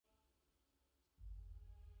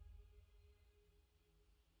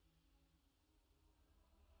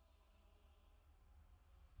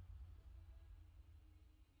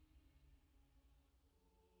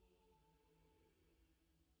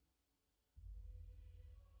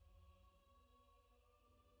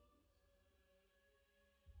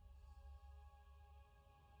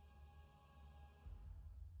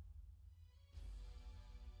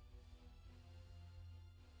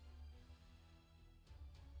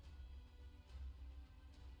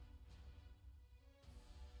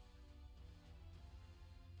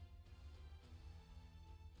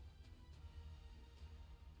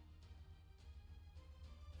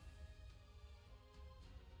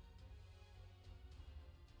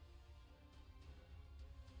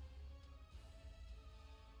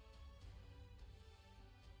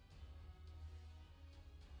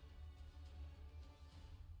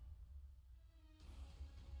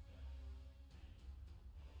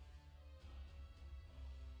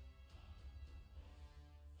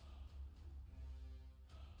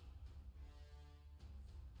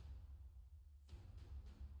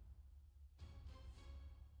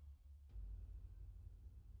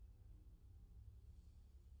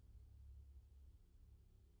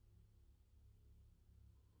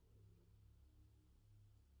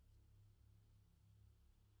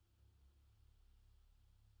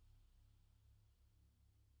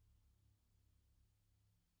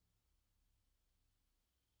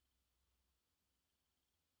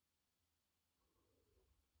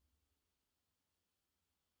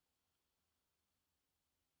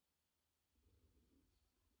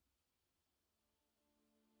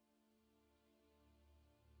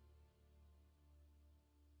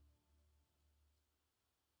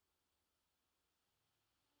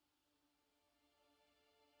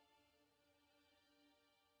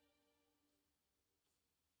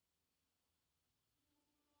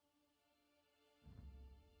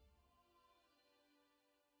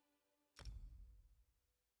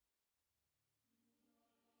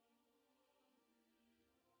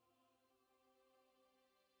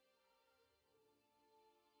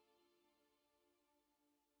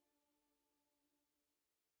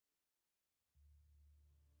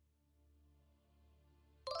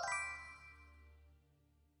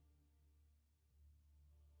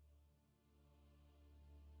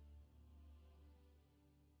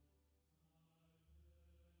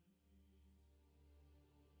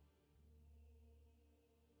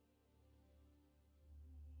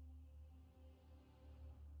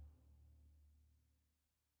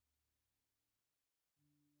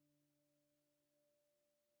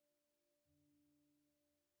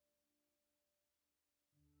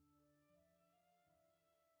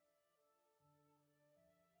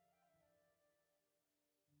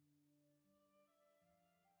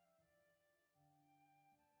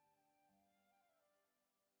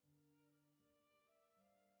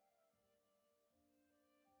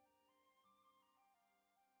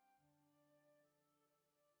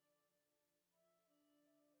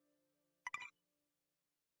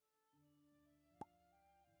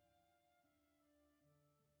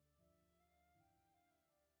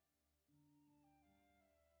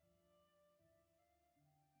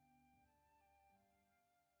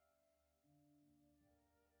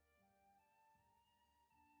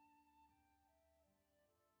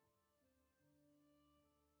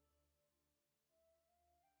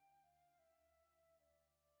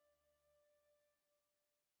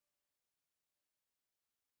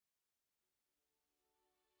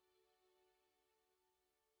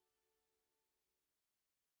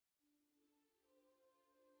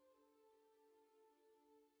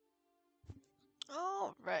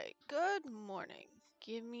Alright, good morning.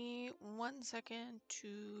 Give me 1 second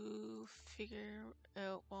to figure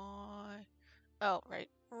out why. Oh, right.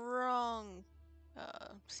 Wrong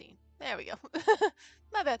scene. There we go.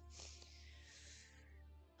 My bad.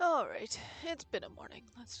 Alright, it's been a morning.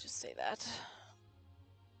 Let's just say that.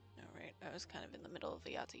 Alright, I was kind of in the middle of a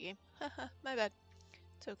Yahtzee game. Haha, my bad.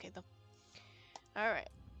 It's okay though. Alright,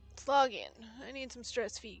 let's log in. I need some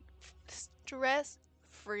stress-free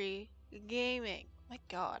gaming. My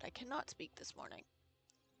god, I cannot speak this morning.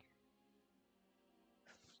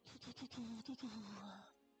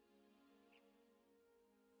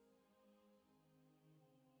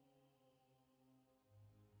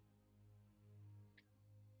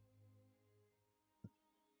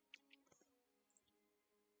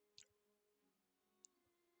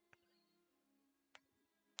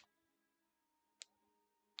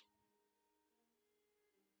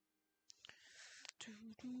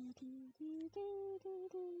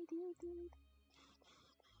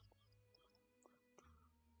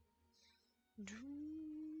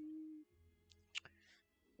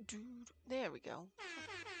 There we go.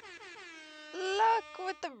 Luck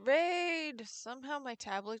with the raid! Somehow my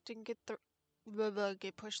tablet didn't get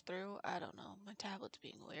pushed through. I don't know. My tablet's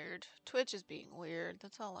being weird. Twitch is being weird.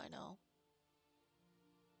 That's all I know.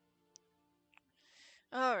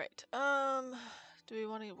 Alright, do we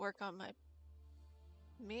want to work on my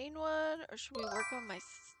main one, or should we work on my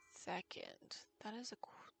second? That is the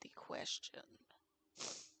question.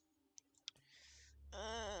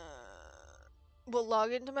 We'll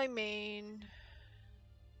log into my main.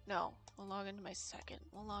 No, we'll log into my second.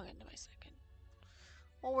 We'll log into my second.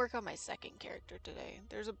 We'll work on my second character today.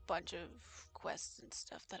 There's a bunch of quests and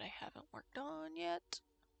stuff that I haven't worked on yet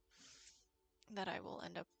that I will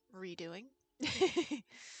end up redoing.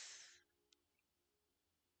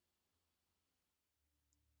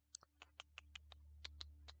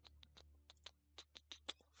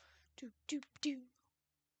 Do do do.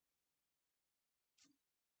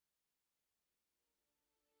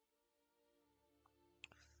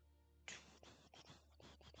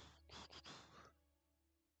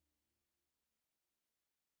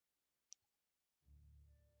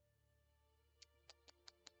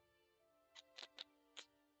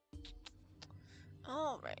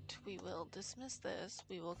 Alright, we will dismiss this.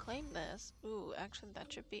 We will claim this. Ooh, actually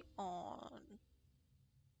that should be on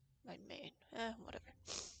my main. Whatever.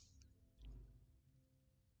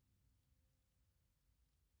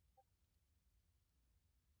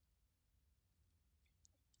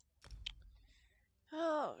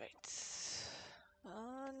 Alright.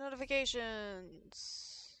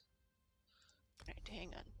 Notifications. Alright,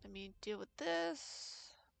 hang on. Let me deal with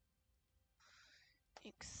this.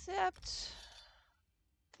 Accept.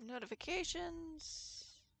 Notifications.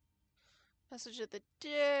 Message of the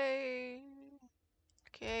day.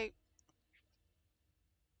 Okay.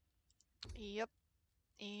 Yep.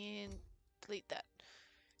 And delete that.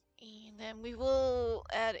 And then we will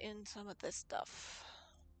add in some of this stuff.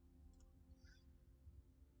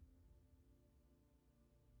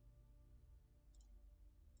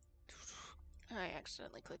 I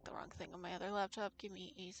accidentally clicked the wrong thing on my other laptop. Give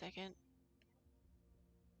me a second.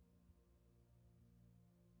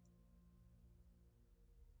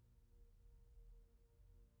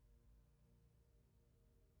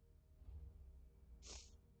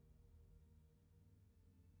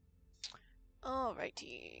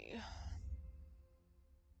 Alrighty.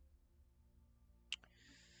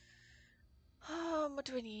 What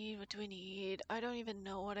do I need? What do I need? I don't even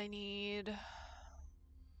know what I need.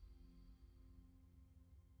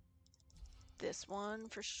 This one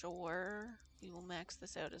for sure. We will max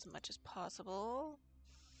this out as much as possible.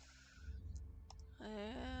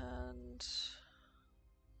 And as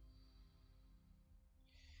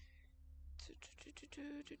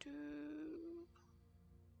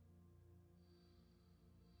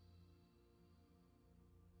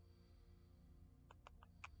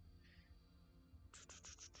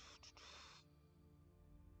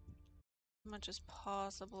much as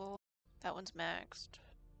possible. That one's maxed.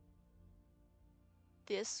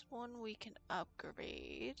 This one we can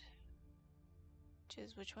upgrade. Which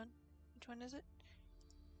is which one? Which one is it?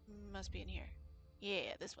 Must be in here.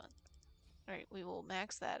 Yeah, this one. Alright, we will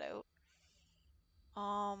max that out.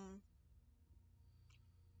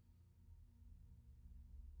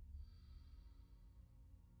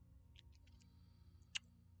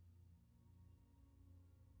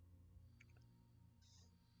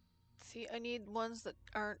 See, I need ones that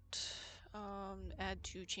aren't add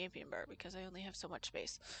to champion bar because I only have so much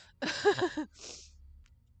space.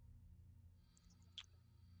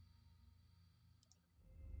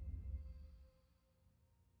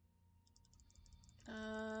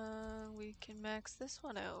 can max this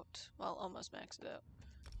one out. Well, almost max it out.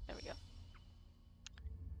 There we go.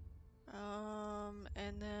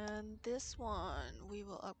 And then this one, we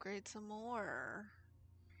will upgrade some more.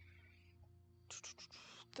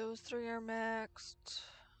 Those three are maxed.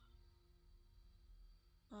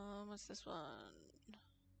 What's this one?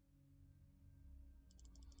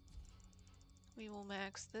 We will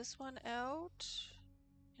max this one out.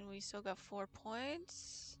 And we still got 4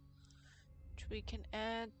 points. Which we can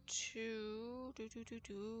add to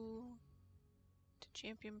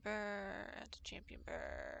Champion Bear, add to Champion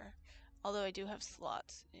Bear. Although I do have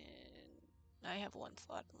slots I have 1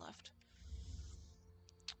 slot left.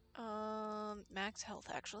 Max health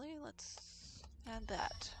actually. Let's add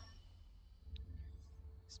that.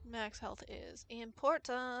 Max health is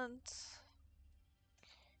important.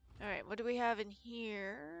 Alright, what do we have in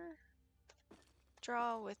here?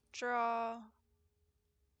 Draw, withdraw.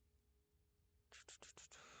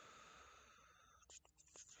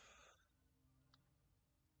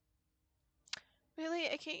 Really?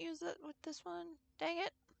 I can't use it with this one? Dang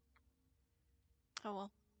it. Oh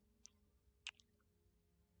well.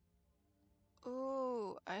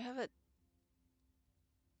 Ooh, I have it.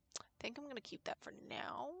 I think I'm gonna keep that for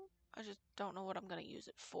now. I just don't know what I'm gonna use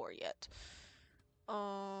it for yet.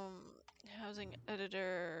 Housing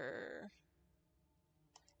editor.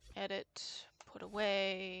 Edit. Put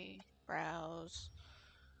away. Browse.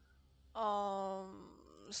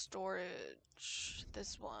 Storage.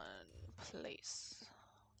 This one. Place.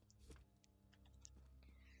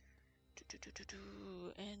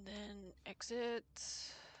 And then exit.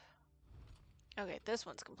 Okay, this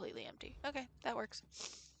one's completely empty. Okay, that works.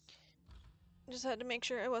 Just had to make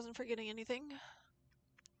sure I wasn't forgetting anything.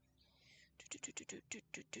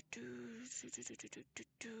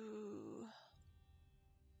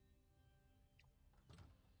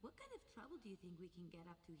 What kind of trouble do you think we can get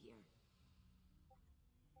up to here?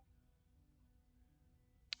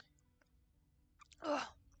 Ugh.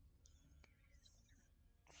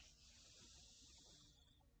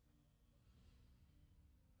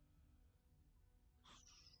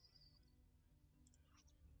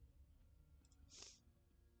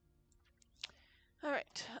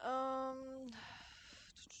 Alright,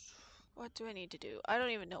 what do I need to do? I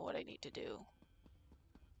don't even know what I need to do.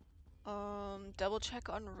 Double check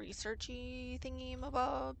on researchy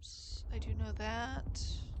thingy-mabobs. I do know that.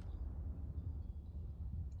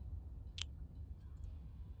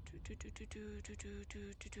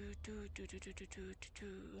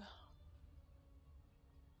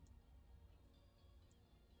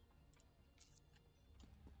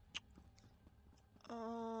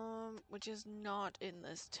 Which is not in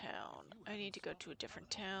this town. I need to go to a different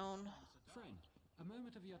town. Friend, a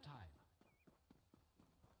moment of your time.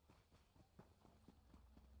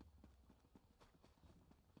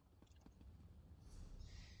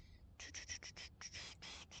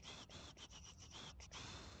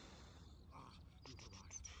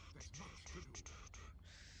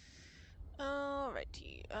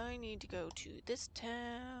 Alrighty, I need to go to this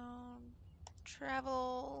town.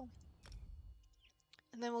 Travel.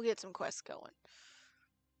 And then we'll get some quests going.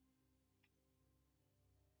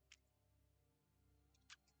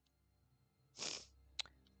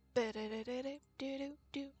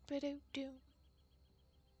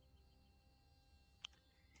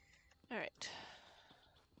 Alright.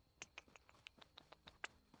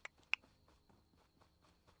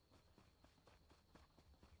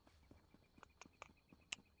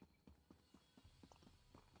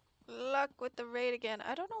 Luck with the raid again.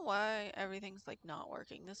 I don't know why everything's like not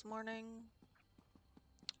working this morning.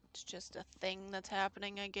 It's just a thing that's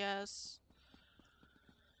happening, I guess.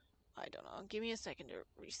 I don't know. Give me a second to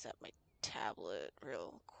reset my tablet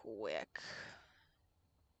real quick.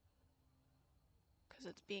 Because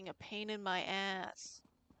it's being a pain in my ass.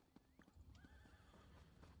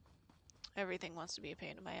 Everything wants to be a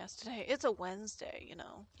pain in my ass today. It's a Wednesday, you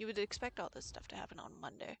know. You would expect all this stuff to happen on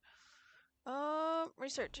Monday.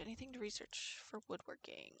 Research. Anything to research for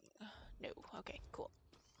woodworking? No. Okay, cool.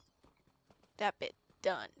 That bit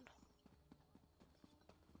done.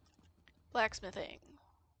 Blacksmithing.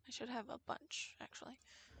 I should have a bunch, actually.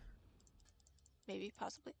 Maybe,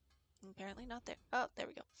 possibly. Apparently not there. Oh, there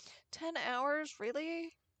we go. 10 hours?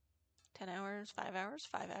 Really? 10 hours? 5 hours?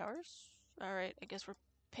 5 hours? Alright, I guess we're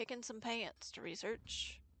picking some pants to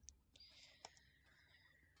research.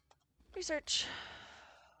 Research.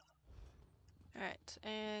 Alright,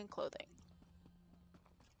 and clothing.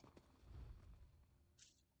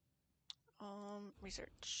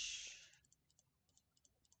 Research.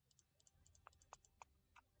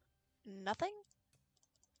 Nothing?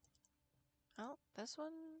 Oh, this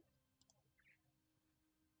one?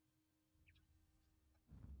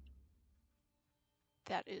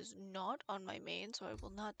 That is not on my main, so I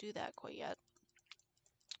will not do that quite yet.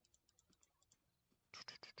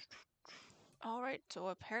 Alright, so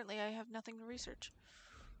apparently I have nothing to research.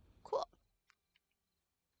 Cool.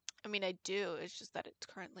 I mean, I do, it's just that it's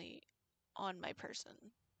currently on my person.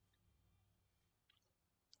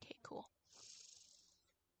 Okay, cool.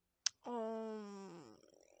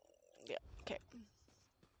 Yeah, okay.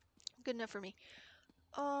 Good enough for me.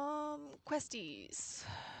 Questies.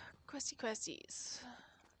 Questies.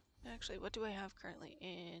 Actually, what do I have currently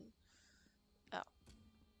in... Oh.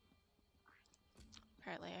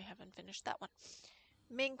 Apparently I haven't finished that one.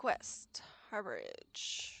 Main quest.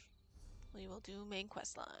 Harborage. We will do main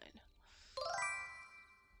quest line.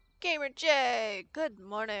 Gamer J! Good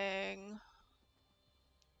morning!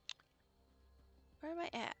 Where am I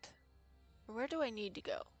at? Or where do I need to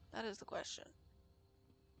go? That is the question.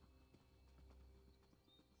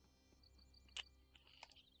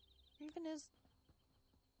 Even is...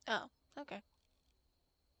 Oh, okay.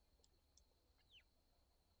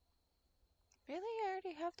 Really? I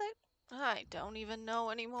already have that? I don't even know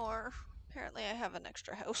anymore. Apparently I have an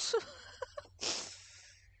extra house.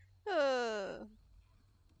 I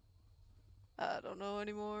don't know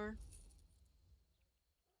anymore.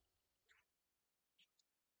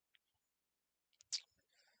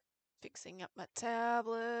 Fixing up my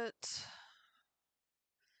tablet.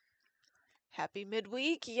 Happy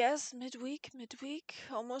midweek. Yes, midweek.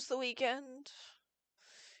 Almost the weekend.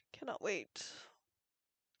 Cannot wait.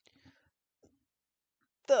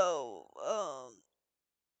 Though,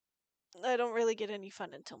 I don't really get any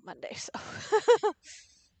fun until Monday, so.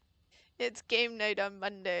 It's game night on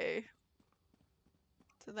Monday.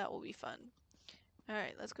 So that will be fun.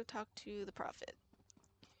 Alright, let's go talk to the prophet.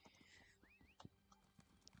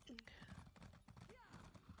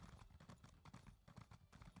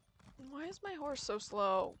 Why is my horse so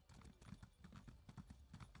slow?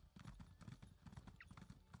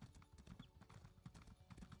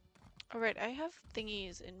 Alright, I have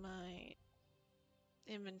thingies in my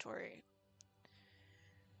inventory.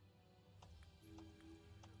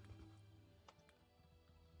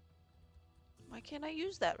 Why can't I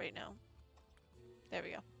use that right now? There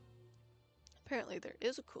we go. Apparently there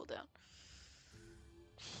is a cooldown.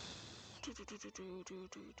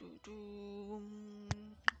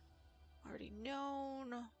 Already known.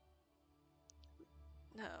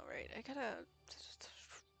 No, right, I gotta...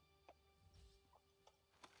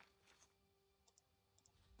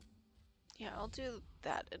 Yeah, I'll do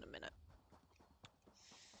that in a minute.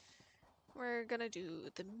 We're gonna do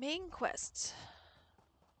the main quest.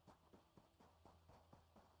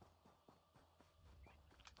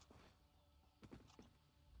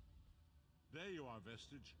 There you are,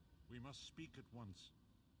 Vestige. We must speak at once.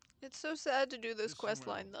 It's so sad to do this Listen quest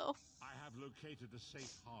well. line, though. I have located a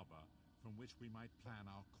safe harbor from which we might plan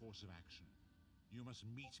our course of action. You must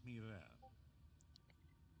meet me there.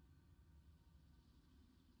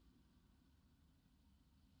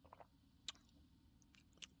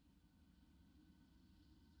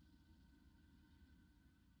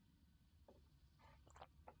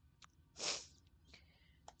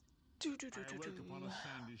 I awoke upon a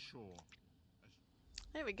sandy shore.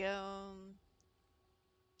 There we go.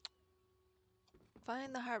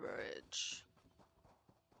 Find the harborage.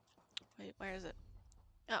 Wait, where is it?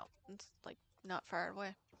 Oh, it's like not far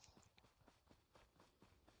away.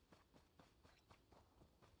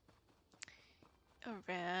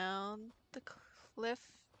 Around the cliff?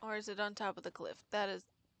 Or is it on top of the cliff? That is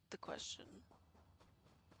the question.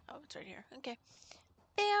 Oh, it's right here. Okay.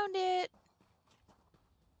 Found it!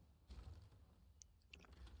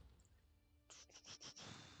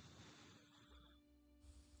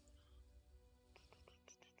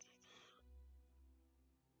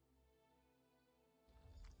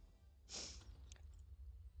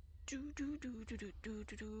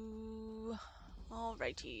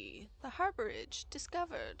 Alrighty. The harborage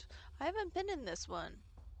discovered. I haven't been in this one.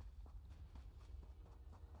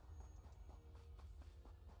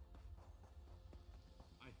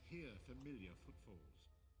 I hear familiar footfalls.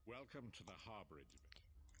 Welcome to the harborage.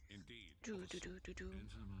 Indeed. Enter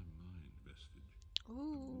my mind, Vestige. And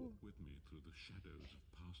Ooh. walk with me through the shadows of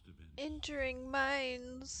past events. Entering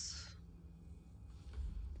mines.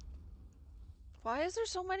 Why is there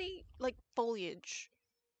so many, like, foliage?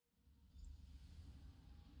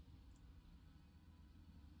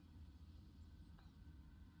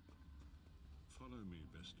 Follow me,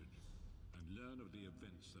 Vestige, and learn of the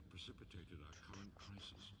events that precipitated our current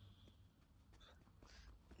crisis.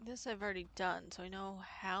 This I've already done, so I know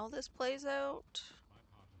how this plays out.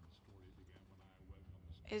 My part in the story began when I awoke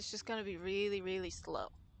on the spot It's just gonna be really, really slow.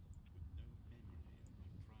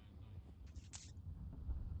 with no memory of my prior life.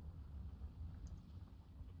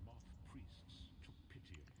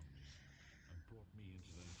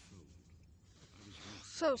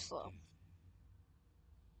 So slow.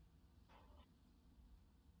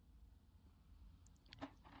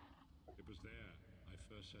 It was there I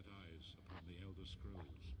first set eyes upon the Elder Scrolls.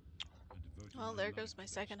 And devoted Well, my there life goes my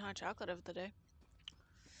to their second hot study. chocolate of the day.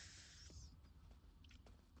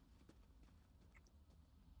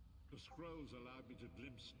 The scrolls allowed me to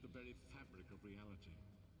glimpse the very fabric of reality.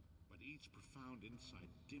 But each profound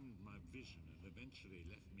insight dimmed my vision and eventually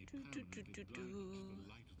left me permanently blind to the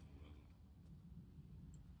light of the world.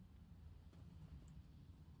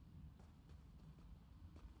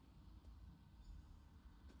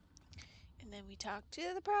 And then we talk to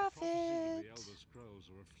the The prophecies prophet. of the Elder Scrolls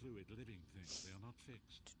are a fluid, living thing. They are not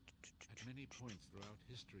fixed. At many points throughout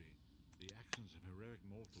history, the actions of heroic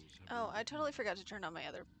mortals have Oh, been I written totally forgot to turn on my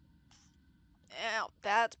other. Ow,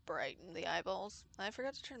 that's bright in the eyeballs. I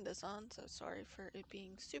forgot to turn this on, so sorry for it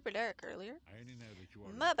being super dark earlier. I only know that you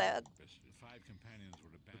are My bad. Vestige. The 5 companions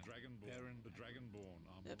were abandoned. The Dragonborn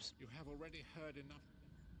are Oops. You have already heard enough.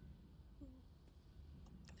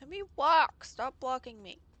 Let me walk. Stop blocking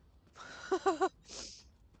me. The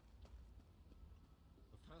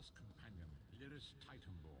first companion, Lyris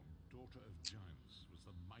Titanborn, daughter of giants, was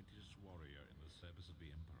the mightiest warrior in the service of the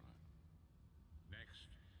Emperor.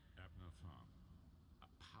 Next, Abner Tharn, a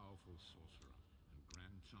powerful sorcerer and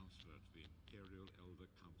Grand Chancellor to the Imperial Elder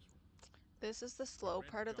Council. This is the slow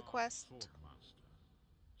part of the quest, Swordmaster,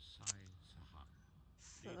 Sai Sahan,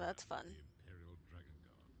 so that's fun. the Imperial Dragon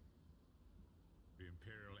Guard. The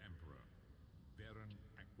Imperial Emperor, Varen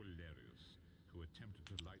Aquilarius, who attempted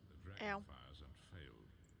to light the dragon fires and failed.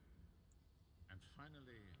 And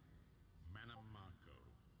finally, Mannimarco,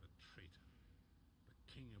 the traitor, the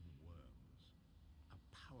King of Worms, a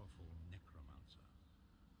powerful necromancer,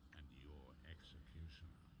 and your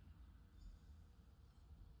executioner.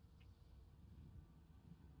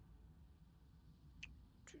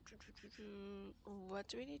 What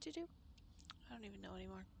do we need to do? I don't even know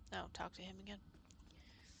anymore. No, talk to him again.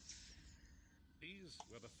 These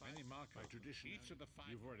were the Mannimarco. By tradition, each of the 5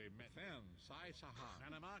 you've already met them. Sai Sahan,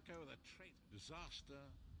 Mannimarco, the traitor, disaster.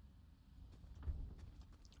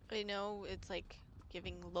 I know it's like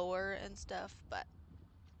giving lore and stuff, but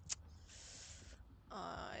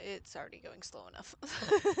it's already going slow enough. There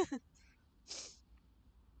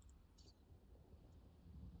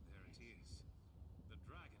it is. The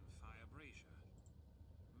Dragonfire Brazier.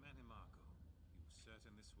 Mannimarco, you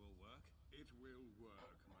certain this will work? It will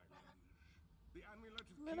work, my liege. The amulet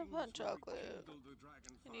of I'm gonna kings want will chocolate. rekindle the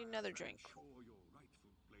dragon I need another fires drink. and ensure your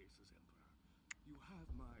rightful place as emperor. You have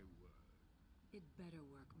my word. It better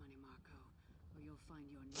work, Mannimarco, or you'll find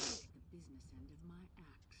your neck at the business end of my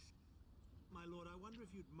axe. My lord, I wonder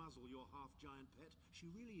if you'd muzzle your half-giant pet. She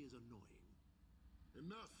really is annoying.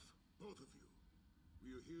 Enough, both of you.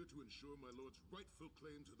 We are here to ensure my lord's rightful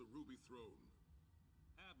claim to the Ruby Throne.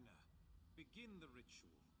 Abner, begin the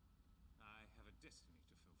ritual. I have a destiny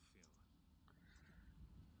to fulfill.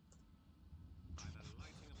 By the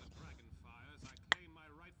lighting of the dragon fires, I claim my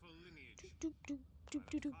rightful lineage. By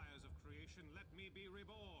the fires of creation, let me be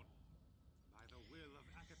reborn. By the will of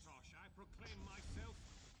Akatosh, I proclaim myself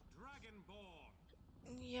Dragonborn.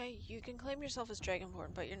 Yeah, you can claim yourself as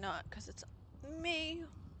Dragonborn, but you're not, because it's me.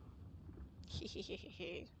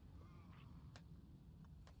 Hehehehe.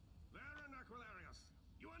 Varen Aquilarius,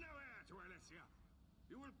 you are no heir to Elysia.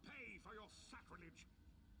 You will pay for your sacrilege.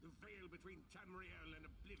 The veil between Tamriel and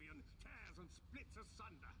Oblivion tears and splits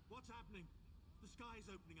asunder. What's happening? The sky's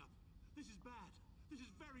opening up. This is bad. This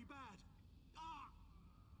is very bad. Ah!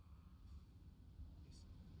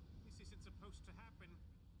 This isn't supposed to happen.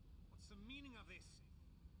 What's the meaning of this?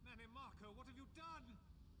 Mannimarco, what have you done?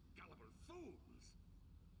 Gullible fools!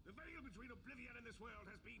 The veil between Oblivion and this world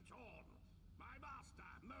has been torn. My master,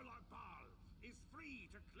 Molag Bal, is free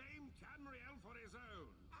to claim Tamriel for his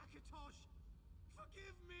own. Akatosh,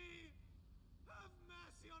 forgive me! Have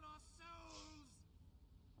mercy on our souls!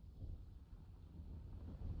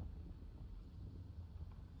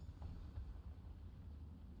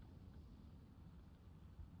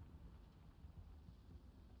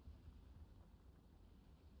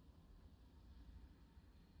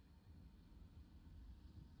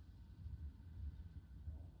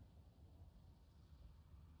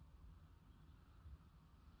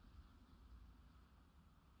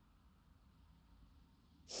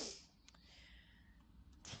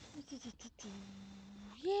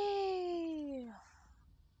 Yay!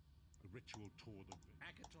 The ritual tore the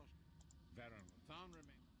Akatosh, Varen, Tharn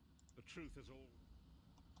remain. The truth is all.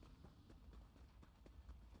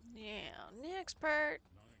 Yeah, next part.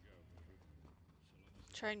 Long ago, it was written, so long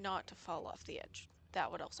as Try not to fall off the edge.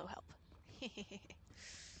 That would also help.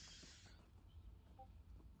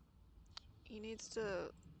 He needs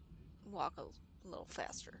to walk a little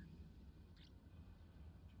faster.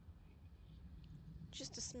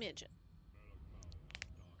 Just a smidgen.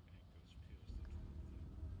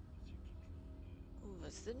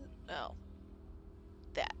 Was the... Oh.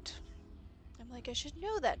 That. I'm like, I should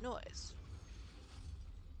know that noise.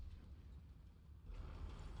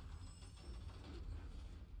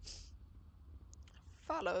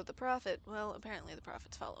 Follow the prophet. Well, apparently the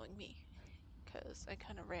prophet's following me. Because I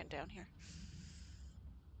kind of ran down here.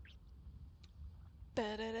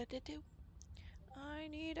 Ba-da-da-da-do. I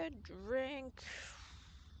need a drink.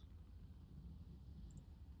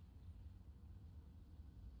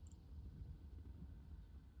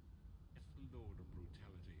 If the Lord of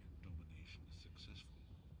Brutality and Domination is successful,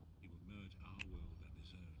 he will merge our world and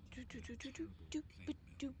his own.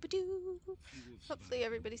 Hopefully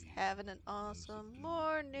everybody's having an awesome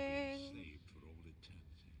morning. Enslaved for all eternity.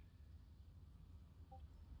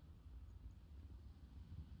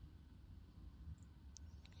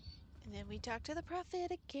 And then we talk to the prophet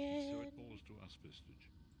So again. it falls to us, Vistage.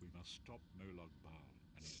 We must stop Molag Bal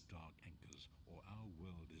and his dark anchors, or our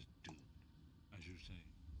world is doomed. As you say.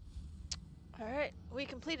 Alright, we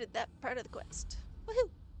completed that part of the quest. Woohoo!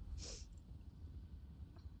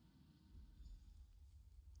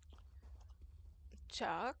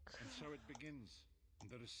 Chuck. And so it begins. And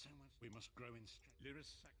there is so much we must grow in strength.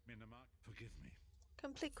 Lyris Sack Minamak, forgive me.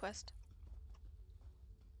 Complete quest.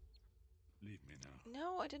 Leave me now.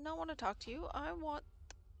 No, I did not want to talk to you. I want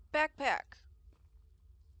the backpack.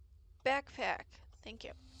 Backpack. Thank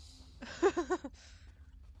you.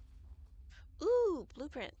 Ooh,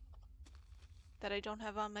 blueprint. That I don't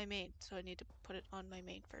have on my main, so I need to put it on my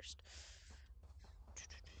main first.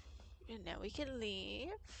 And now we can leave.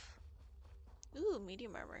 Ooh,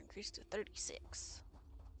 medium armor increased to 36.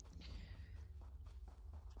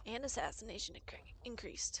 And assassination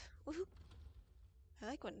increased. Woohoo! I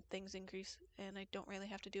like when things increase and I don't really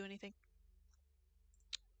have to do anything.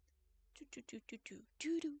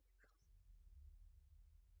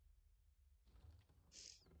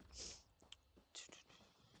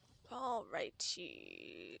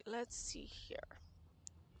 Alrighty, let's see here.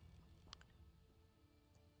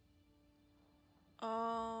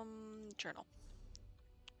 Journal.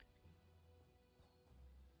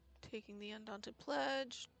 Taking the Undaunted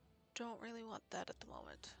Pledge. Don't really want that at the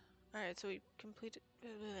moment. Alright, so we completed...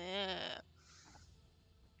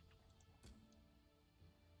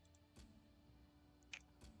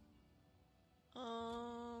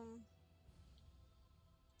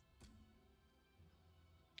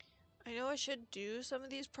 I know I should do some of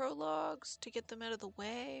these prologues to get them out of the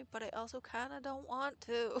way, but I also kind of don't want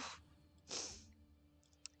to.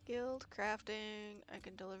 Guild crafting, I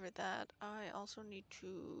can deliver that. I also need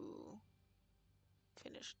to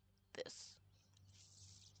finish this.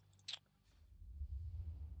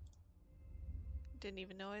 Didn't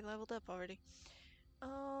even know I leveled up already.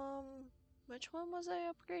 Which one was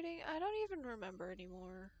I upgrading? I don't even remember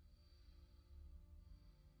anymore.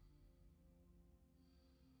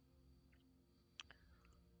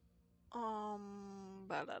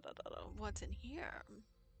 What's in here?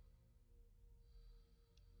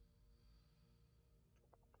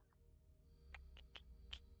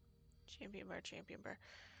 Champion bar, champion bar.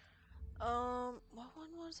 What one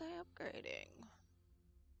was I upgrading?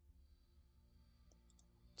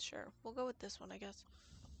 Sure, we'll go with this one, I guess.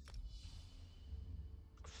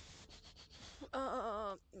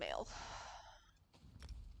 Mail.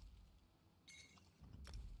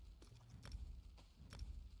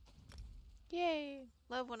 Yay!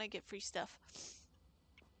 Love when I get free stuff.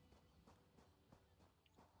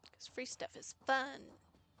 Because free stuff is fun.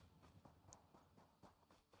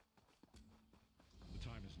 The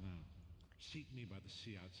time is now. Seek me by the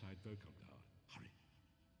sea outside Vokaldar. Hurry.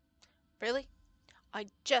 Really? I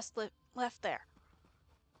just left there.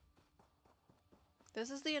 This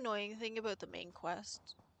is the annoying thing about the main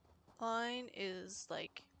quest line is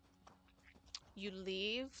like you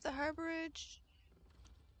leave the harborage,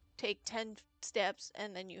 take 10 steps,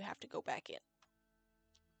 and then you have to go back in.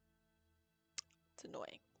 It's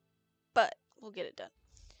annoying. But we'll get it done.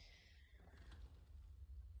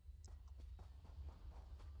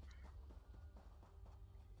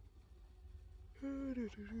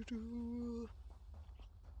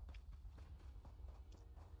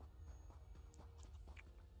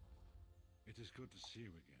 It is good to see you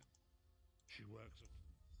again. She works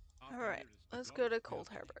at... Alright, let's go to Cold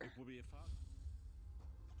Harbor. It will be a fun.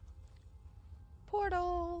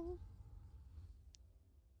 Portal!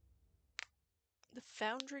 The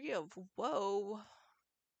Foundry of Woe.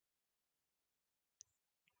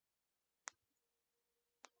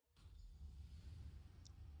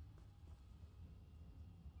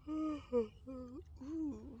 Ooh.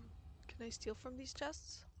 Can I steal from these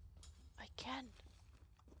chests? I can.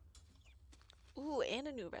 Ooh, and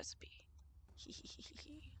a new recipe.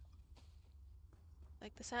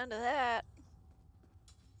 Like the sound of that.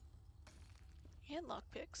 And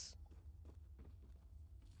lockpicks.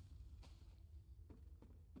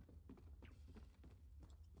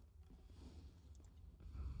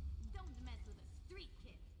 Don't mess with a street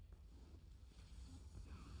kid.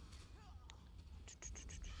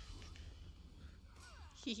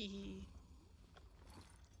 Hehehe.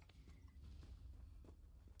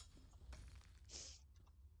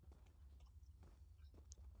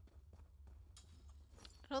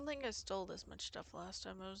 I don't think I stole this much stuff last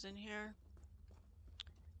time I was in here.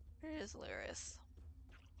 Where is Lyris?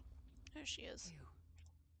 There she is. You.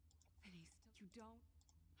 And he's still. You don't.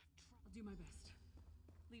 I'll do my best.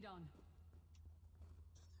 Lead on.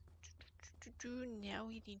 Now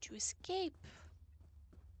we need to escape.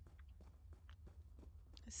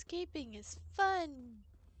 Escaping is fun.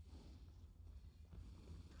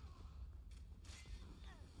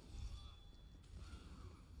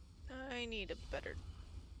 I need a better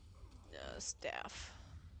staff.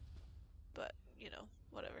 But, you know,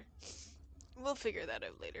 whatever. We'll figure that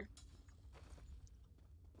out later.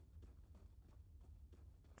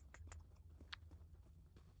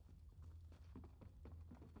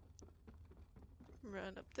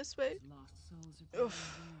 Run up this way. Those lost souls are barely aware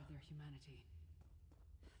of their humanity.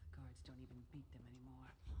 The guards don't even beat them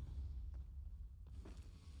anymore.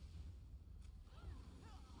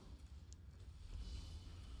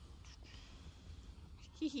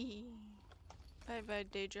 Hehe. Bye bye,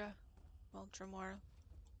 Daedra. Ultramora.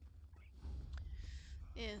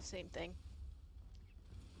 Yeah, same thing.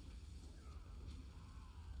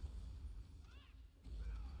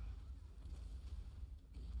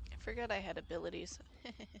 I forgot I had abilities.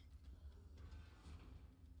 It's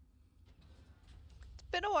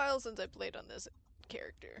been a while since I played on this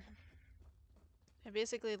character. I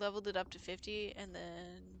basically leveled it up to 50 and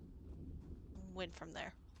then went from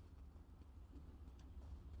there.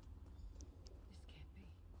 This can't be.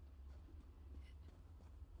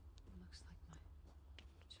 It looks like my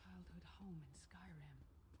childhood home in Skyrim.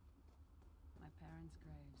 My parents'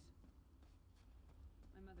 graves.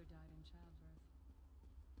 My mother died in childbirth.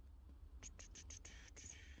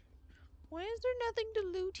 Why is there nothing to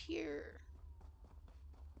loot here?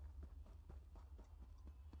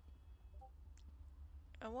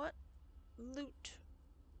 I want loot.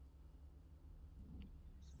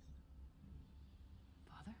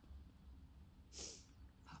 Father?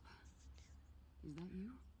 Papa? Is that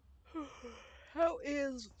you? How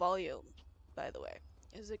is volume, by the way?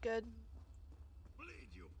 Is it good? Bleed,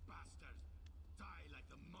 you bastard! Die like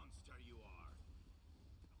the monster you are!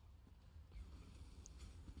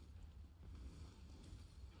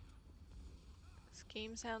 This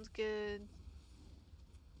game sounds good.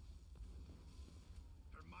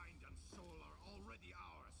 Her mind and soul are already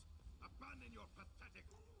ours. Abandon your pathetic...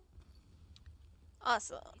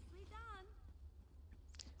 Awesome. Nicely done.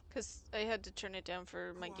 Because I had to turn it down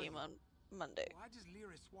for my game on Monday. Why does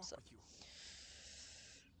Lyris walk So. with you?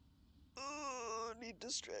 Oh, need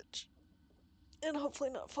to stretch. And hopefully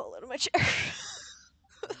not fall out of my chair.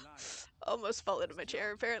 Elias, Almost fall out of my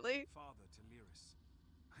chair, apparently. father to Lyris.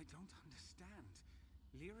 I don't understand.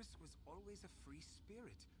 Lyris was always a free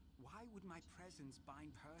spirit. Why would my presence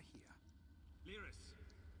bind her here? Lyris,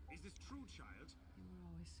 is this true, child? You were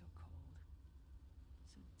always so cold.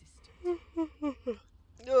 So distant.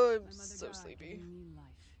 Oh, I'm My mother so died sleepy. giving me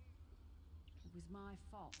life. It was my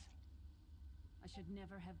fault. I should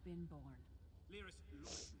never have been born. Lyris,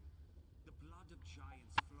 look at me. The blood of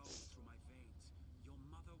giants flows through my veins. Your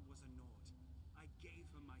mother was a Nord. I gave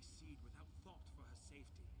her my seed without thought for her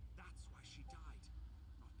safety. That's why she died.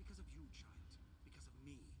 Not because of you, child. Because of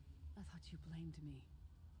me. I thought you blamed me.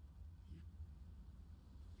 You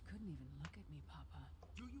couldn't even look at me, Papa.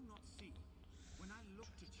 Do you not see? When I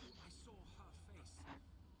looked at you, I saw her face.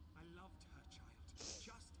 I loved her, child.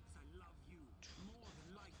 Just as I love you. More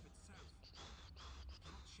than life itself. We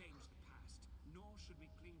cannot change the past, nor should we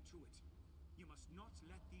cling to it. You must not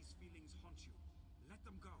let these feelings haunt you. Let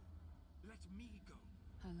them go. Let me go.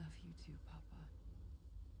 I love you too, Papa.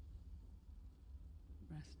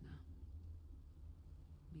 Rest now.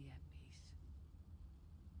 Be at peace.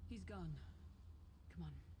 He's gone. Come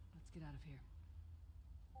on, let's get out of here.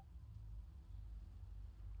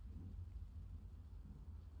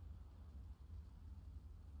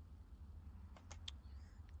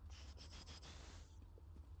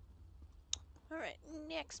 Alright,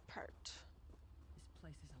 next part. This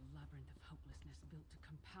place is a labyrinth of hopelessness built to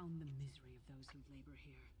compound the misery of those who labor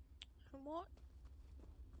here. And what?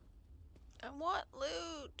 I want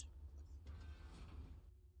loot.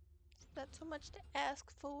 That's so much to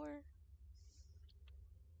ask for.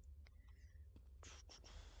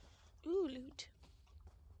 Ooh, loot.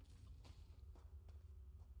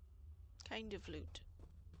 Kind of loot.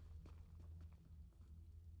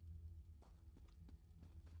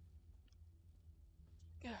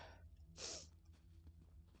 Ugh.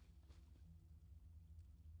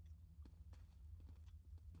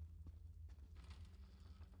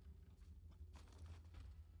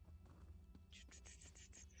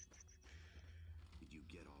 Did you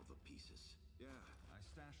get all the pieces? Yeah, I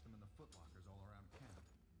stashed them in the footlockers all around camp.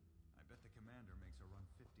 I bet the commander makes her run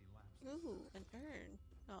 50 laps. Ooh, an urn.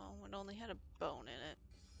 Oh, it only had a bone in it.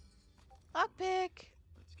 Lockpick!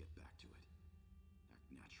 Let's get back to it. Act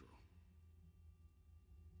natural.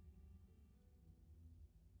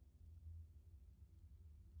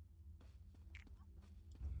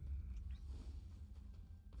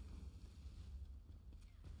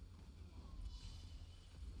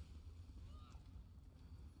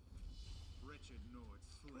 Wretched Nord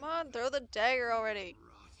slave. Come on, throw the dagger already.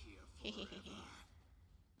 Rot here forever.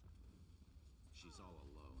 She's all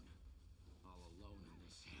alone. All alone in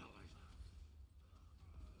this hell.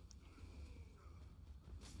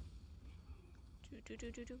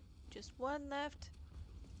 Do. Just one left.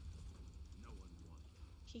 No one won.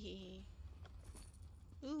 Hehe.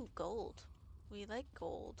 Ooh, gold. We like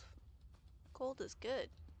gold. Gold is good.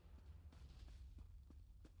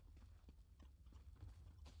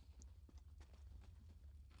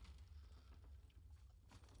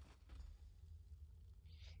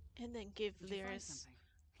 And then give Did you find Lyris something?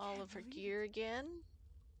 all Can't of her believe gear again.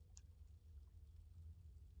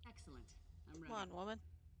 Excellent. I'm ready. Come on, woman.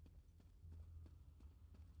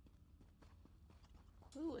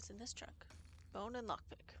 Ooh, what's in this trunk? Bone and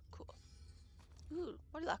lockpick. Cool. Ooh,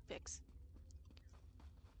 more lockpicks.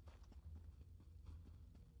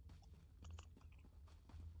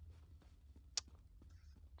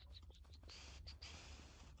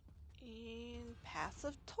 And Path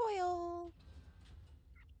of Toil.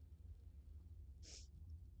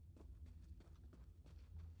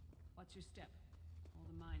 What's your step? All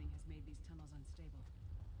the mining has made these tunnels unstable.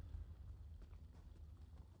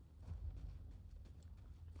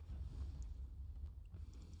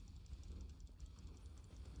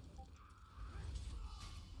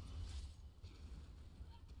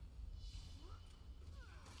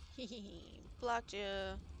 Hehe, blocked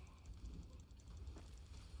you.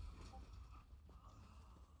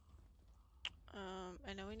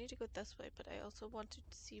 I know we need to go this way, but I also wanted to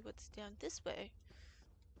see what's down this way.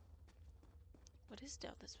 What is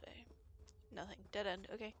down this way? Nothing. Dead end.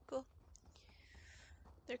 Okay, cool.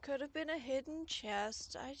 There could have been a hidden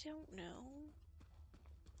chest. I don't know.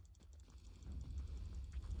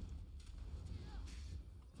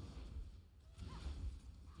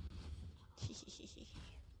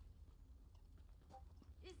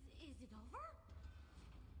 Is it over?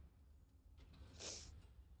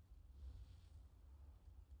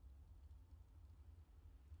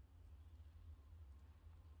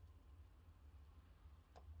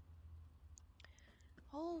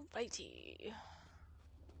 Alrighty.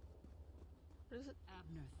 What is it?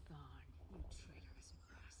 Abner Thorn, you traitorous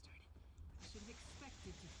bastard. I should have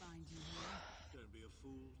expected to find you here. Don't be a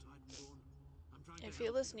fool, Titanborn. I'm trying I to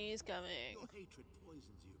feel help a you. sneeze coming. Your hatred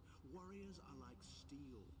poisons you. Warriors are like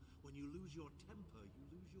steel. When you lose your temper, you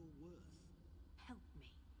lose your worth. Help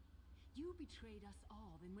me. You betrayed us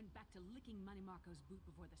all, then went back to licking Manny Marco's boot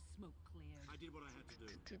before the smoke cleared. I did what I had to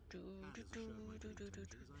do. And as assured my good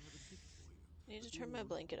intentions, I have a gift for you. I need to turn my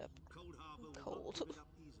blanket up. Cold Harbor will Cold. not give it up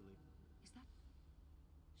easily. Is that...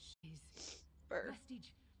 Shiz. Burr.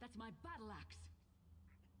 Vestige, that's my battle axe.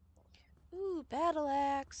 Ooh, battle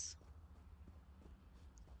axe.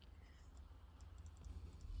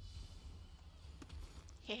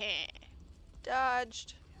 Heh.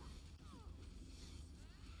 Dodged.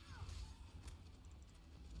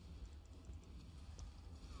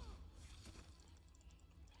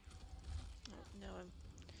 Oh, no, I'm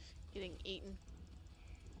getting eaten.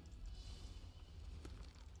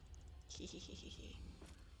 Hehehehe.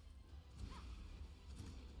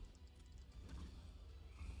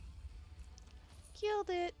 Killed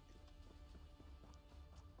it.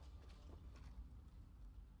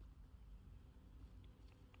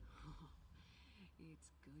 It's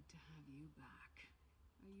good to have you back.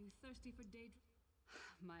 Are you thirsty for day...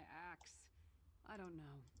 My axe. I don't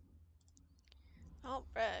know.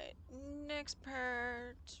 Alright, next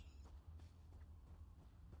part.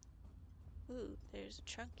 Ooh, there's a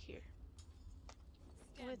trunk here.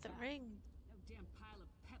 Stand With a back. ring. No damn pile of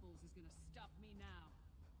pebbles is gonna stop me now.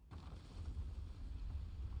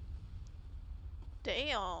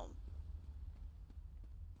 Damn.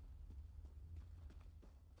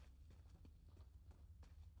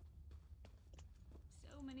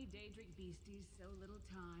 So many Daedric beasties, so little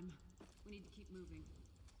time. We need to keep moving.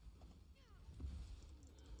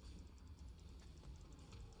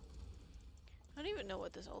 I don't even know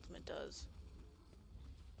what this ultimate does.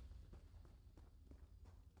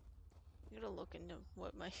 I gotta look into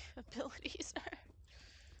what my abilities are.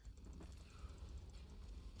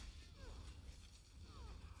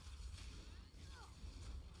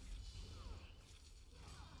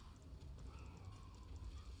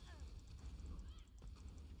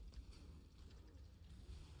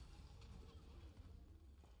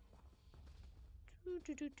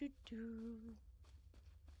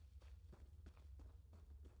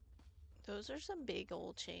 Those are some big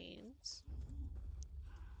old chains.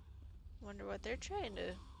 Wonder what they're trying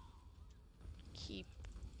to keep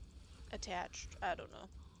attached. I don't know.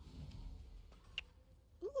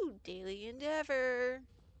 Ooh, daily endeavor.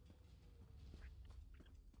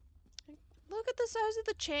 Look at the size of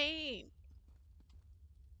the chain.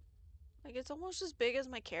 Like, it's almost as big as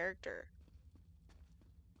my character.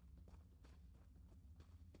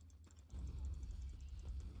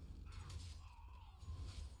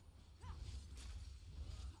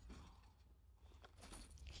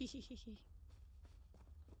 Hehehe.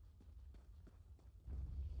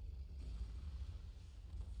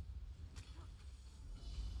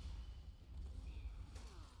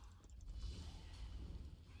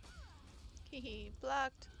 Hehe,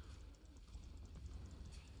 blocked.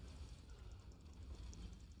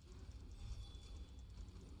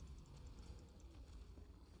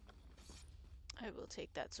 I will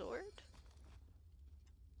take that sword.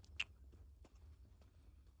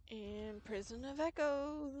 And Prison of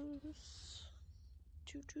Echoes.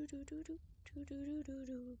 Doo doo doo doo doo doo doo doo doo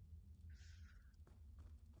doo.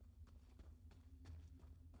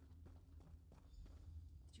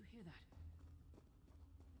 Did you hear that? It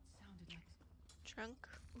sounded like... Trunk.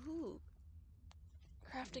 Ooh.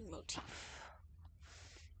 Crafting motif.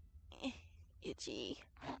 Itchy.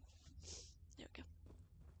 There we go.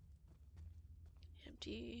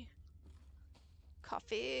 Empty.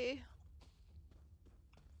 Coffee.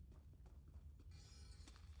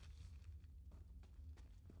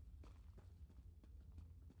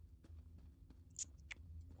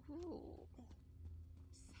 Ooh.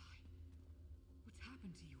 Sai, what's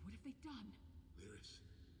happened to you? What have they done? Lyris.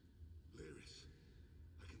 Lyris.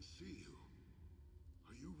 I can see you.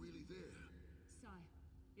 Are you really there? Sai,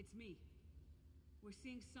 it's me. We're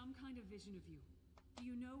seeing some kind of vision of you. Do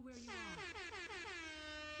you know where you are?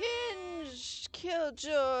 Hinge!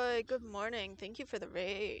 Killjoy! Good morning. Thank you for the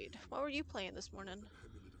raid. What were you playing this morning?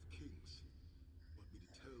 Amulet of Kings. Want me to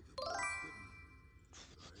tell them where it's hidden?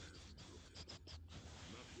 I haven't broken.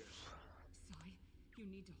 Not yet. Sai, you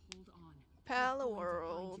need to hold on.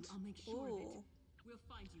 Palaworld. I'll make sure of it. Ooh. We'll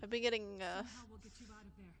find you. I've been getting Somehow we'll get you out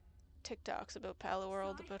of there. TikToks about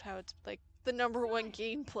Palaworld, about how it's like the #1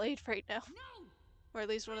 game played right now. No! Or at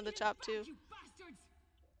least one of the top 2. You bastards!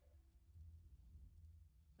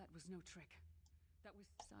 That was no trick. That was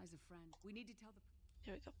Sai's a friend. We need to tell the...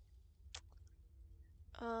 Here we go.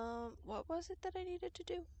 What was it that I needed to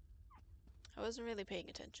do? I wasn't really paying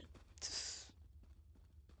attention.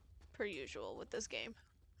 Per usual with this game.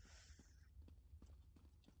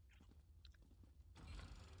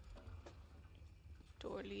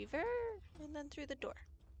 Door lever, and then through the door.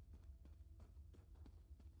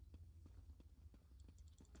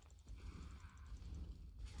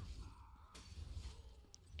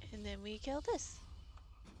 And then we kill this.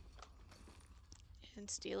 And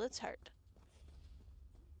steal its heart.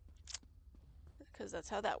 Because that's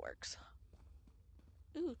how that works.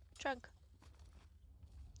 Ooh, trunk.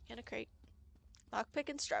 And a crate. Lockpick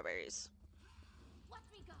and strawberries. Let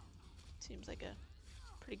me go. Seems like a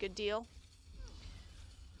pretty good deal.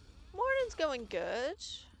 Morning's going good.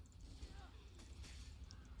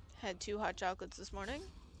 Had 2 hot chocolates this morning.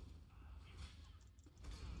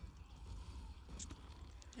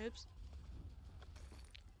 Oops.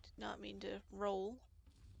 Did not mean to roll.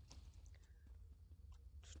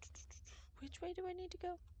 Which way do I need to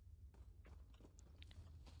go?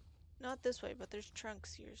 Not this way, but there's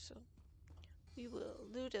trunks here, so we will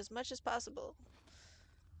loot as much as possible.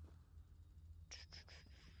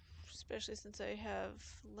 Especially since I have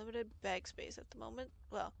limited bag space at the moment.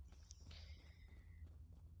 Well,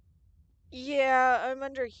 yeah, I'm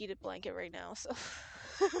under a heated blanket right now, so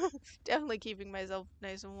definitely keeping myself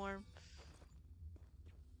nice and warm.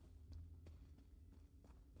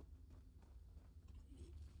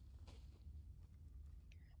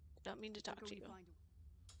 Not mean to talk to you.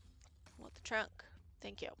 Want the trunk.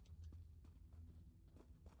 Thank you.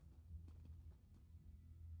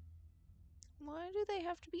 Why do they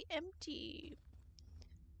have to be empty?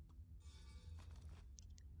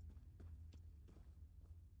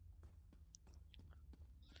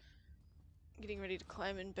 Getting ready to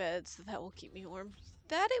climb in bed, so that will keep me warm.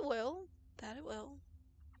 That it will. That it will.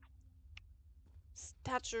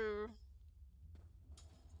 Stature.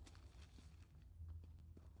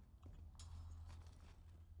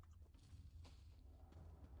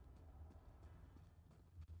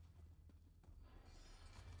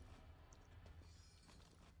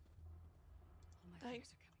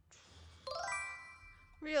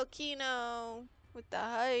 Real Kino with the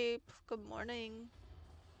hype. Good morning.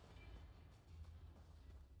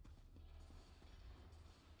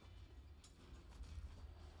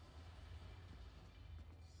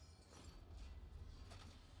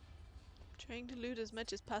 Trying to loot as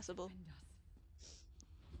much as possible.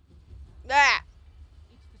 Ah!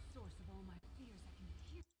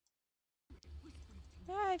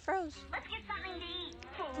 Yeah, I froze. Let's get something to eat.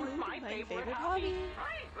 Food, my favorite hobby.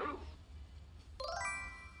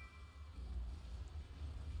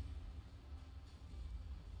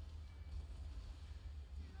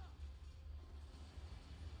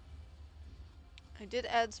 I did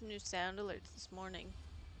add some new sound alerts this morning.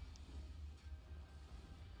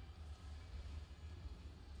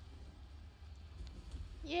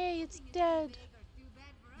 Yay, it's dead.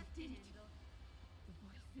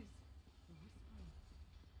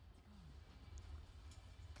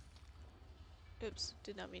 Oops,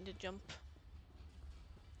 did not mean to jump.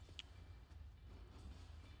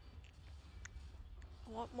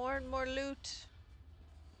 I want more and more loot.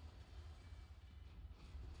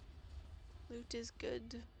 Loot is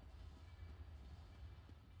good.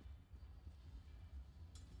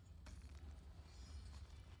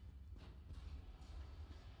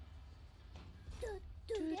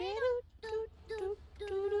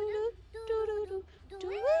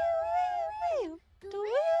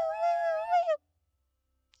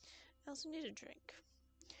 I also need a drink.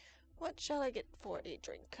 What shall I get for a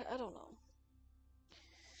drink? I don't know.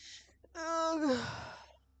 I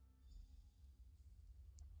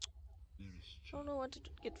don't know what to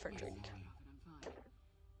get for a drink.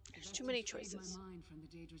 There's too many choices. From the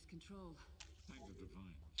Daedra's control. Thank the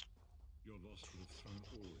divines. Your loss would have thrown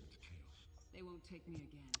all into chaos. They won't take me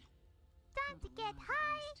again. Time to get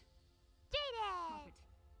high. Jaded.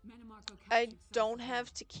 I don't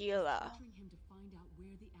have tequila. Him to find out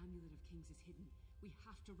where the Amulet of Kings is hidden. We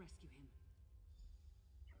have to rescue him.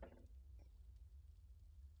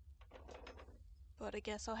 But I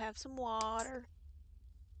guess I'll have some water.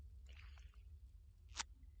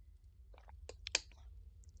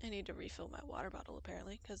 I need to refill my water bottle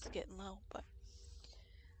apparently because it's getting low, but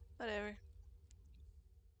whatever.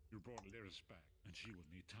 You brought Lyris back, and she will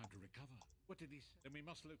need time to recover. What did he say? Then we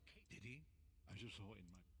must locate. Did he? I just saw in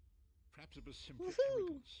my. Perhaps it was simply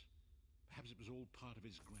arrogance. Perhaps it was all part of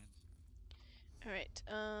his grand. Alright,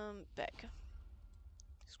 back.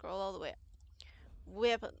 Scroll all the way up.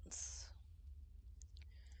 Weapons.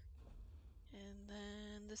 And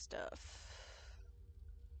then the stuff.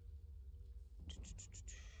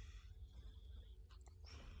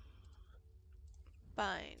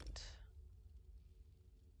 Bind.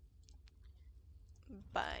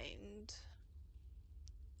 Bind.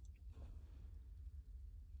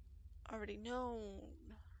 Already known.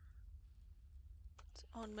 It's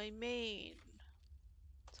on my main.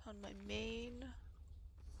 It's on my main.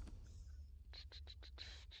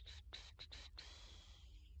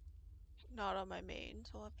 Not on my main,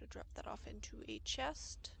 so I'll have to drop that off into a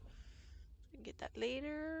chest. We can get that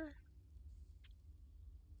later.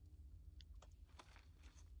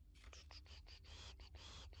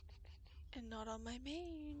 And not on my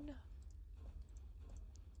main.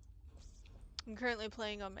 I'm currently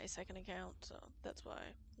playing on my second account, so that's why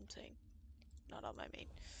I'm saying not on my main.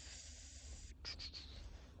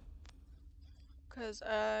 Because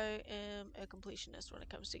I am a completionist when it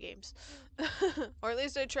comes to games. Or at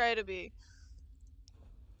least I try to be.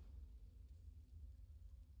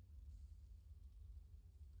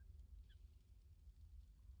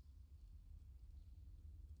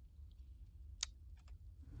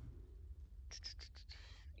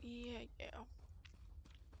 Yeah.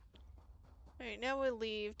 Alright, now we'll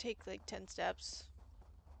leave, take like 10 steps.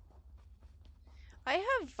 I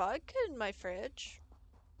have vodka in my fridge.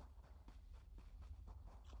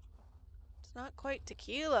 It's not quite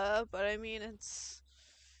tequila, but I mean, it's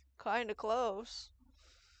kind of close.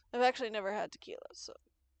 I've actually never had tequila, so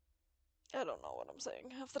I don't know what I'm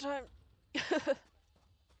saying half the time.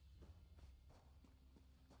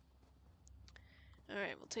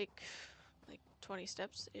 Alright, we'll take like 20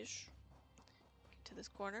 steps-ish. Get to this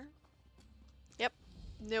corner. Yep,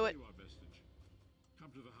 knew it. You are, Vestige.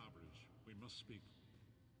 Come to the harborage. We must speak.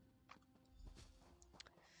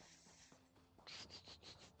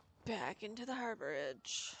 Back into the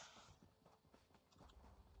harborage.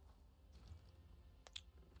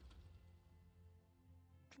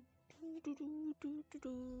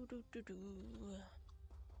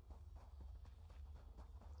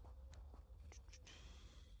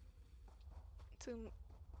 It's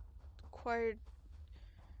acquired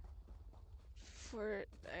for.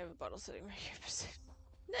 I have a bottle sitting right here.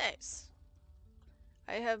 Nice.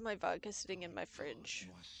 I have my vodka sitting in my fridge.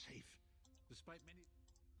 You are safe, despite many.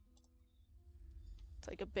 It's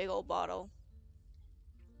like a big old bottle.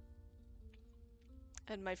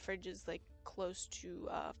 And my fridge is like close to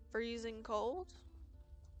freezing cold.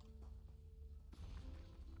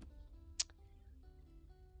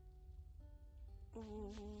 I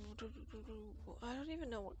don't even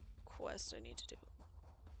know what quest I need to do.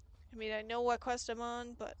 I mean, I know what quest I'm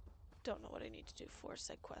on, but don't know what I need to do for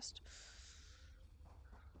said quest.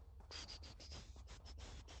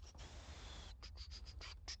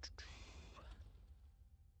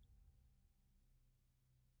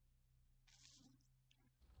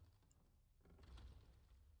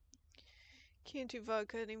 Can't do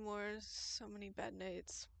vodka anymore. So many bad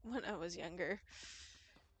nights when I was younger.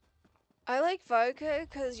 I like vodka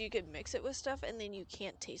because you can mix it with stuff and then you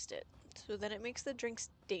can't taste it. So then it makes the drinks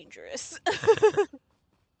dangerous.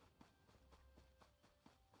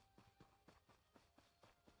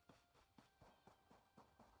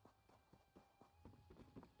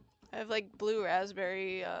 I have like blue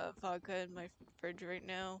raspberry vodka in my fridge right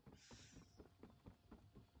now.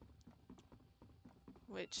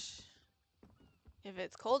 Which, if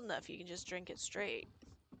it's cold enough, you can just drink it straight.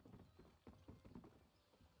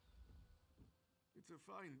 It's a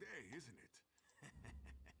fine day, isn't it?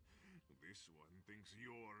 This one thinks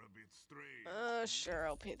you're a bit strange. Sure,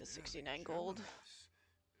 I'll pay the 69 gold.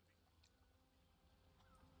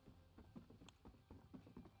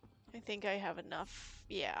 I think I have enough.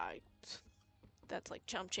 Yeah, that's like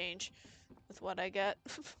chump change with what I get.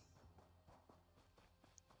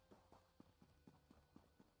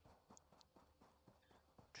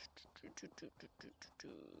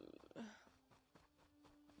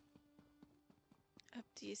 Up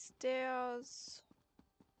these stairs.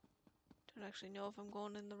 Don't actually know if I'm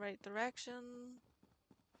going in the right direction.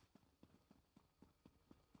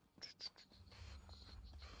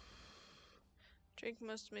 Drink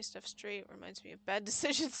most of my stuff straight reminds me of bad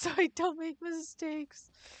decisions so I don't make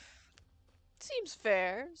mistakes. Seems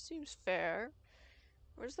fair. Seems fair.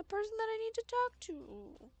 Where's the person that I need to talk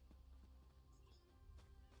to?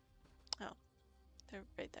 Oh. They're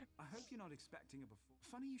right there. I hope you're not expecting a before.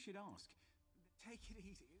 Funny you should ask. Take it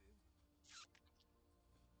easy.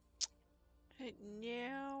 Right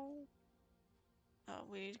now. Oh,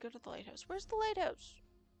 we need to go to the lighthouse. Where's the lighthouse?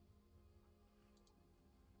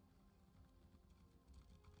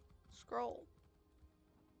 Scroll.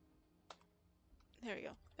 There we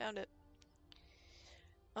go. Found it.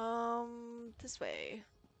 This way.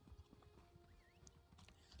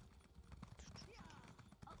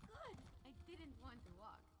 Oh, good. I didn't want to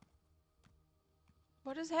walk.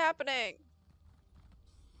 What is happening?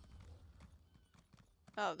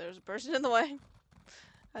 Oh, there's a person in the way.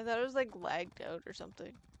 I thought it was like lagged out or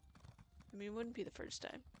something. I mean, it wouldn't be the first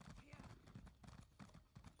time.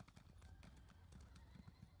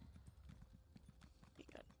 You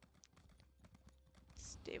got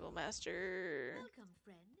Stable Master. Welcome,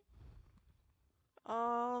 friend.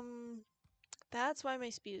 That's why my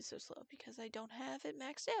speed is so slow, because I don't have it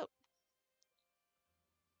maxed out.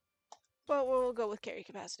 But we'll go with carry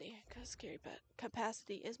capacity, because carry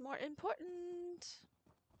capacity is more important.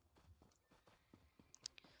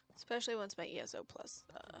 Especially once my ESO Plus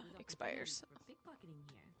expires. Pickpocketing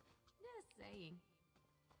here. Just saying.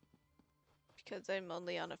 Because I'm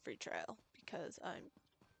only on a free trial, because I'm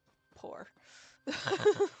poor.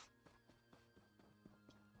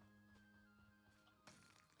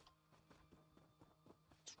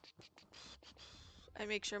 I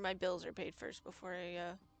make sure my bills are paid first before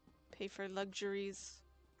I pay for luxuries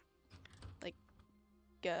like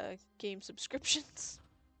game subscriptions.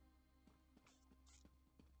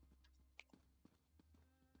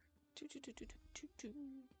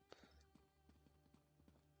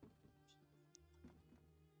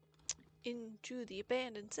 Into the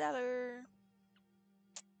abandoned cellar.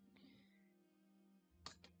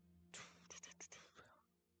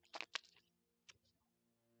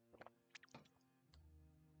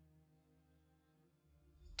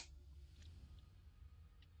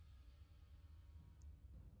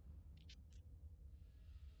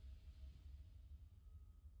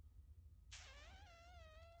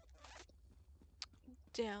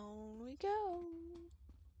 Down we go.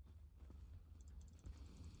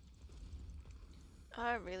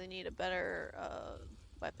 I really need a better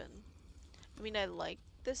weapon. I mean, I like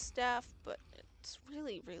this staff, but it's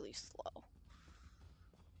really, really slow.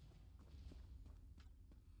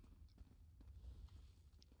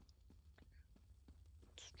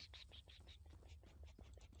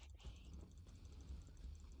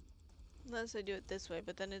 Unless I do it this way,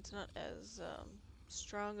 but then it's not as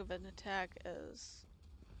strong of an attack as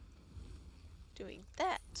doing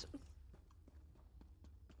that.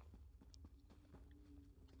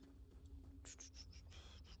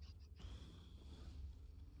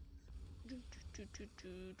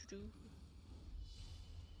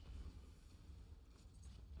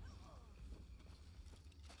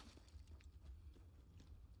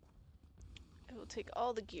 I will take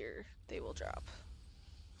all the gear they will drop.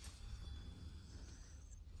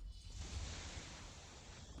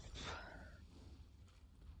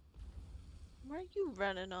 Where are you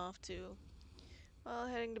running off to? Well,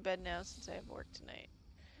 heading to bed now since I have work tonight.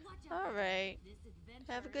 Alright.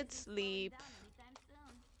 Have a good sleep.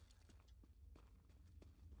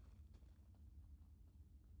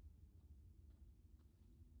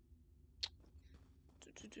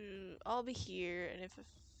 I'll be here, and if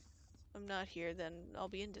I'm not here, then I'll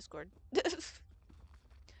be in Discord.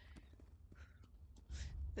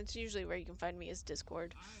 That's usually where you can find me, is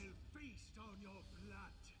Discord. I'll feast on your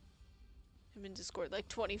blood. I'm in Discord like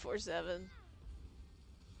 24/7.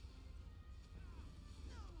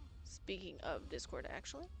 Speaking of Discord,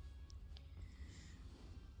 actually.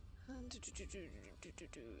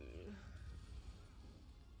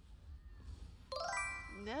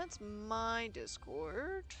 That's my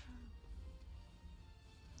Discord.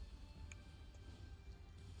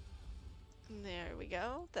 And there we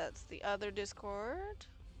go. That's the other Discord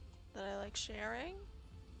that I like sharing.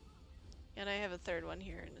 And I have a third one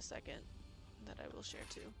here in a second that I will share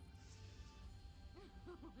too.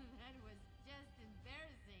 That was just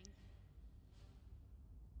embarrassing.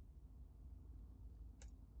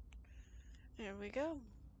 There we go.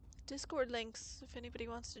 Discord links. If anybody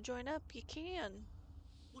wants to join up, you can.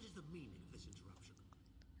 What is the meaning of this interruption?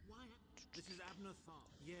 Why? This is Abner Tharp.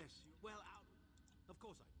 Yes. Well, out. Of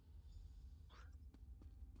course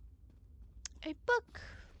A book.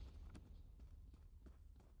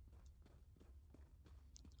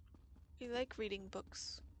 You like reading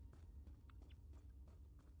books.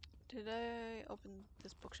 Did I open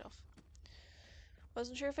this bookshelf?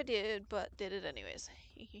 Wasn't sure if I did, but did it anyways.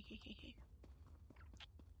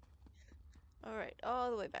 Alright,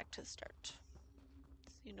 all the way back to the start.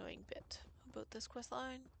 It's the annoying bit about this quest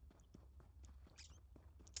line.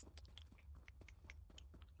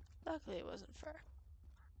 Luckily it wasn't far.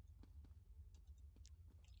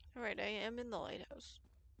 Alright, I am in the lighthouse.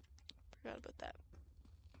 Forgot about that.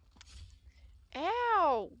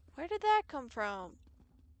 Ow! Where did that come from?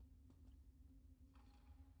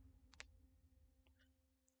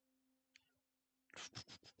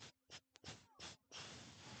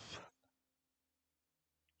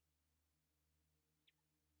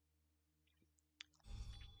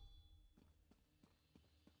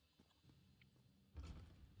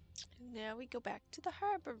 Now we go back to the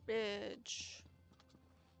harbor bridge.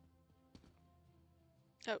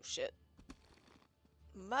 Oh shit.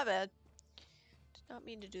 My bad. Did not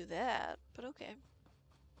mean to do that, but okay.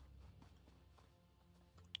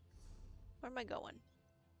 Where am I going?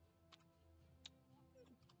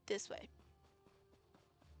 This way.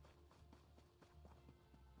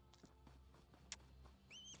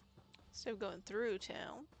 Instead of going through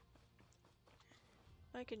town,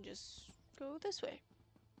 I can just go this way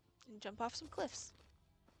and jump off some cliffs.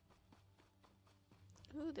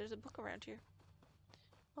 Ooh, there's a book around here.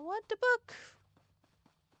 I want the book!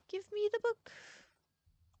 Give me the book!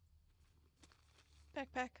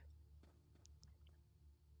 Backpack.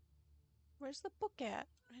 Where's the book at?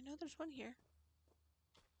 I know there's one here.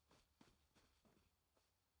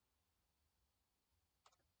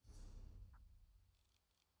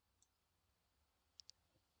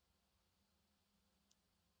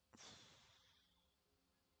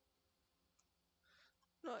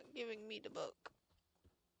 Not giving me the book.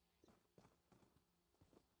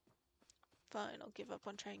 Fine, I'll give up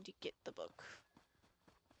on trying to get the book.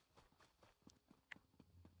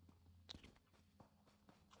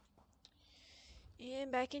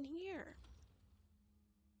 And back in here.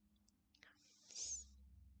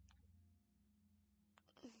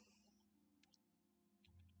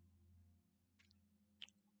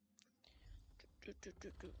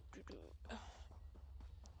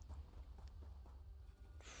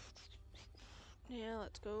 Now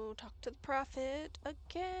let's go talk to the prophet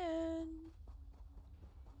again.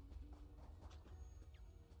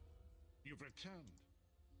 You've returned.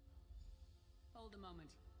 Hold a moment.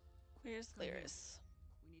 Where's Come here. Lyris?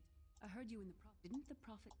 We need. I heard you in the prophet. Didn't the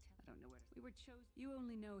prophet tell? I don't know where to. We were chosen. You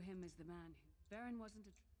only know him as the man who. Baron wasn't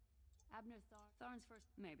a. Abner Tharn's first.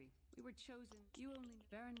 Maybe. We were chosen. You only.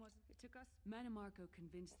 Baron wasn't. It took us. Manimarco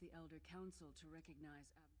convinced the Elder Council to recognize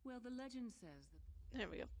Abner. Well, the legend says that. There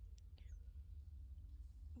we go.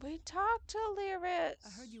 We talked to Lyris.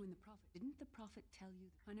 I heard you in the prophet. Didn't the prophet tell you?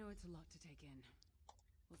 I know it's a lot to take in.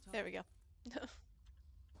 We'll talk. There we go.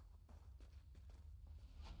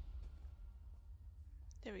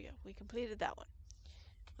 There we go. We completed that one.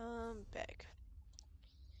 Bag.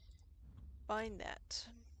 Bind that.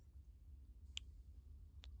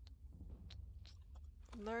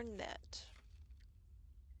 Learn that.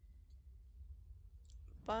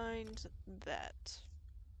 Bind that.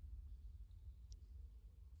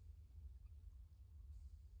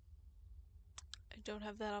 I don't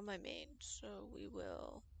have that on my main, so we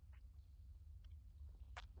will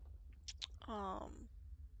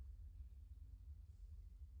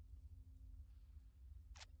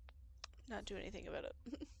not do anything about it.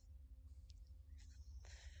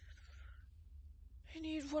 I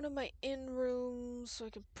need one of my in rooms so I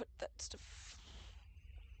can put that stuff.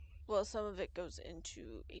 Well, some of it goes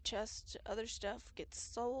into a chest, other stuff gets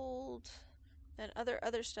sold, then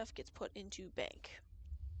other stuff gets put into bank.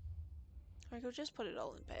 Or I could just put it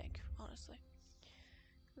all in bank, honestly.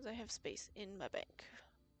 Because I have space in my bank.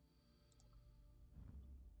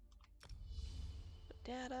 Put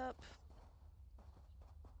that up.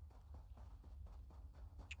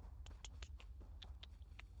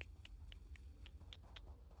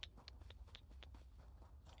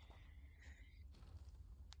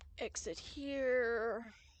 Exit here.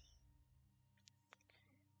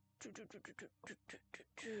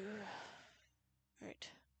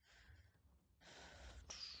 Alright.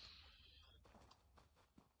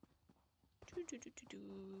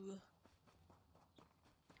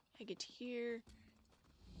 I get here.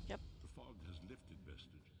 Yep. The fog has lifted,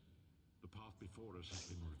 Vestige. The path before us has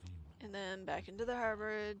been revealed. And then back into the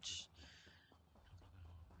harborage.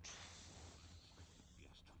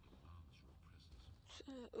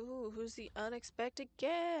 Ooh, who's the unexpected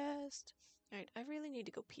guest? Alright, I really need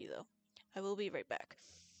to go pee though. I will be right back.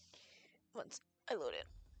 Once I load in.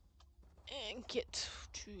 And get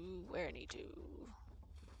to where I need to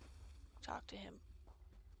talk to him.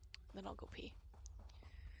 Then I'll go pee.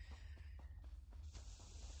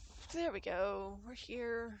 There we go. We're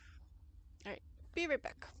here. Alright, be right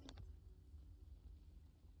back.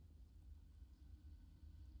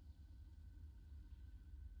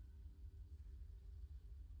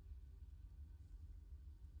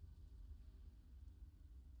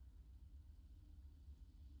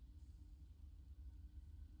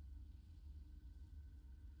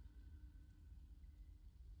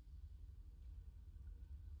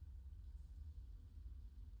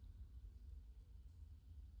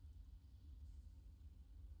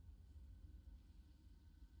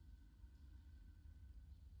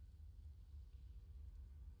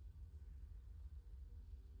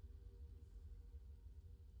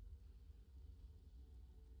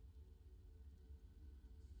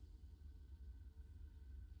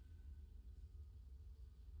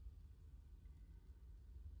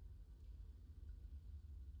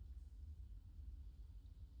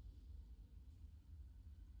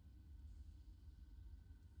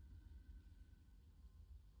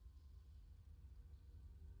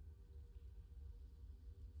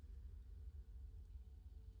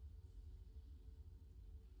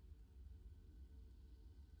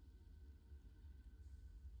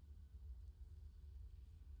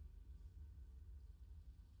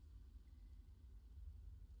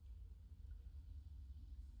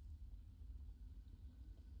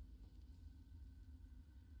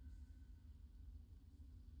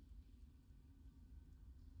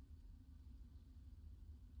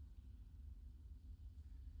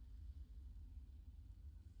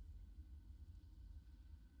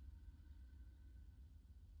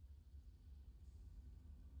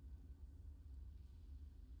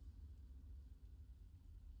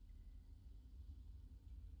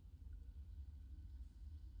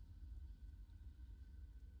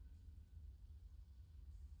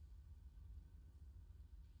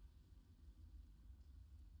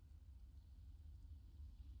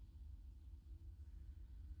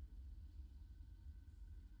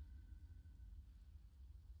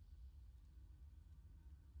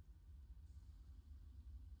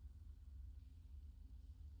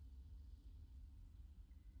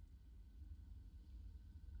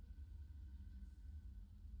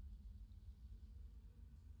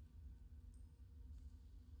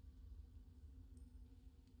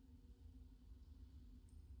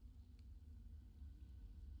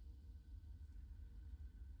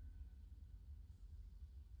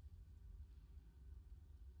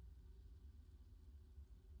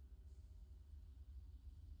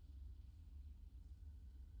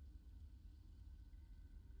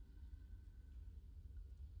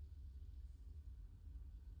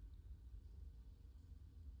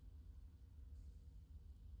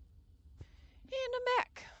 And I'm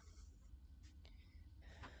back.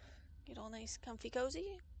 Get all nice, comfy,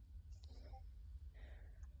 cozy.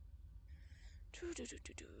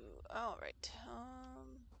 Alright.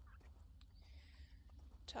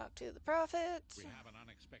 Talk to the prophet. We have an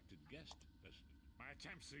unexpected guest, Vestige. My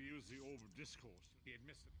attempts to use the Orb of Discourse, he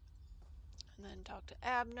admits it. And then talk to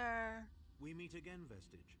Abner. We meet again,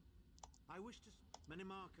 Vestige. I wish to...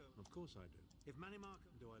 Manimarco. Of course I do. If Manimarco...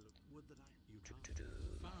 Do I look... Would that I... You can't...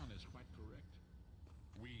 Tharn is quite correct.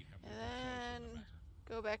 We have And no choice then in the matter.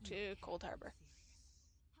 go back to Cold Harbor.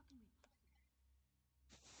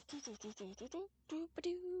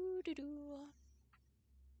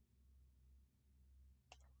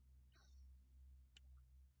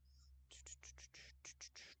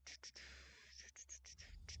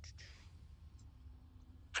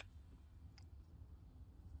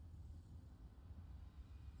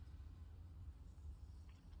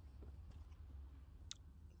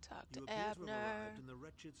 Talk to You appear to have Abner. arrived in the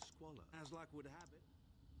wretched squalor. As luck would have it.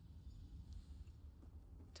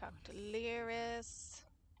 Talk to Lyris.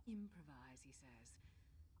 Improvise, he says.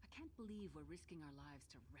 I can't believe we're risking our lives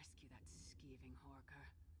to rescue that skeeving Horker.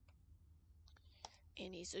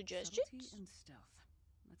 Any suggestions? Subtlety and stealth.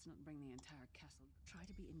 Let's not bring the entire castle. Try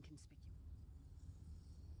to be inconspicuous.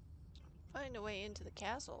 Find a way into the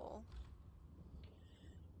castle.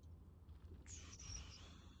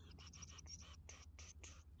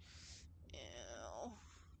 Ew.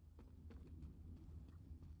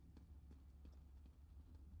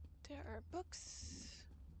 There are books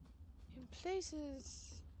in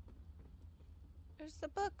places. There's the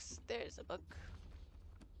books. There's a book.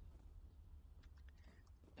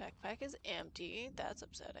 Backpack is empty. That's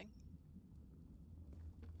upsetting.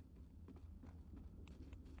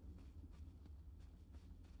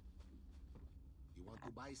 You want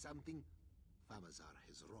to buy something? Famazar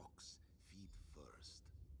has rocks. Feet first.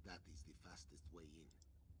 That is the fastest way in.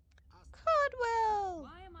 Cadwell!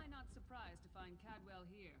 Why am I not surprised to find Cadwell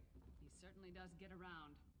here? He certainly does get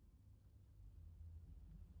around.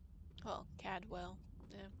 Well, Cadwell.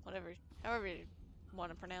 Yeah, whatever. However you want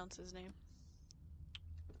to pronounce his name.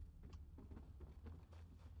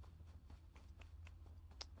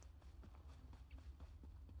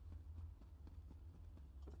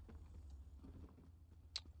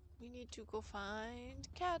 We need to go find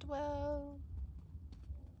Cadwell.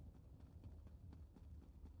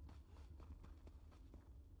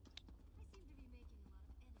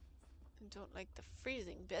 I don't like the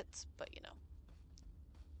freezing bits, but you know.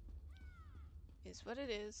 Is what it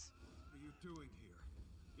is. What are you doing here?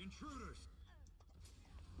 Intruders!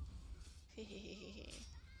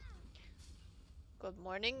 Good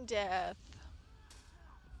morning, Death.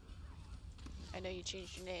 I know you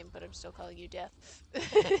changed your name, but I'm still calling you Death.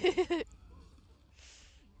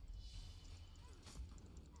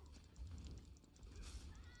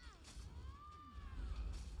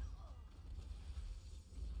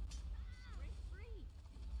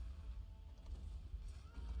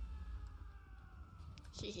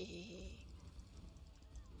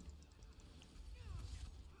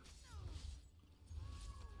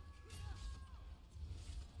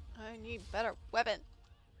 I need better weapon.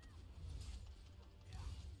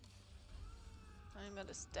 I'm at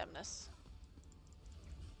a stemness.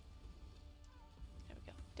 There we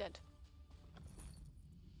go. Dead.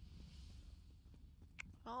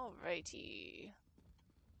 Alrighty.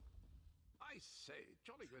 I say,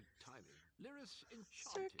 jolly good timing. Lyris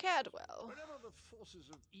enchanted. Sir Cadwell. Whenever the forces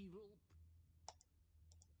of evil...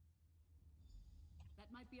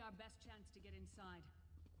 That might be our best chance to get inside.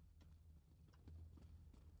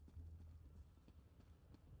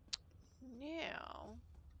 Now,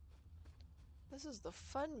 this is the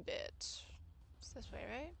fun bit. It's this way,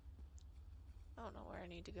 right? I don't know where I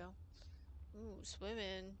need to go. Ooh,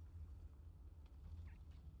 swimming.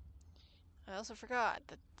 I also forgot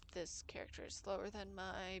that this character is slower than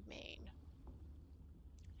my main.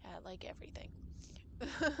 Yeah, like everything.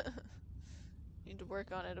 Need to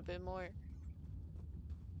work on it a bit more.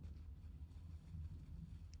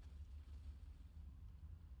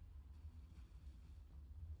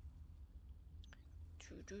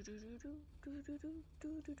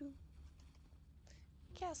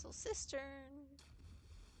 Castle Cistern.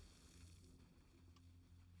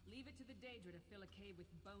 Leave it to the Daedra to fill a cave with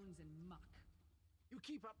bones and muck. You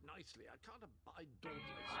keep up nicely. I can't abide dauntless.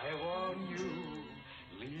 I warn you,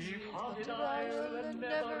 leave haunted isle and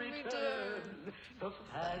never return. The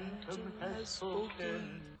phantom has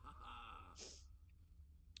spoken.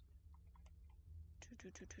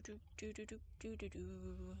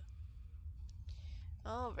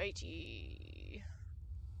 Alrighty.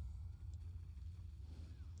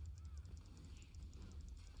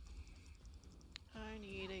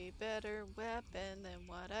 need a better weapon than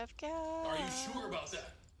what I've got. Are you sure about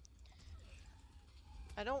that?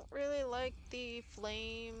 I don't really like the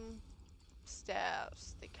flame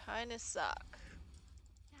staffs. They kind of suck.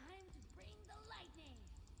 Time to bring the lightning.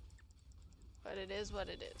 But it is what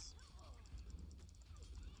it is.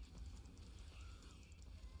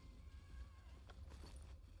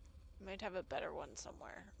 Might have a better one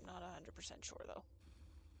somewhere. I'm not 100% sure though.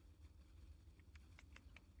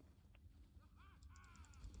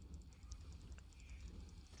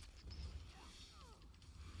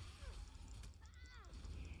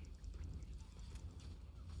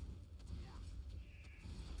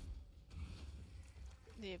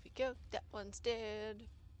 There we go. That one's dead.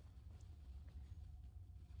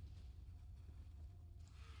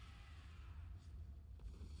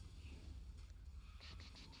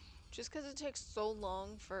 Just because it takes so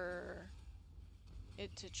long for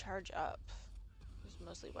it to charge up is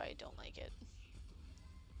mostly why I don't like it.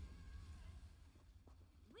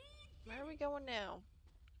 Where are we going now?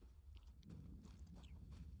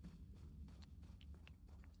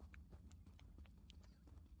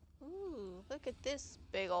 Ooh, look at this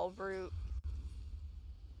big old brute.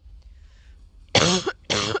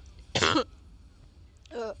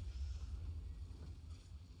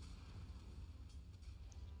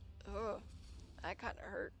 That kind of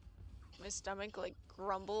hurt. My stomach like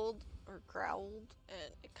grumbled or growled,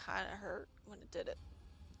 and it kind of hurt when it did it.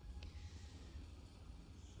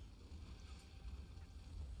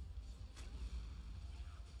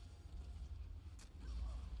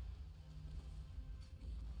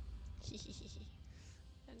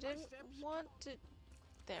 I didn't want to...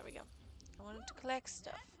 There we go. I wanted to collect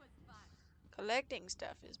stuff. Collecting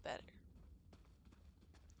stuff is better.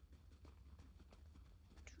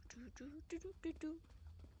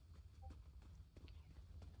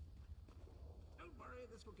 Don't worry,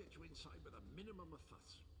 this will get you inside with a minimum of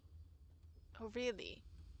fuss. Oh, really?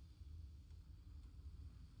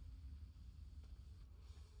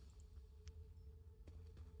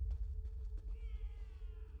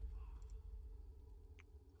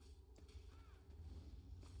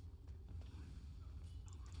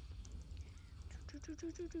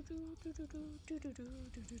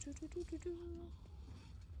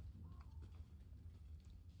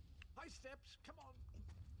 High steps, come on.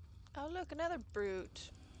 Oh, look, another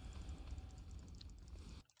brute.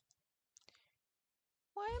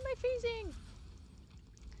 Why am I freezing?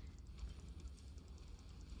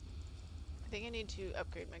 I think I need to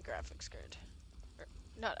upgrade my graphics card. Or,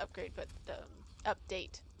 not upgrade, but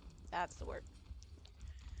update. That's the word.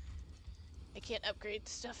 I can't upgrade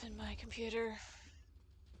stuff in my computer.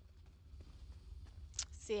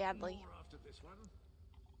 Sadly. More after this one.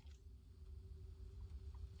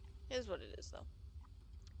 Is what it is, though.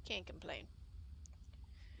 Can't complain.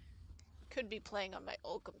 Could be playing on my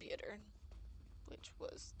old computer, which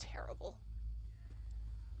was terrible.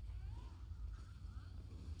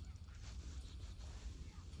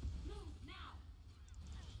 Move now.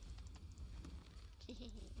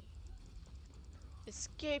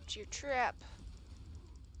 Escaped your trap.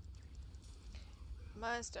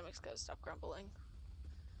 My stomach's gotta stop grumbling.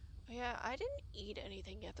 Oh, yeah, I didn't eat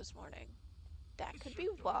anything yet this morning. That could be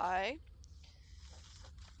why.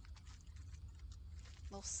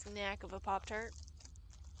 Little snack of a Pop-Tart.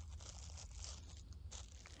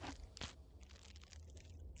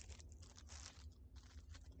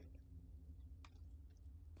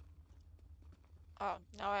 Oh,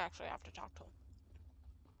 now I actually have to talk to him.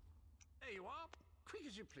 There you are. Quick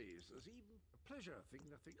as you please. There's even a pleasure think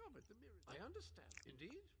nothing of it. The mirror. I understand.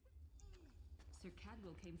 Indeed. Sir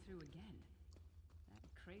Cadwell came through again. That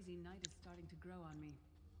crazy night is starting to grow on me.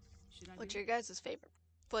 Should I What's your guys' favorite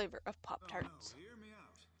flavor of Pop-Tarts? Oh, no, hear me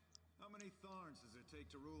out. How many Tharns does it take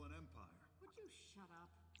to rule an empire? Would you shut up?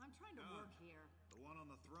 I'm trying to work here. The one on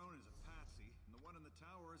the throne is a patsy, and the one in the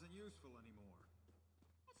tower isn't useful anymore.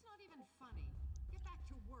 That's not even funny. Get back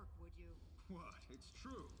to work, would you? What? It's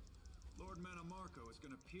true. Lord Manamarco is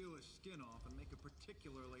going to peel his skin off and make a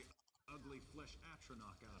particularly ugly flesh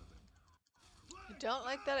Atronach out of him. I don't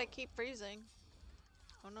like that I keep freezing.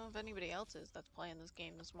 I don't know if anybody else is that's playing this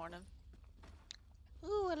game this morning.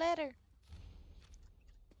 Ooh, a letter.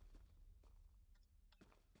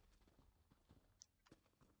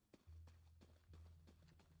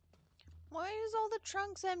 Why is all the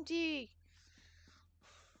trunks empty?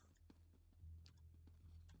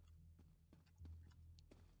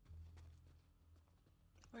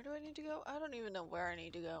 Where do I need to go? I don't even know where I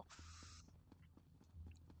need to go.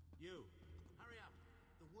 You, hurry up.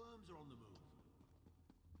 The worms are on the move.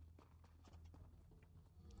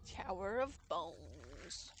 Tower of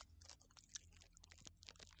Bones.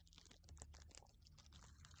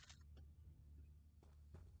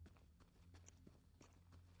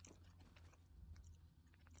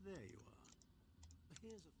 There you are.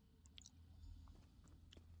 Here's a...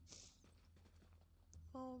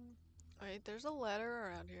 Wait, there's a letter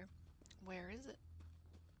around here. Where is it?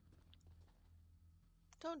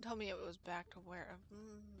 Don't tell me it was back to where.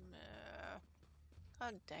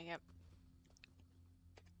 God dang it.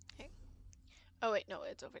 Okay. Oh wait, no,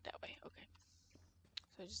 it's over that way. Okay.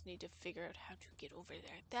 So I just need to figure out how to get over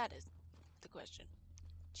there. That is the question.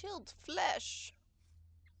 Chilled flesh.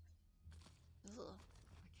 Ugh.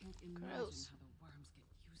 I can't imagine Gross. how the worms get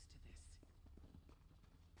used to this.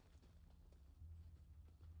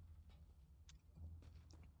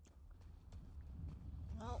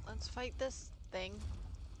 Well, let's fight this thing.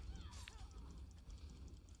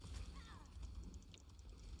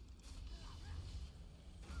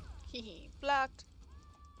 Hehe, blocked.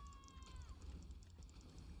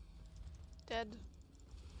 Dead.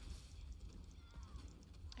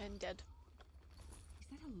 And dead. Is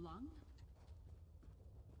that a lung?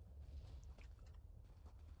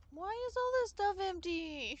 Why is all this stuff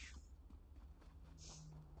empty?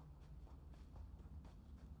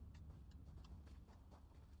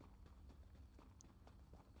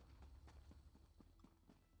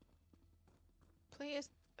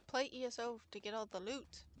 Play ESO to get all the loot.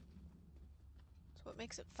 That's what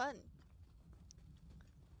makes it fun.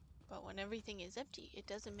 But when everything is empty, it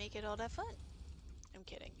doesn't make it all that fun. I'm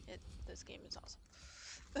kidding. This game is awesome.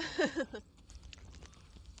 Breathing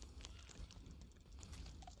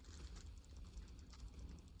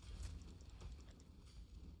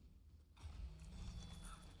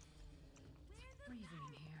in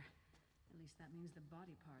here. At least that means the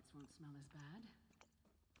body parts won't smell as bad.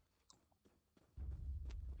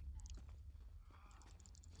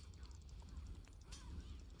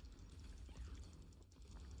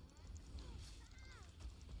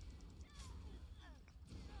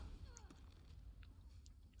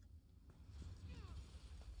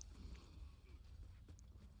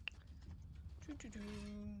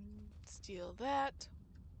 Steal that.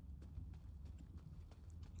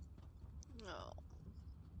 No.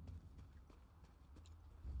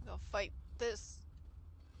 Go fight this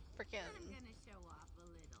frickin'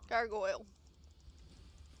 gargoyle.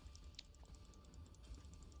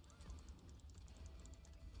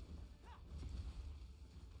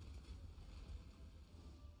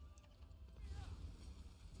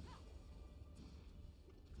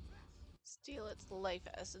 Steal its life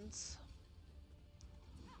essence.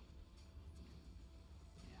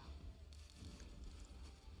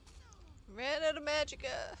 Ran out of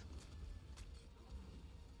magicka.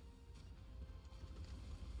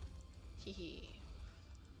 Hehe.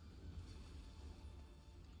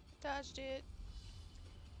 Dodged it.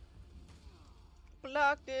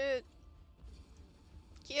 Blocked it.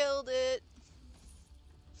 Killed it.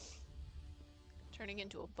 Turning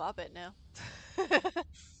into a puppet now. I'm not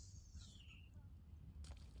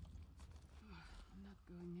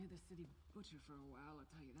going near the city butcher for a while, I'll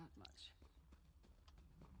tell you that much.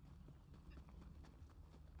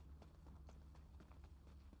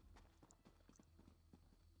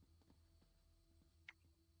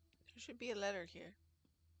 There should be a letter here.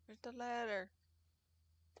 Where's the letter?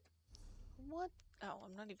 What? Oh,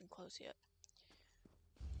 I'm not even close yet.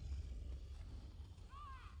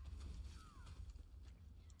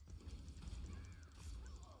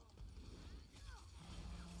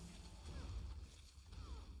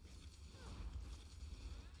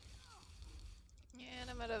 Yeah, and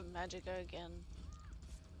I'm out of magicka again.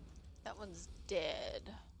 That one's dead.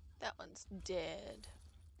 That one's dead.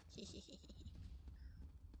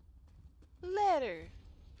 Letter.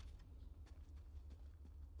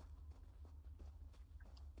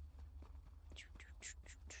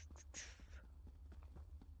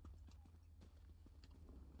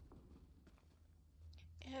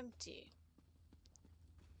 Empty.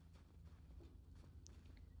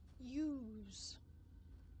 Use.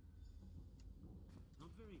 Not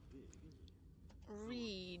very big, is it?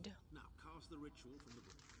 Read. Now cast the ritual from the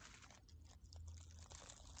book.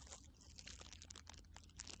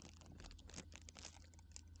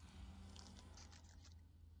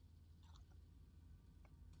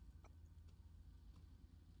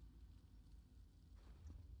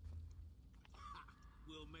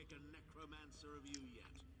 We'll make a necromancer of you yet.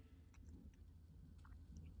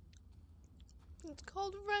 It's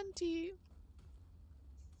called Renty.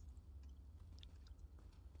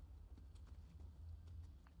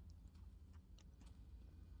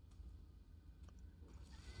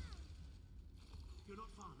 You're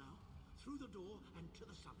not far now. Through the door and to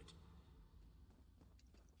the summit.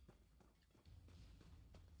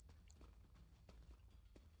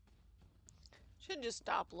 Should just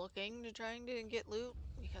stop looking to trying to get loot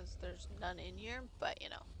because there's none in here, but you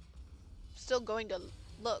know, still going to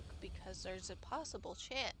look because there's a possible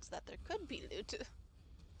chance that there could be loot.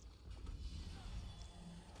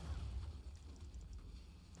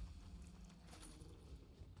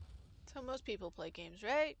 That's how most people play games,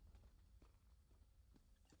 right?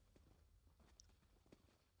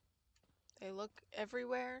 They look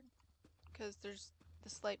everywhere because there's the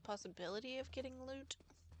slight possibility of getting loot.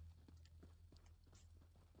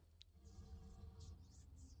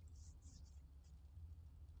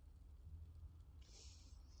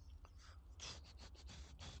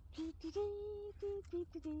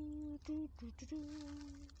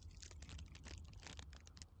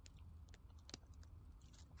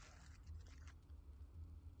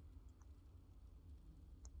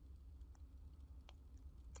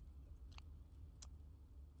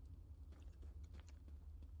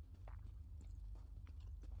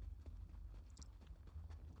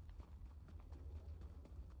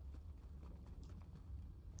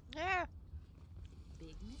 Yeah.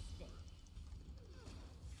 Big mistake.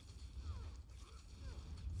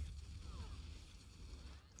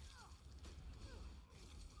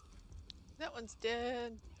 That one's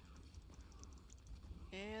dead.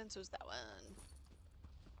 And so's that one.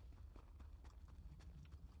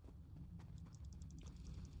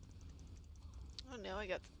 Oh, now I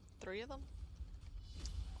got 3 of them.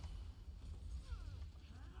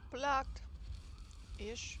 Blocked.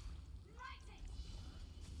 Ish.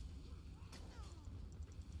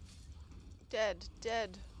 Dead.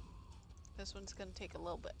 Dead. This one's gonna take a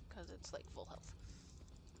little bit because it's like full health.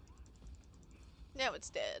 Now it's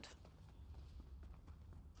dead.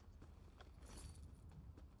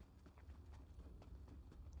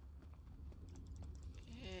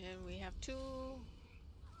 And we have 2.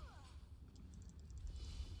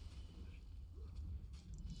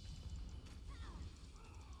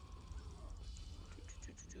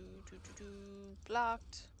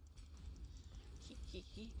 Blocked.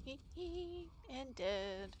 And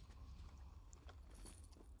dead.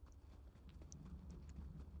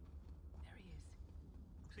 There he is.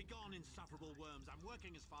 Begone, insufferable worms. I'm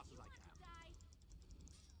working as fast as I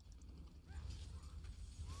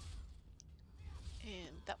can.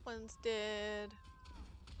 And that one's dead.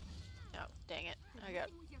 Oh, dang it. I got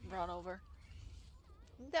run over.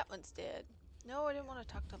 And that one's dead. No, I didn't want to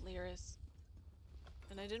talk to Lyris.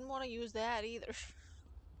 And I didn't want to use that either.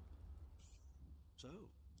 So,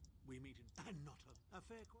 we meet in... And not a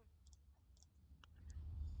fair question.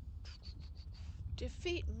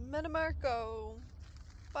 Defeat Metamarco.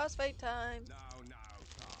 Boss fight time. Now,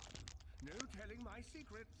 Tarn. No telling my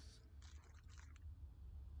secrets.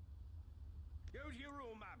 Go to your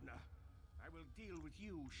room, Abner. I will deal with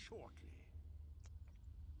you shortly.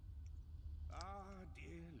 Ah,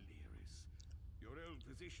 dear Lyris. Your old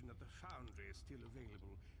position at the foundry is still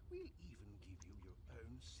available. We'll even give you your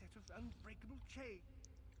own set of unbreakable chains.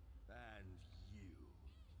 And you,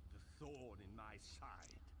 the thorn in my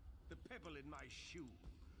side, the pebble in my shoe.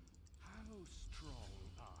 How strong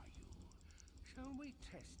are you? Shall we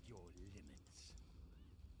test your limits?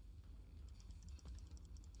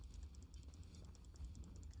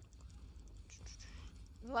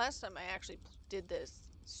 Last time I actually did this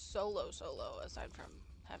solo, aside from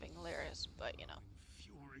having Lyris, but you know.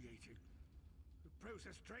 Infuriating. The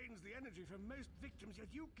process drains the energy from most victims, yet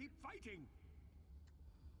you keep fighting.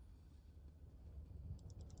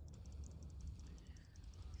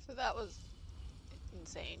 So that was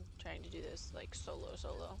insane, trying to do this like solo.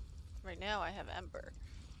 Right now I have Ember,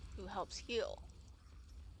 who helps heal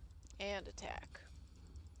and attack.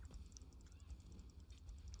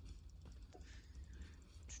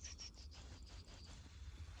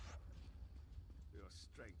 Your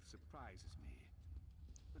strength surprises me.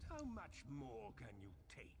 But how much more can you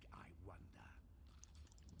take, I wonder?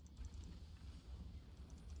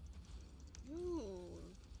 Ooh,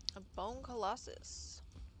 a Bone Colossus.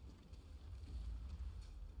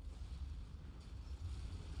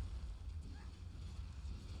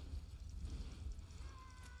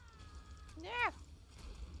 Yeah.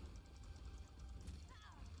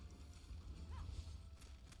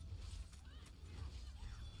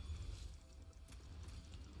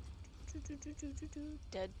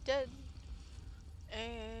 Dead.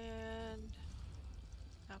 And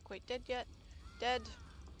not quite dead yet. Dead.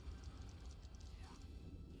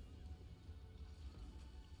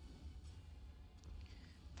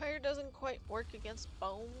 Fire doesn't quite work against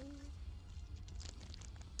bone.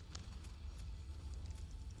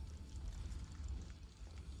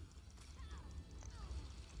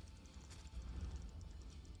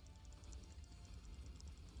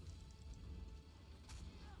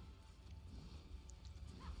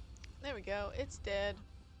 There we go. It's dead.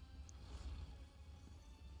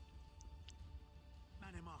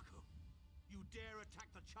 Mannimarco, you dare attack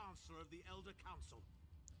the Chancellor of the Elder Council?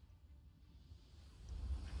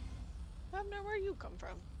 Abner, where you come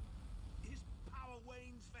from? His power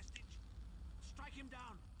wanes, Vestige. Strike him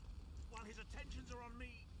down while his attentions are on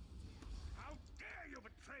me. How dare you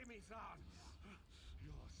betray me, Thorn?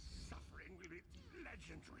 Your suffering will be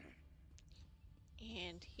legendary.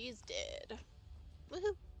 And he's dead.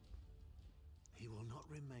 Woohoo! He will not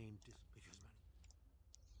remain because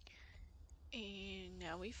And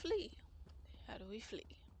now we flee. How do we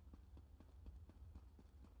flee?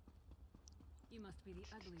 You must be the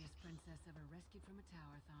ugliest princess ever rescued from a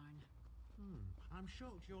tower, Tharn. I'm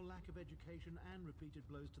shocked your lack of education and repeated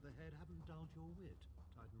blows to the head haven't dulled your wit,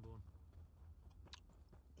 Titanborn.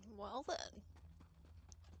 Well then.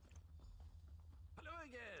 Hello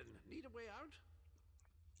again. Need a way out?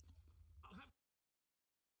 I'll have...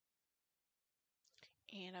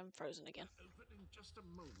 And I'm frozen again. Open in just a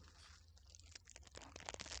moment.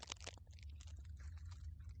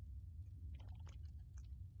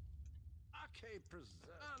 Arcade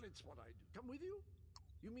Preserve. It's what I do. Come with you?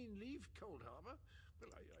 You mean leave Cold Harbor?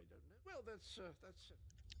 Well, I don't know. Well, that's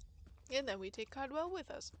And then we take Caldwell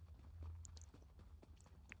with us.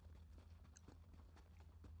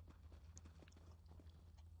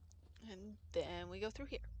 And then we go through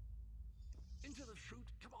here. Into the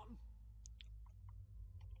chute, come on.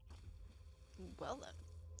 Well then.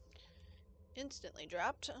 Instantly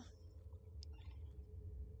dropped.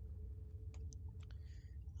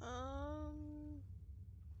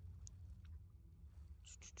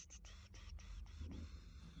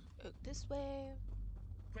 Out this way.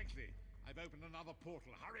 Quickly! I've opened another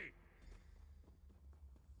portal. Hurry!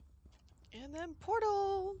 And then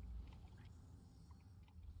portal.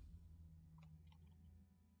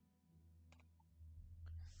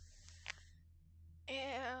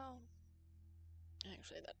 Ow.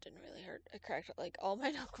 Actually, that didn't really hurt. I cracked like all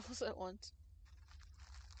my knuckles at once.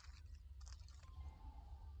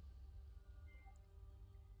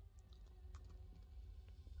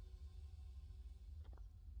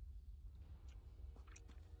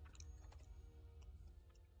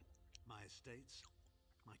 my estates,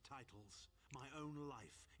 my titles, my own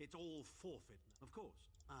life. It's all forfeit, of course.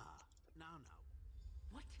 Now.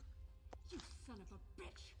 What? You son of a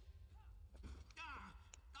bitch!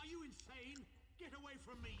 Are you insane? Get away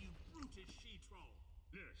from me, you brutish she-troll!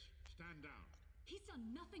 Lyris, stand down. He's done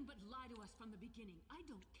nothing but lie to us from the beginning. I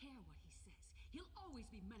don't care what he says. He'll always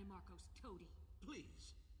be Mannimarco's toady.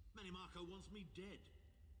 Please. Mannimarco wants me dead.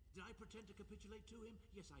 Did I pretend to capitulate to him?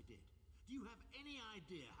 Yes, I did. Do you have any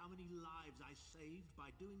idea how many lives I saved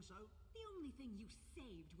by doing so? The only thing you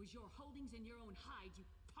saved was your holdings in your own hide, you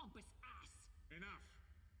pompous ass! Enough.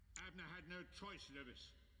 Abner had no choice,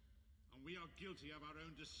 Lyris. And we are guilty of our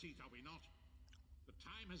own deceit, are we not? The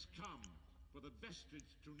time has come for the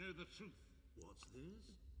Vestige to know the truth. What's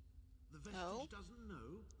this? The Vestige doesn't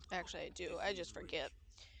know? Actually, I do. I just forget.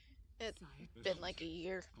 It's been like a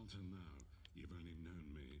year. Until now, you've only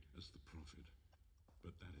known me as the Prophet.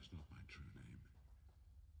 But that is not my true name.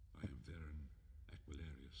 I am Varen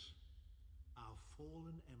Aquilarius. Our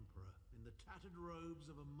fallen emperor, in the tattered robes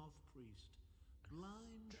of a moth priest,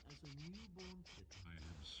 blind as a newborn kitten. I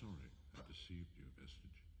am sorry I deceived you,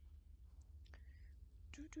 Vestige.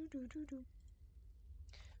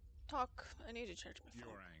 Talk. I need to charge my phone.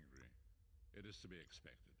 You're angry. It is to be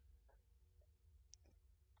expected.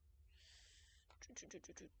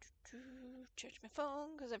 Charge my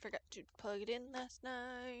phone because I forgot to plug it in last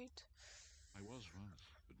night. I was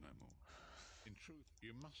once, but no more. In truth,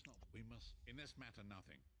 you must not. We must. In this matter,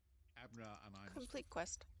 nothing. Abner and I. Complete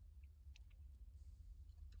quest.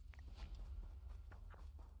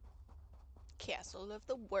 Castle of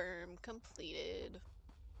the Worm completed.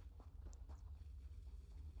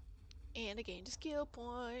 And I gained a skill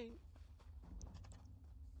point.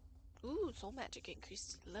 Ooh, soul magic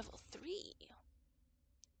increased to level 3.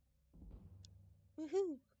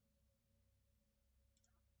 Woohoo!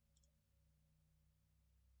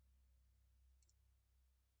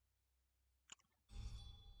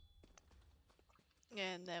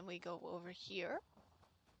 And then we go over here.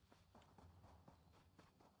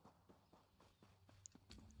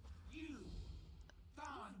 You!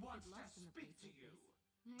 Tharn wants to speak to you!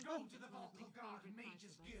 Go to the Vaulting Guard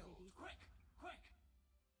Mages Guild! Quick! Quick!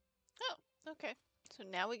 Oh, okay. So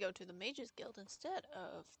now we go to the Mages Guild instead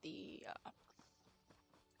of the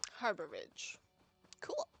Harbor Ridge.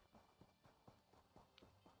 Cool.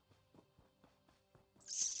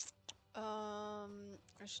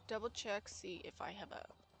 I should double check, see if I have a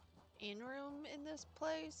inn room in this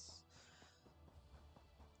place.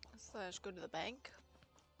 / go to the bank.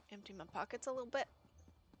 Empty my pockets a little bit.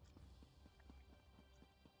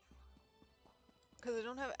 Because I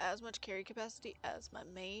don't have as much carry capacity as my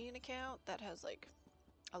main account. That has like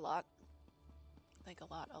a lot. Like a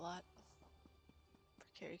lot for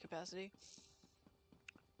carry capacity.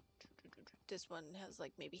 This one has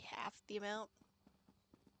like maybe half the amount.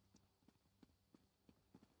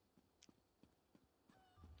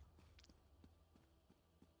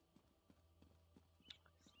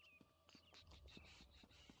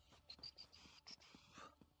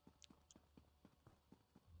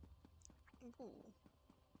 Ooh.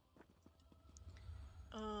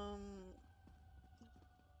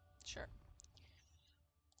 Sure.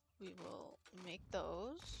 We will make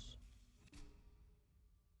those.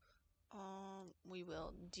 We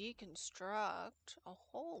will deconstruct a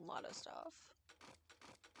whole lot of stuff.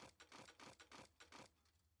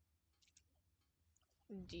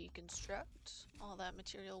 Deconstruct. All that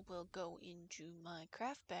material will go into my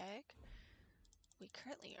craft bag. We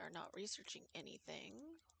currently are not researching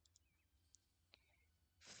anything.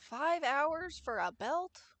 5 hours for a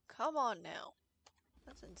belt? Come on now.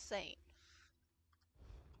 That's insane.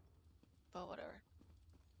 But whatever.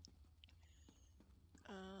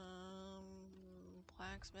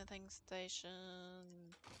 Blacksmithing station.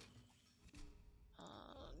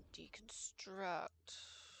 Deconstruct.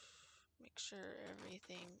 Make sure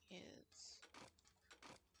everything is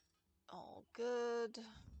all good.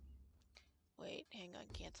 Wait, hang on,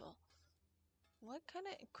 cancel. What kind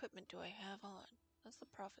of equipment do I have on? That's the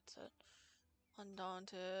prophet set.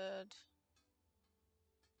 Undaunted.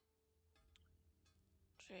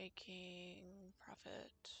 Draking.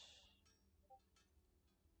 Prophet.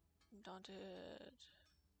 Undaunted.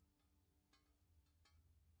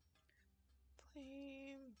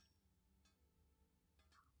 Flame.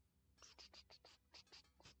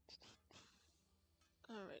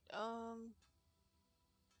 Alright,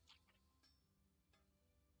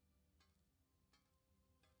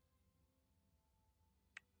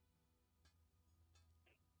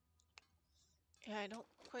 yeah, I don't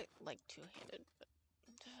quite like two-handed, but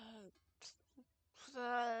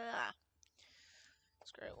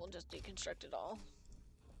screw it, we'll just deconstruct it all.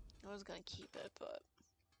 I was gonna keep it, but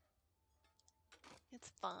it's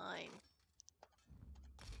fine.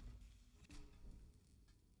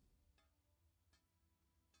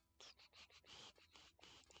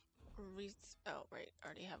 Oh, right,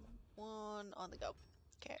 already have one on the go.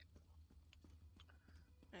 Okay.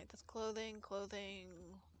 Alright, that's clothing, all that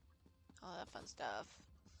fun stuff.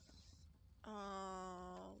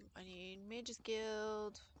 I need Mage's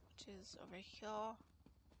Guild, which is over here.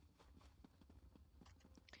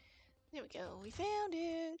 There we go, we found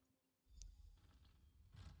it!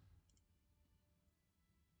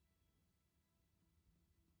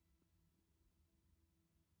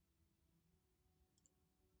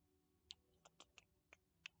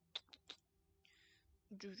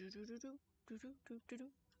 Over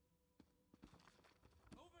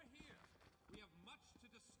here! We have much to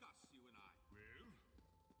discuss, you and I. Well?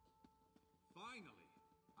 Finally!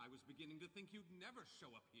 I was beginning to think you'd never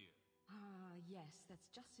show up here. Ah, yes, that's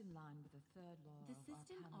just in line with the third law The of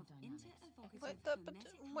system of thermodynamics. What the, but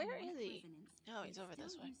where is he? Oh, he's over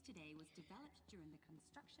this way. Used today was developed during the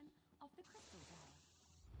construction of the Crystal Tower.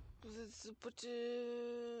 But,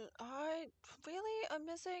 I'm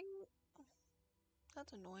missing.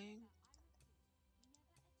 That's annoying.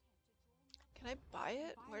 Can I buy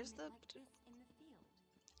it? Where's the?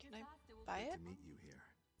 Can I buy it? To meet you here.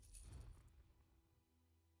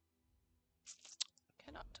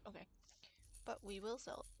 Cannot. Okay, but we will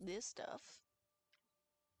sell this stuff.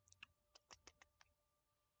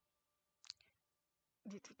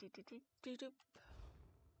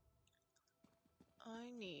 I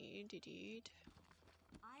need.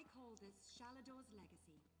 I call this Shalador's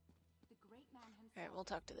legacy. The great man himself. All right, we'll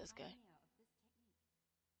talk to this guy.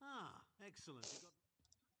 Ah, excellent.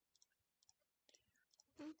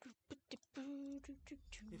 If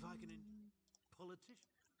I can politician.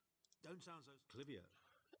 Don't sound so Clivia.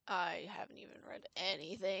 I haven't even read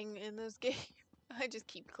anything in this game. I just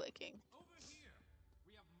keep clicking. Over here!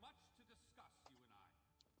 We have much to discuss, you and I.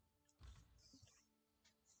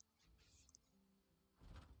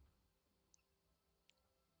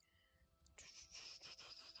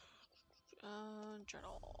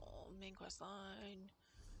 Journal, main quest line.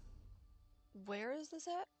 Where is this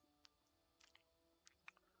at?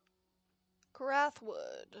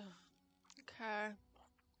 Crathwood. Okay.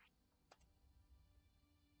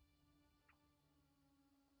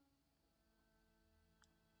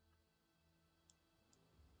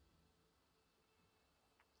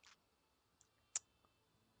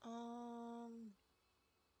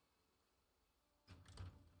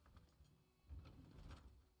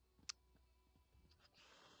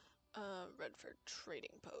 Redford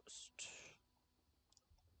Trading Post.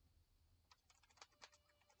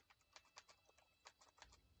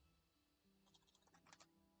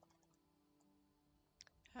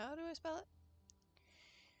 How do I spell it?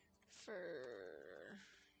 For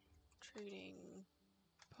Trading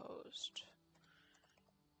Post.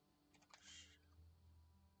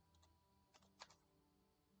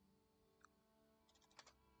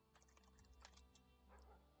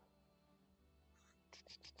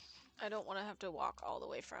 I don't want to have to walk all the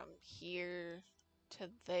way from here to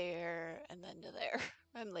there and then to there.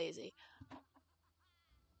 I'm lazy.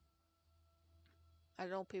 I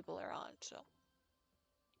know people are on, so.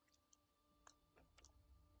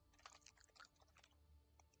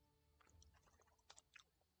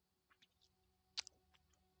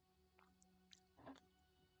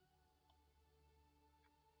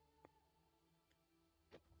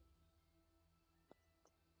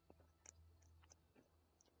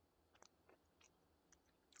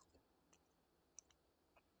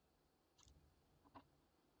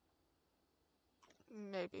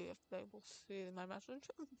 Maybe if they will see my message.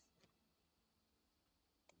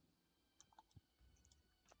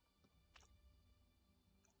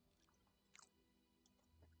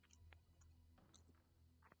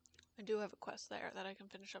 I do have a quest there that I can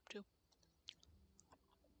finish up too.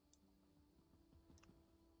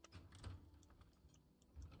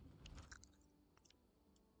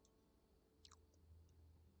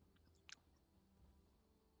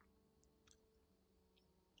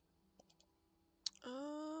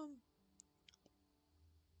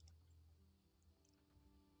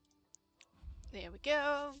 There we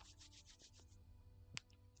go.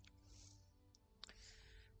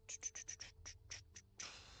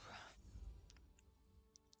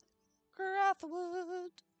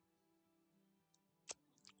 Grathwood.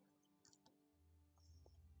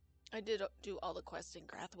 I did do all the quests in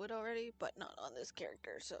Grathwood already, but not on this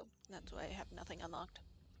character, so that's why I have nothing unlocked.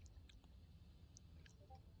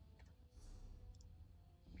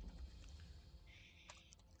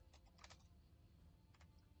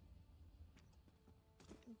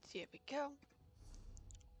 Here we go.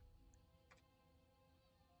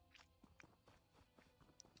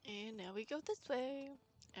 And now we go this way.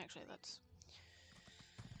 Actually, let's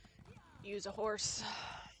use a horse.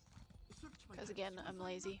 Because again, I'm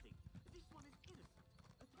lazy.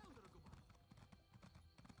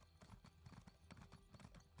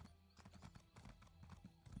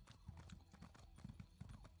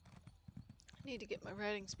 I need to get my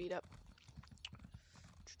riding speed up.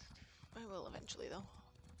 I will eventually, though.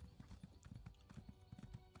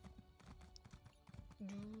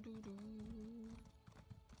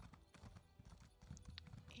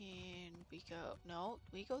 And we go, no,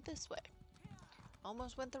 we go this way.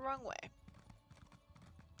 Almost went the wrong way.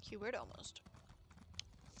 Keyword almost.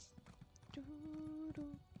 You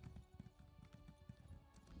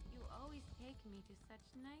always take me to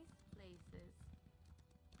such nice places.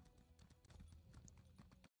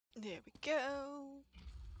 There we go.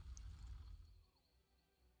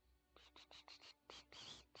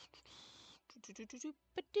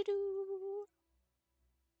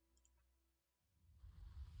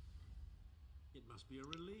 It must be a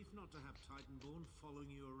relief not to have Titanborn following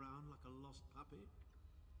you around like a lost puppy.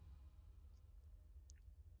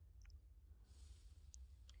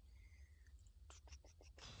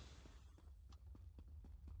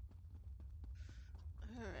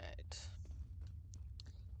 Alright.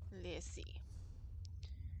 Let's see.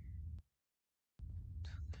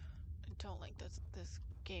 I don't like this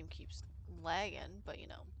game keeps lagging, but you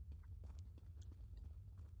know.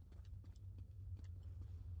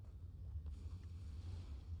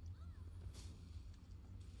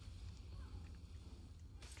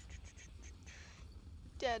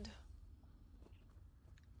 Dead.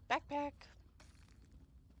 Backpack.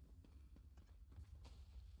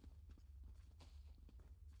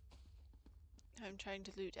 I'm trying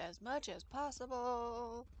to loot as much as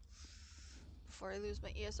possible before I lose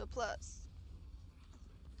my ESO Plus.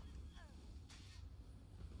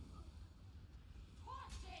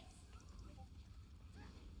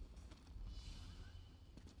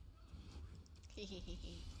 Hehehe.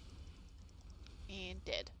 And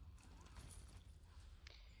dead.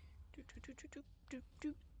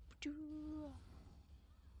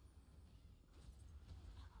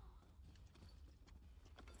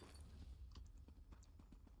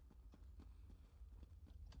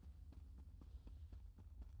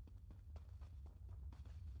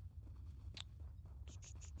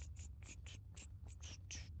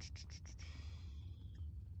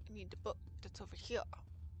 I need the book that's over here.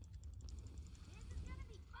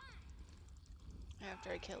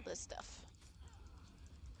 After I kill this stuff.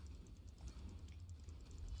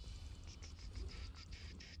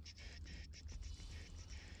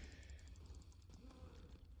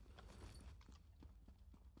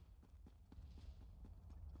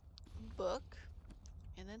 book,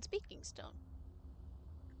 and then Speaking Stone.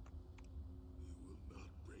 You will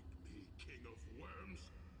not break me, King of Worms.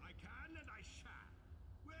 I can and I shall.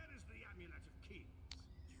 Where is the Amulet of Kings?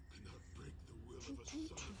 You cannot break the will of a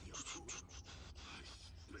son of Yakura. I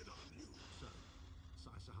spit on you. So,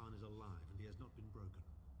 Sai-Sahan is alive and he has not been broken.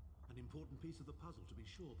 An important piece of the puzzle, to be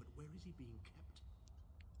sure, but where is he being kept?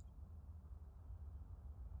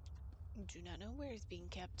 Do not know where he's being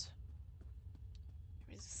kept.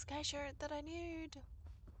 There is a sky shard that I need.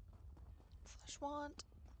 Slash want.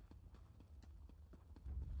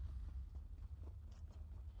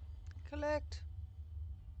 Collect.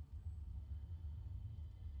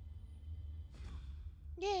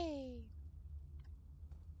 Yay!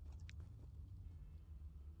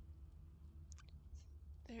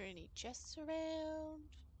 Are there any chests around?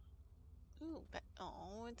 Ooh,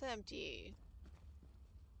 oh, it's empty.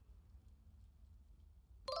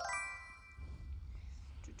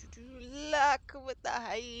 Luck with the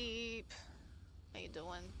hype. How you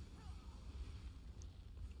doing?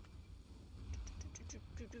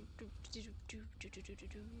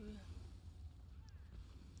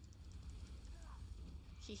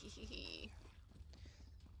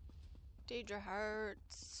 Daedra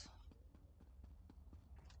Hearts.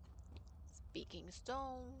 Speaking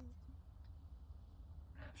Stone.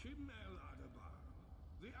 Chimel Adabar,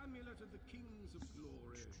 the Amulet of the Kings of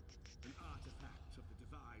Glory, an artifact of the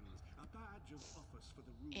Divines, a badge of office for the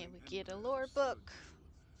ruling And we get a Emperor lore of book.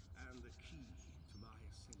 Cyrodiil, and the key to my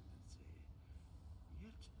ascendancy.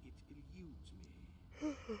 Yet it eludes me,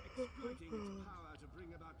 exploiting its power to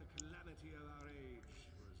bring about the calamity of our age.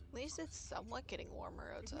 At least it's somewhat getting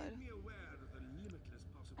warmer outside. It made me aware of the limitless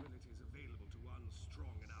possibilities available to one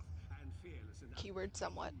strong enough and fearless enough. Keyword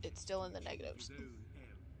somewhat. It's still in the negatives. His own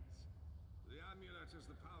ends. The amulet has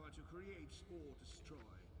the power to create or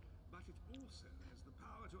destroy, but it also has the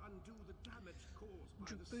power to undo the damage caused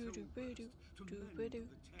by the soul burst, to mend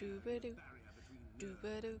the tearing barrier between nerve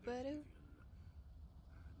and oblivion.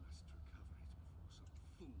 I must recover it before some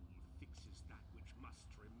fool fixes that which must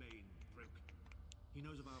remain broken. He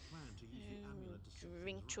knows of our plan to use the amulet to set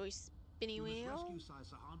Drink things choice right. spinny We must wheel. rescue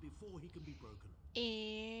Sai-Sahan before he can be broken.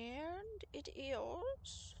 And it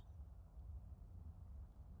is.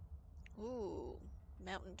 Ooh,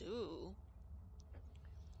 Mountain Dew.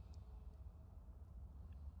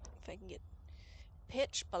 If I can get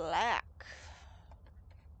Pitch Black.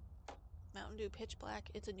 Mountain Dew Pitch Black.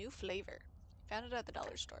 It's a new flavor. Found it at the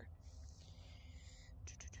dollar store.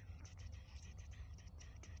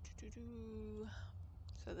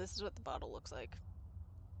 So this is what the bottle looks like.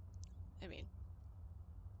 I mean,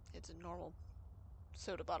 it's a normal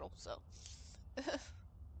soda bottle, so. But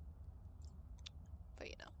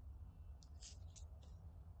you know.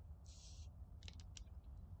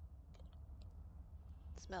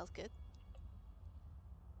 Smells good.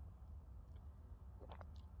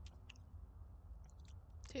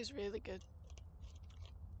 Tastes really good.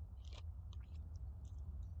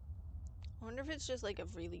 I wonder if it's just like a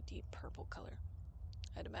really deep purple color.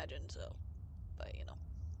 I'd imagine so. But you know.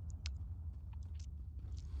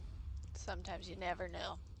 Sometimes you never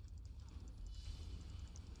know.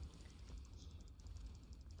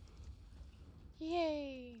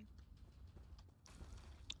 Yay!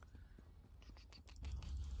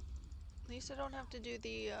 At least I don't have to do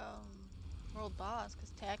the world boss,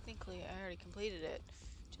 because technically I already completed it,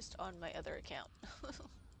 just on my other account.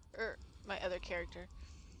 Or my other character.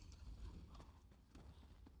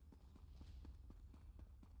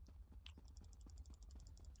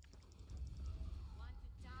 Want to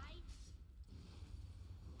die?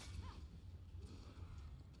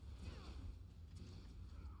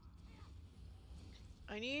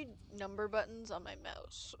 I need number buttons on my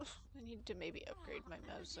mouse. I need to maybe upgrade my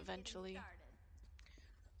mouse eventually.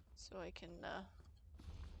 So I can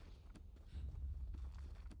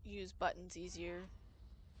use buttons easier.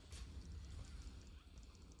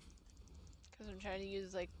 Because I'm trying to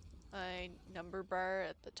use like my number bar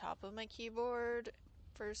at the top of my keyboard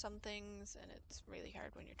for some things, and it's really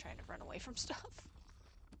hard when you're trying to run away from stuff.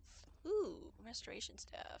 Ooh, restoration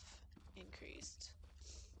staff increased.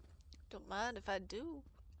 Don't mind if I do.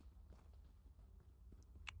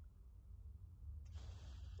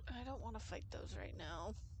 I don't want to fight those right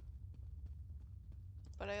now.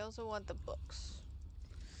 But I also want the books.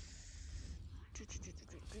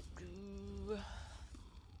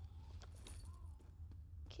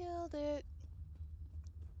 Killed it.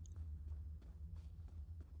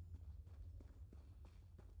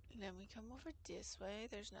 And then we come over this way.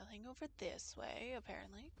 There's nothing over this way,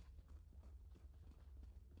 apparently.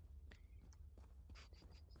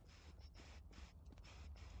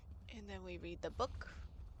 And then we read the book.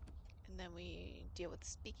 And then we deal with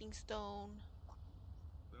the speaking stone.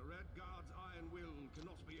 The Red Guard's iron will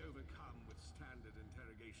cannot be overcome with standard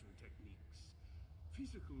interrogation techniques.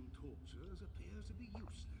 Physical tortures appear to be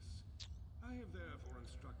useless. I have therefore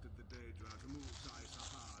instructed the Daedra to move Sai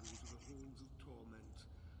Sahan into the halls of torment.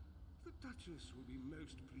 The Duchess will be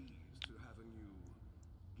most pleased to have a new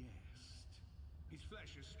guest. His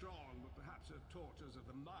flesh is strong, but perhaps her tortures of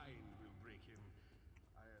the mind will break him.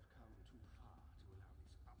 I have come too far to allow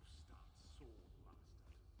this upstart sword master to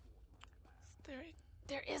thwart my plan.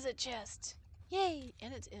 There is a chest. Yay!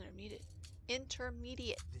 And it's intermediate.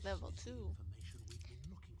 Intermediate level 2.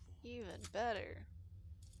 Even better.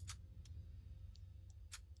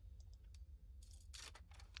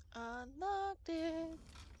 Unlocked it.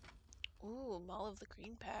 Ooh, Mall of the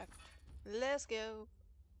Green Pack. Let's go.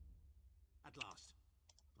 At last.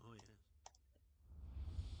 Oh, yes.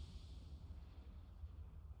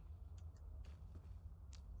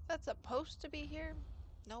 That's supposed to be here?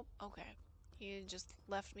 Nope. Okay. He just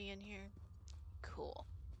left me in here. Cool.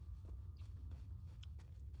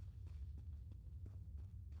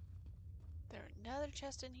 There another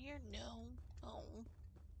chest in here? No. Oh.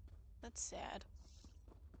 That's sad.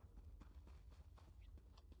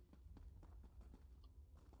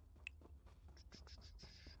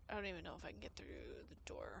 I don't even know if I can get through the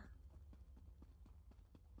door.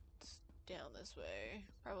 It's down this way.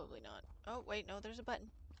 Probably not. Oh, wait, no, there's a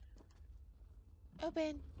button.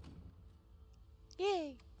 Open!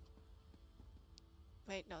 Yay!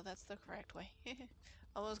 Wait, no, that's the correct way.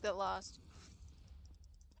 Almost got lost.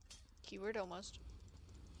 Keyword almost.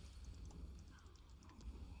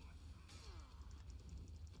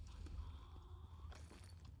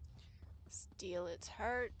 Steal its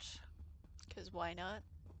heart. 'Cause why not?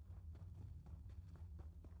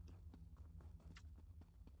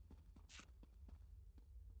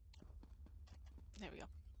 There we go.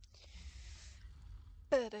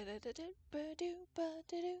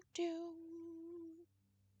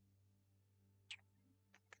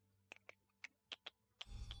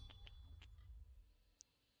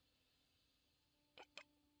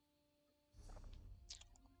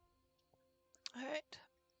 Alright.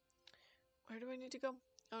 Where do I need to go?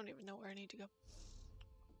 I don't even know where I need to go.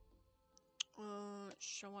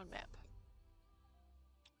 Show on map.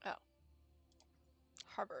 Oh.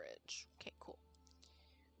 Harbor Edge. Okay, cool.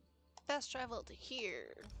 Fast travel to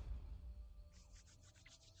here.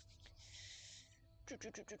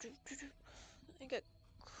 I got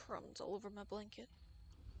crumbs all over my blanket.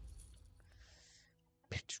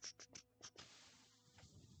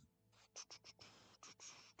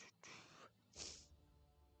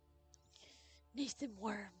 Need some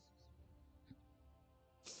worm.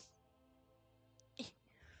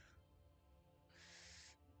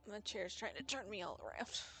 My chair's trying to turn me all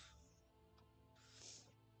around.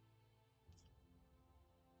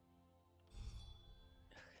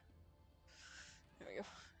 There we go.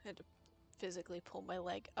 I had to physically pull my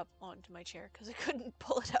leg up onto my chair because I couldn't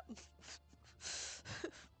pull it up.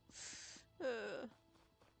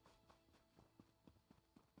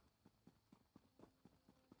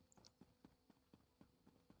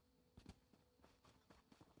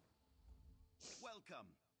 Welcome.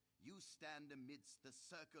 You stand amidst the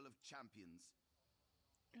circle of champions.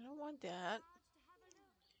 I don't want that.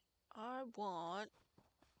 I want...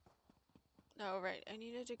 Oh, right. I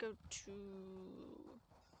needed to go to...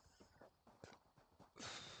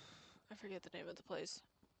 I forget the name of the place.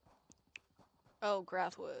 Oh,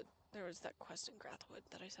 Grathwood. There was that quest in Grathwood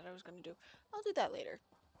that I said I was going to do. I'll do that later.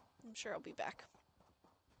 I'm sure I'll be back.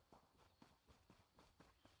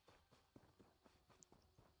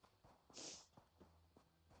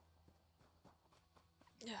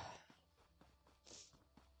 Yeah.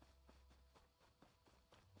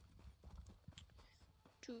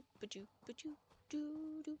 Doop ba doop ba doop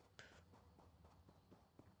doo doop.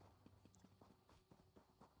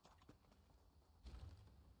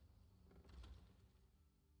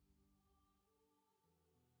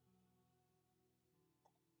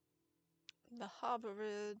 The Harbor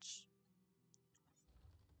Ridge.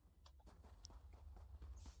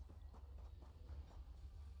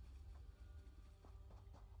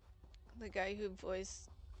 The guy who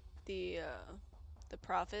voiced the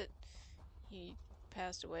prophet, he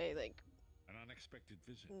passed away like an unexpected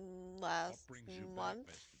visit. Last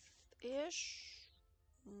month-ish,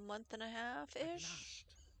 month and a half-ish.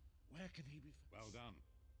 Where can he be? Well done.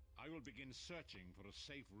 I will begin searching for a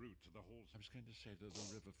safe route to the halls. I was going to say that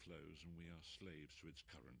the river flows and we are slaves to its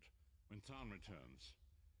current. When Tarn returns,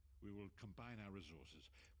 we will combine our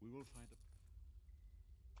resources. We will find a...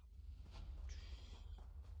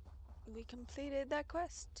 We completed that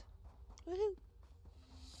quest. Woohoo!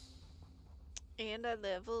 And I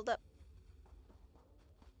leveled up.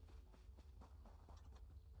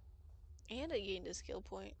 And I gained a skill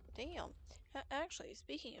point. Damn. Actually,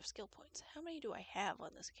 speaking of skill points, how many do I have on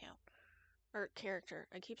this account? Or character.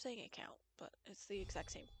 I keep saying account, but it's the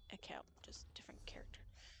exact same account, just different character.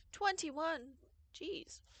 21!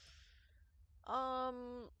 Jeez.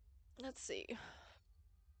 Let's see.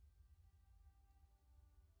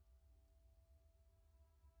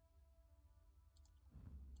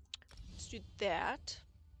 Let's do that.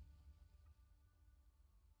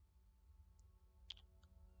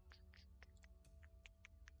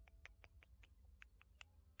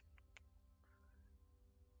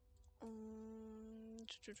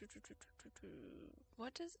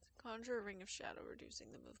 What does conjure a ring of shadow, reducing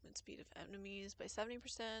the movement speed of enemies by 70%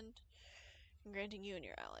 and granting you and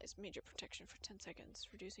your allies major protection for 10 seconds,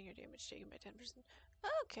 reducing your damage taken by 10%.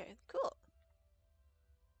 Okay, cool.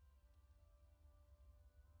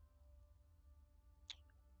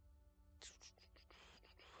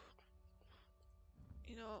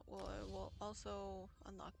 You know what? Well, I will also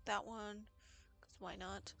unlock that one, because why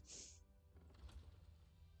not?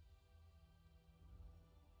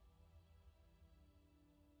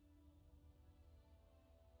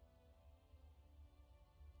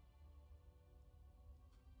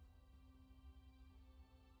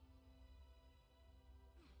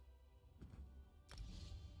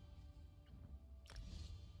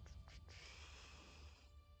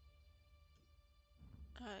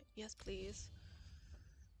 Yes, please.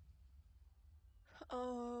 I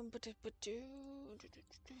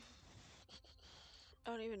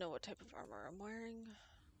don't even know what type of armor I'm wearing.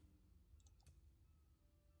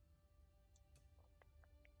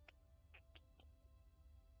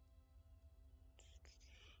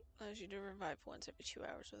 Allows you to revive once every 2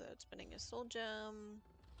 hours without spending a soul gem.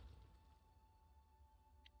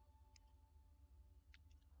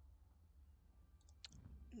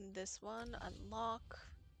 This one, unlock.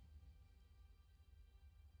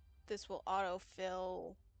 This will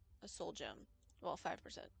autofill a soul gem. Well, 5%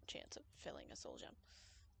 chance of filling a soul gem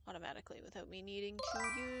automatically without me needing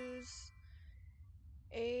to use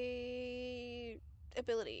a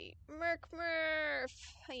ability. Merc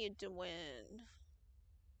Murph! How you doing?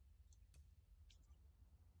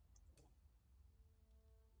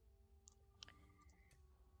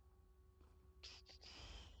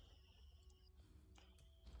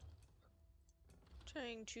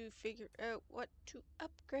 Trying to figure out what to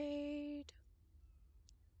upgrade.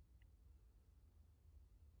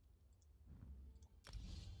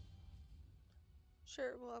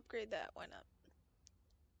 Sure, we'll upgrade that. Why not?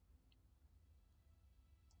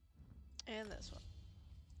 And this one.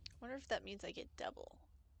 Wonder if that means I get double.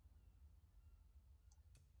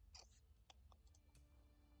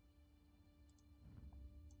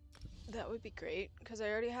 That would be great, because I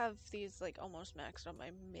already have these like almost maxed on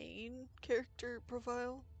my main character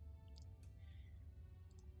profile.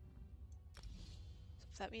 So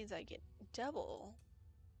if that means I get double,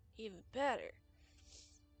 even better.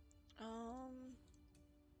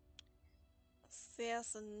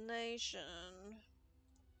 Assassination.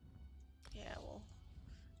 Yeah, we'll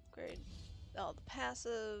upgrade all the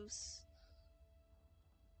passives.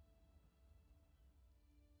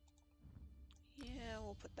 Yeah,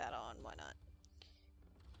 we'll put that on, why not?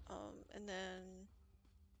 And then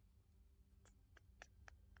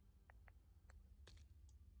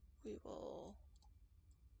we will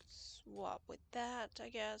swap with that, I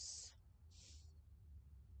guess.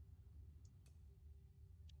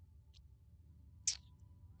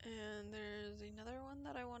 And there's another one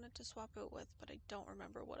that I wanted to swap it with, but I don't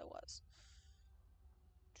remember what it was.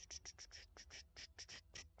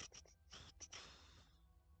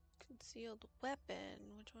 Concealed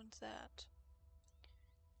weapon, which one's that?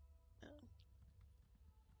 Oh.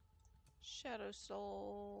 Shadow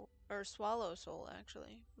Soul, or Swallow Soul,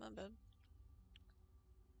 actually. My bad.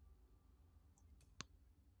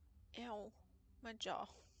 Ow, my jaw.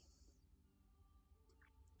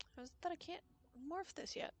 How is it that I can't morph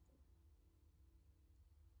this yet?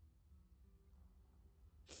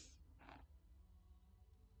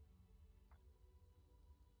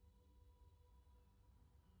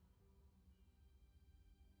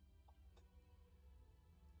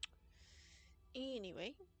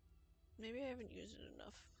 Anyway, maybe I haven't used it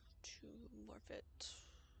enough to morph it.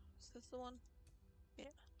 Is this the one? Yeah.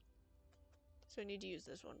 So I need to use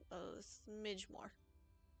this one a smidge more.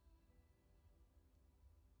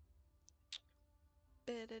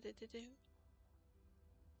 Ba-da-da-da-do.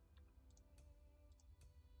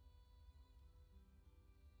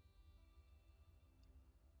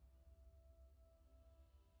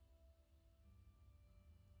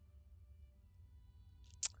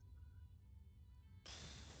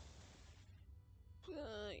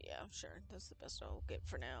 Yeah, sure. That's the best I'll get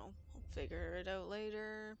for now. I'll figure it out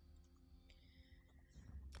later.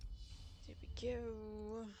 There we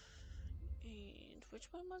go. And which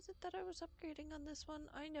one was it that I was upgrading on this one?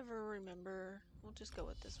 I never remember. We'll just go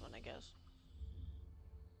with this one, I guess.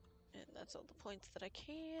 And that's all the points that I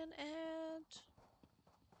can add.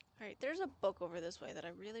 Alright, there's a book over this way that I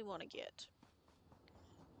really want to get.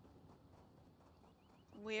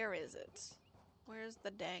 Where is it? Where's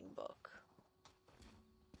the dang book?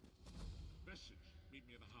 Message. Meet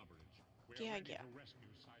me at the harborage. We Yeah, are ready yeah. to rescue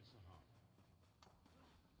Sai Sahan.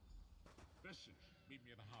 Message. Meet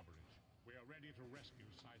me at the harborage. We are ready to rescue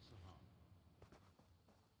Sai Sahan.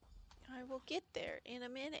 I will get there in a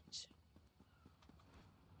minute.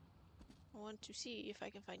 I want to see if I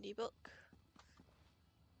can find a book.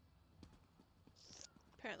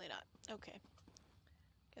 Apparently not. Okay.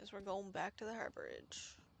 Guess we're going back to the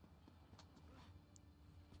harborage.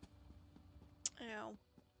 Ow.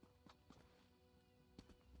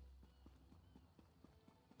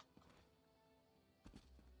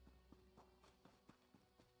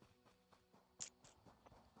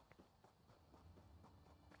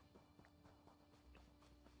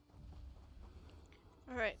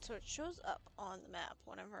 Alright, so it shows up on the map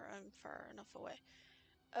whenever I'm far enough away.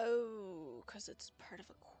 Oh, because it's part of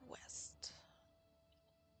a quest.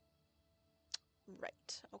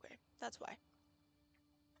 Right, okay, that's why.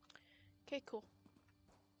 Okay, cool.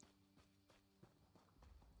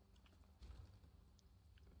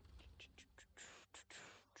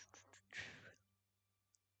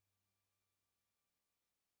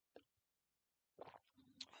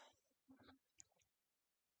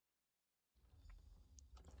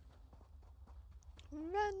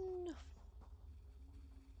 Run!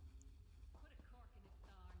 Put a cork in it,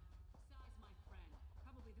 Tharn. Sai's my friend.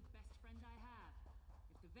 Probably the best friend I have.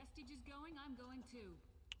 If the vestige is going, I'm going too.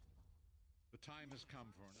 The time has come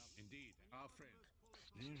for an indeed, our friend.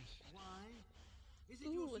 Yes. Why? Is it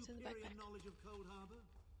Ooh, your what's in the superior backpack? knowledge of Cold Harbor?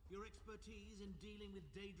 Your expertise in dealing with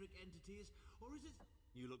Daedric entities? Or is it...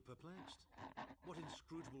 You look perplexed. What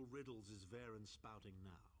inscrutable riddles is Varen spouting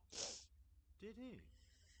now? Did he?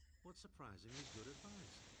 What surprisingly good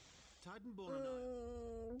advice. Titanborn and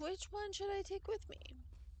I... Which one should I take with me?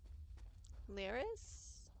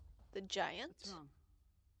 Lyris? The giant? What's wrong?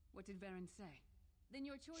 What did Varen say? Then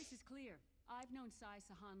your choice is clear. I've known Sai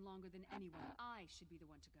Sahan longer than anyone. I should be the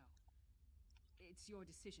one to go. It's your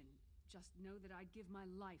decision. Just know that I'd give my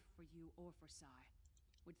life for you or for Sai.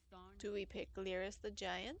 Would Tharn... Do we pick Lyris the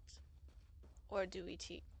giant? Or do we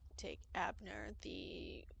take Abner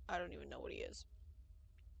the... I don't even know what he is.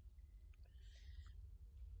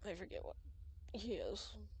 I forget what he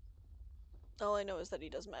is. All I know is that he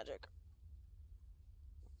does magic.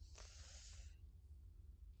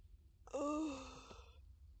 Oh.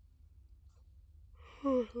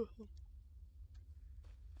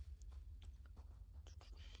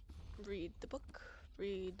 Read the book.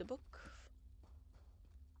 Read the book.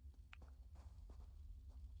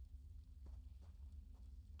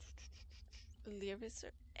 Lyris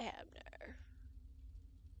or Abner?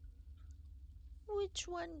 Which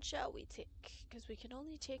one shall we take? Because we can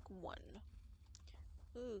only take one.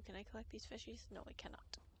 Ooh, can I collect these fishies? No, I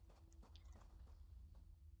cannot.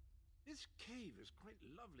 This cave is quite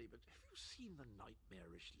lovely, but have you seen the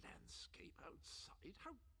nightmarish landscape outside?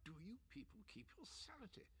 How do you people keep your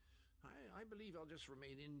sanity? I believe I'll just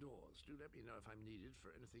remain indoors. Do let me know if I'm needed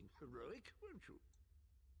for anything heroic, won't you?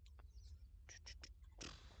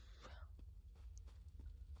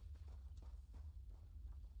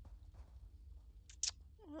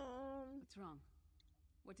 What's wrong?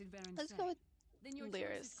 What did Varen Let's say? go with Then your choice is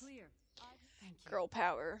Lyris. clear. Thank you. Girl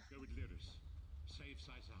power. Go with Lyris. Save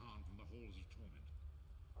Sai Sahan from the halls of torment.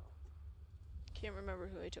 Can't remember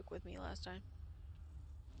who I took with me last time.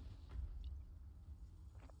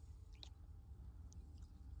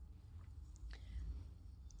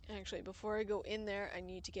 Actually, before I go in there, I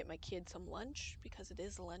need to get my kids some lunch because it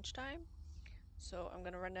is lunchtime. So I'm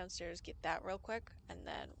gonna run downstairs, get that real quick, and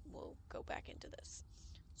then we'll go back into this.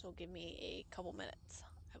 So give me a couple minutes.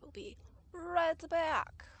 I will be right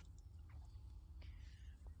back.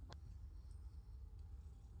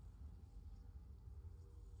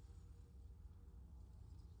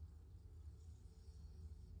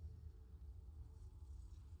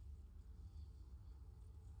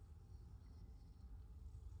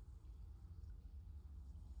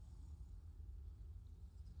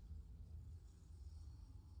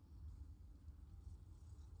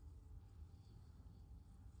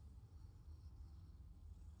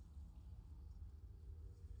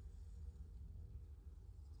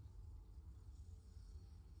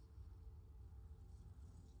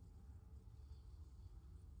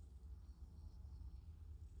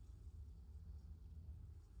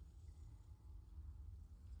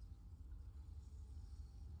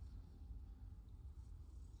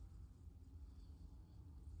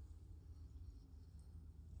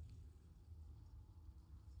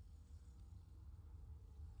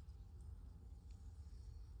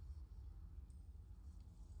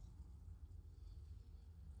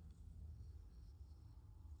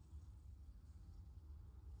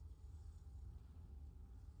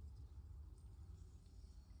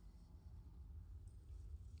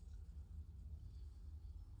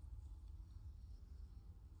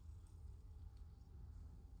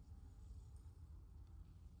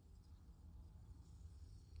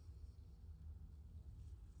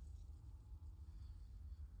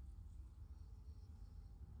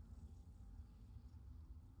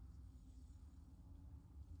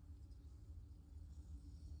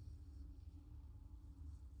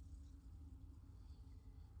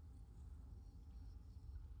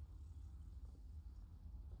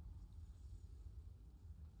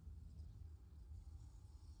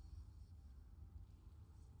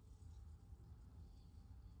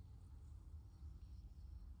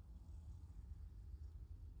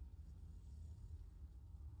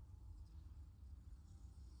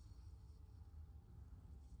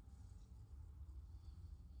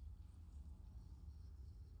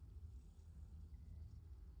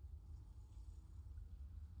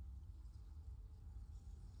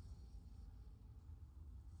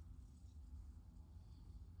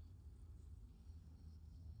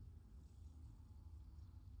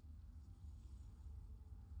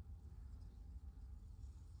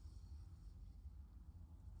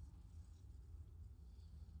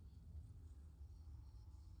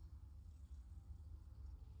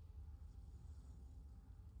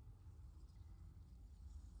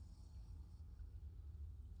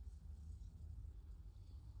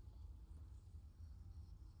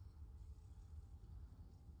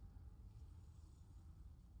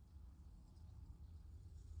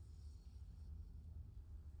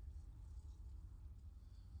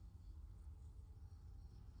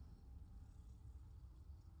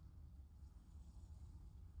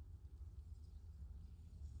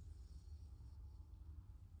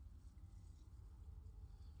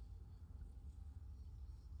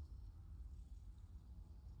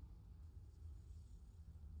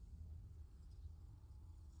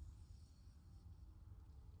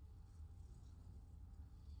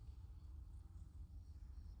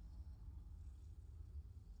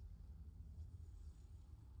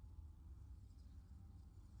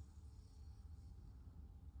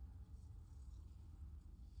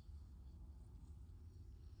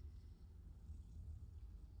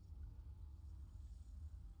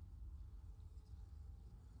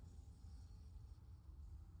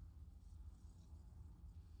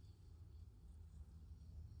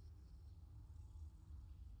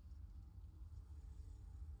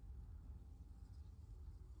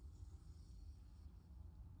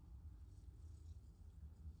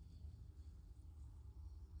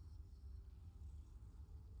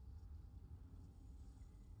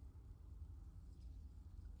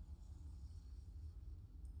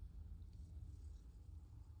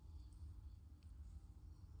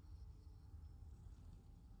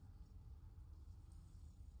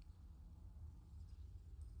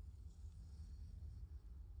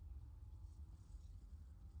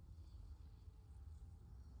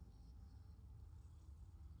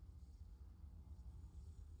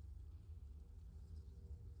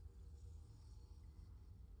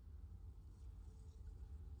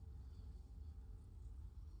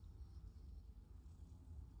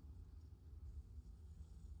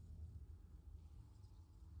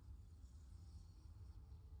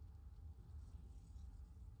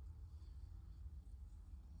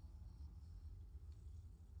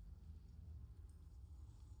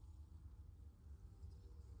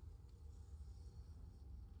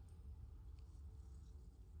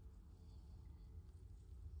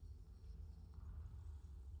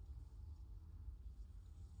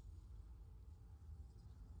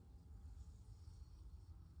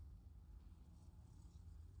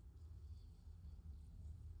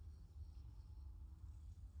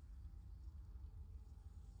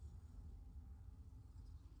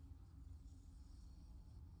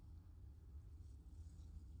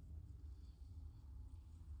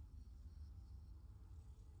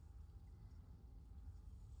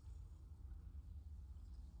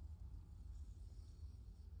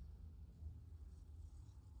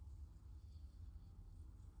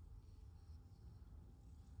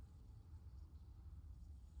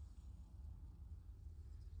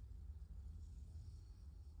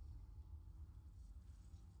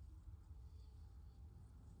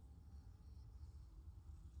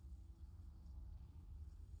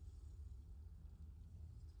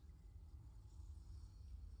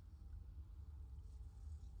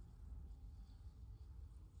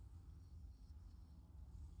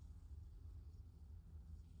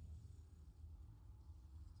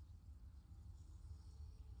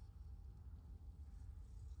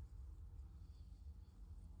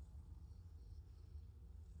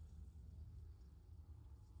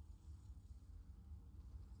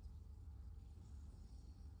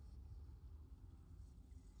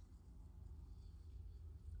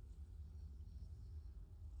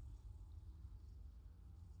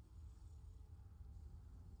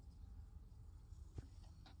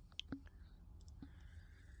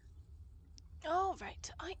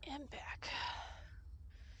 Alright, I am back.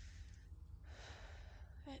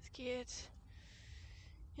 Let's get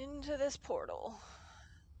into this portal.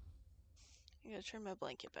 I'm gonna turn my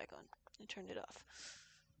blanket back on. I turned it off.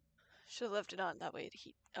 Should have left it on, that way it'd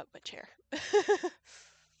heat up my chair.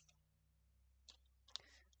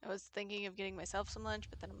 I was thinking of getting myself some lunch,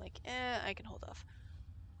 but then I'm like, I can hold off.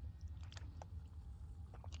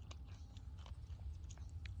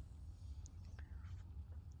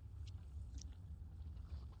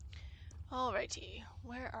 Alrighty,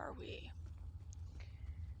 where are we?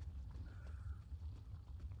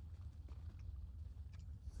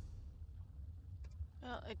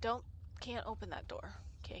 Well, can't open that door.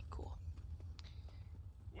 Okay, cool.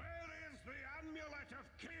 Where is the Amulet of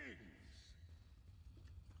Kings?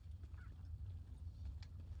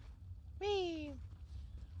 Me.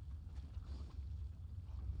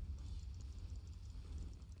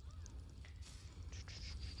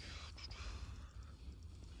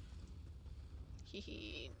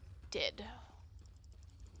 He did.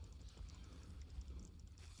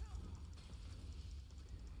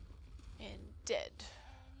 And dead.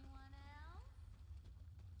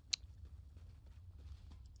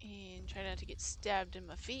 And try not to get stabbed in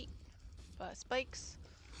my feet by spikes,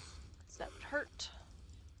 because that would hurt.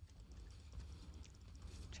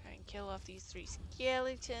 Try and kill off these 3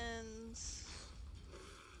 skeletons.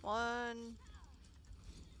 1,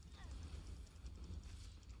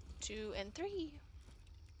 2, and 3.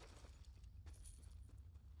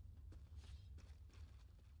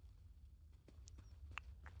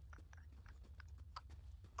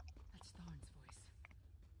 That's Tharn's voice.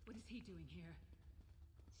 What is he doing here?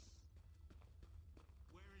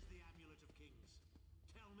 Where is the Amulet of Kings?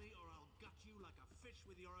 Tell me or I'll gut you like a fish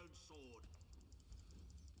with your own sword.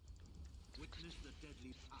 Witness the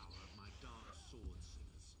deadly power of my dark sword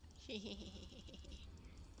singers.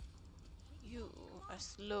 You are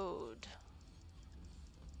slowed.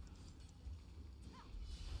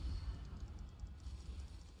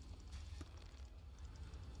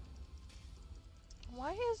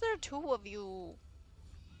 Why is there 2 of you?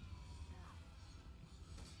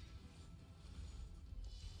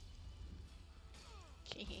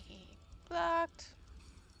 Blocked.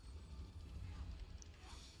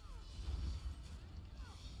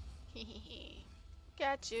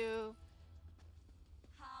 Got you.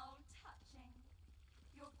 How touching.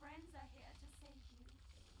 Your friends are here to save you.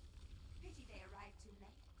 Pity they arrived too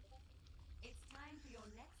late. It's time for your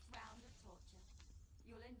next round of torture.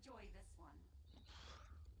 You'll enjoy this one.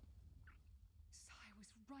 Sai was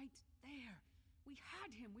right there. We had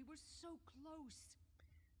him. We were so close.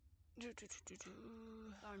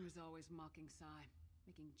 Tharn was always mocking Sai,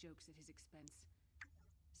 making jokes at his expense.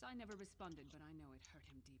 Sai never responded, but I know it hurt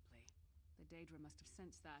him deeply. The Daedra must have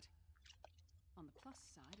sensed that. On the plus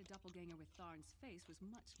side, a doppelganger with Tharn's face was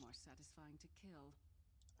much more satisfying to kill.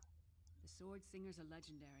 The Sword Singers are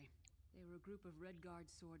legendary. They were a group of Redguard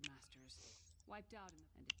sword masters, wiped out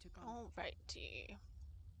and it took on... Alrighty.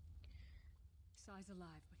 Sai's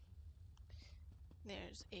alive, but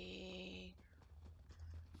There's a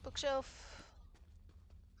bookshelf,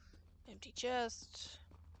 empty chest,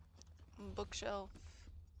 bookshelf,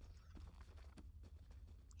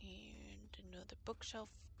 and another bookshelf,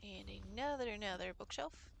 and another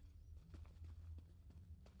bookshelf.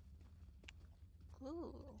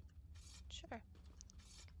 Ooh, sure.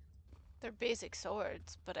 They're basic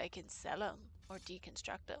swords, but I can sell them or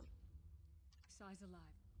deconstruct them. Sai's alive.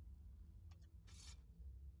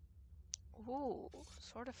 Ooh,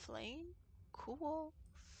 Sword of Flame? Cool.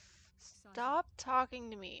 Stop talking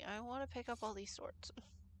to me. I want to pick up all these swords.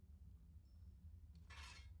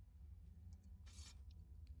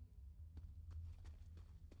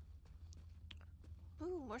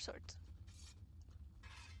 Ooh, more swords.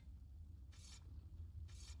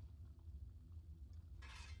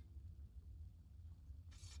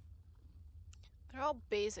 They're all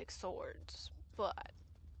basic swords, but...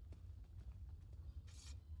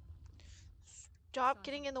 Stop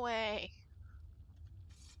getting in the way.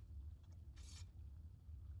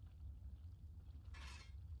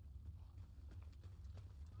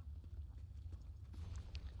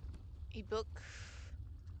 A book.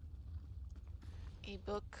 A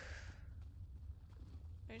book.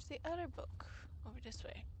 Where's the other book? Over this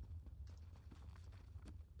way.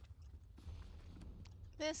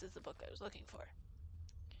 This is the book I was looking for.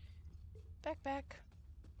 Backpack.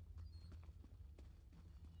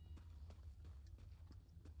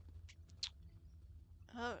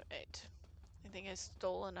 Alright. I think I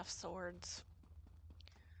stole enough swords.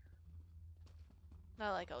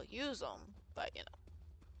 Not like I'll use them, but you know.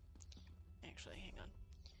 Actually, hang on.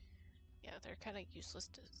 Yeah, they're kind of useless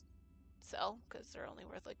to sell because they're only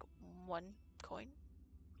worth like 1 coin.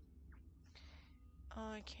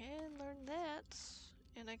 I can learn that,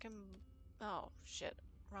 and I can. Oh shit!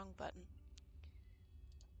 Wrong button.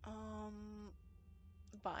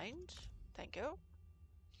 Bind. Thank you.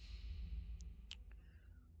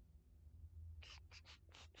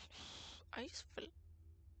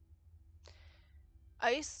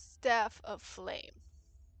 Ice Staff of Flame.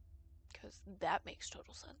 Because that makes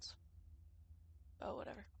total sense. Oh,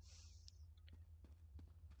 whatever.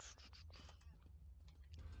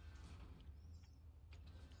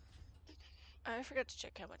 I forgot to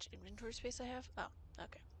check how much inventory space I have. Oh,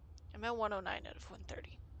 okay. I'm at 109 out of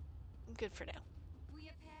 130. I'm good for now. We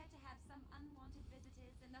appear to have some unwanted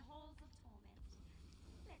visitors in the halls of torment.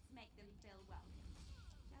 Let's make them feel welcome,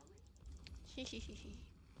 shall we? Hehehe.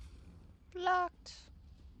 Blocked.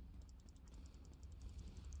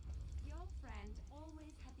 Your friend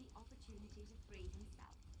always had the opportunity to free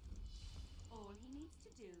himself. All he needs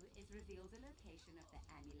to do is reveal the location of the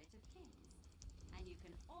Amulet of Kings, and you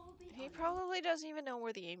can all be. He probably doesn't even know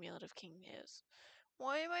where the Amulet of King is.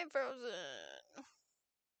 Why am I frozen?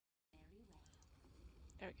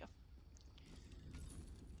 There we go.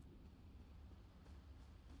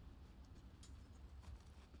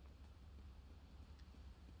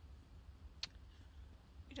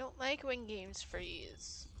 We don't like when games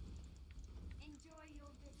freeze. Enjoy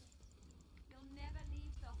your visit. You'll never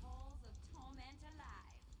leave the halls of torment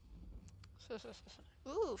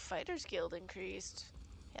alive. Ooh, Fighters Guild increased.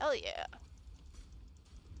 Hell yeah.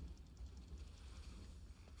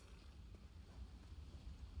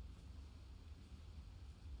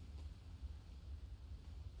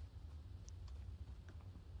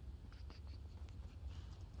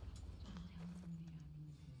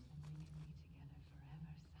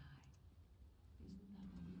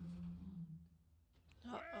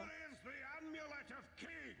 Where is the Amulet of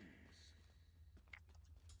Kings?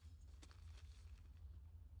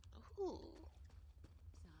 Ooh.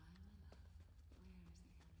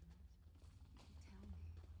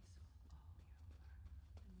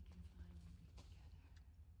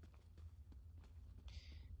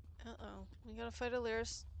 Uh-oh. We gotta fight a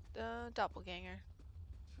Lyris doppelganger.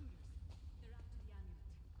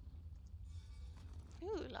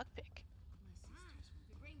 Ooh, lockpick.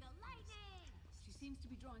 To bring the lightning! She seems to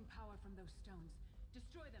be drawing power from those stones.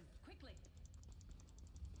 Destroy them, quickly!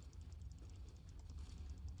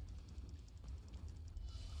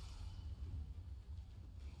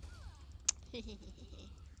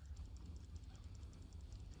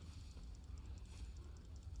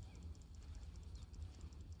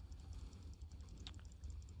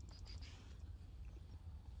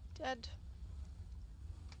 Dead.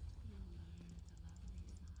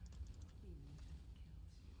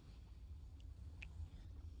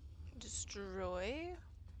 Destroy.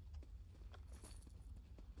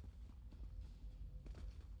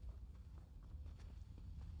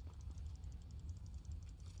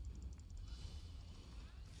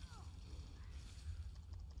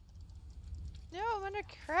 No, I'm under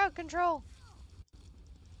crowd control.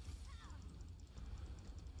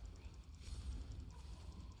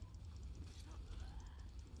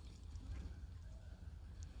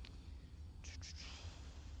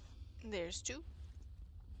 There's 2.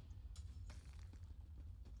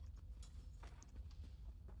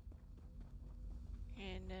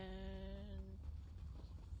 And then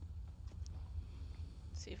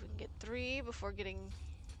see if we can get 3 before getting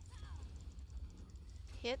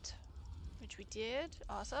hit, which we did.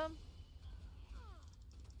 Awesome.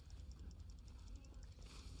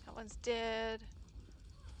 That one's dead.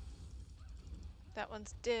 That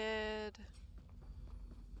one's dead.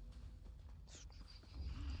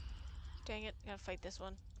 Dang it, gotta fight this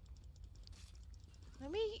one.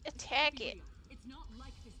 Let me attack it. It's not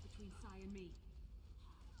like this between Sai and me.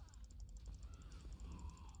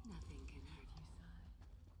 Nothing can hurt you, Sai.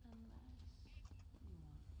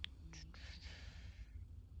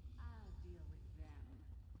 I'll deal with them.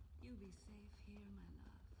 You'll be safe here, my love.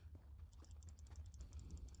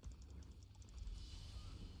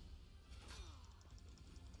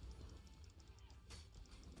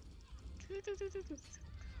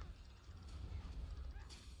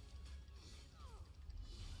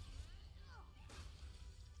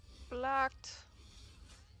 Blocked.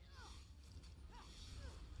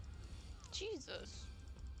 Jesus.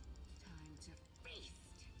 Time to feast.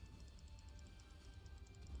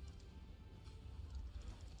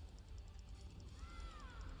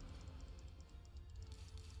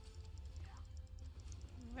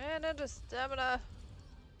 Mana to stamina.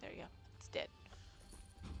 There you go. It's dead.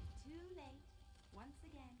 Too late. Once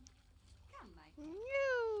again. Come, my friend.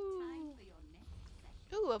 No. Time for your next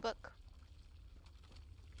session. Ooh, a book.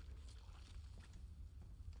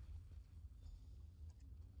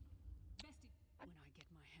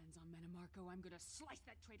 Marco, I'm gonna slice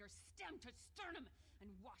that traitor stem to sternum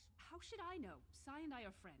and wash. How should I know? Sai and I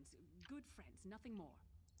are friends. Good friends, nothing more.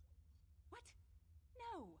 What?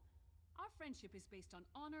 No! Our friendship is based on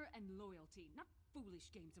honor and loyalty, not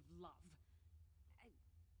foolish games of love.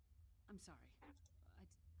 I'm sorry.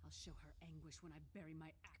 I'll show her anguish when I bury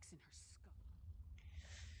my axe in her skull.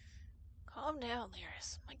 Calm down,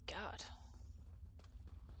 Lyris. My God.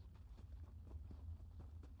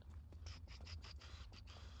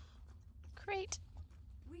 Great.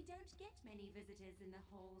 We don't get many visitors in the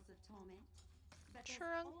halls of torment, but there's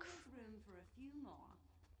Trunk. always room for a few more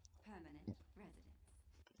permanent residents.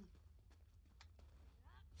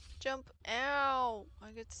 Jump. Ow!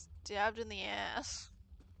 I get stabbed in the ass.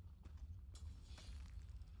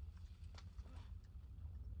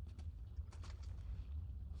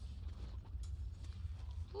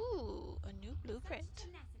 Ooh, a new blueprint. Such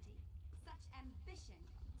tenacity, such ambition,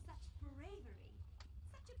 such bravery.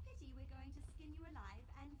 Such a pity we're going to skin you alive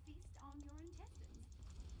and feast on your intestines.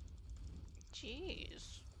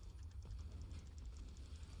 Jeez.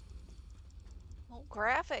 Well,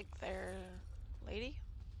 graphic there, lady.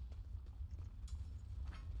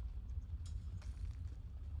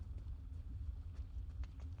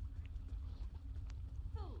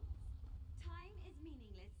 Fools, time is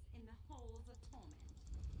meaningless in the halls of torment.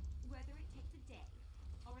 Whether it takes a day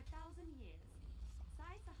or 1,000 years,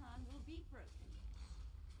 Sai Sahan will be broken.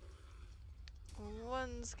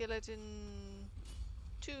 One skeleton.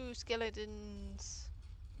 2 skeletons.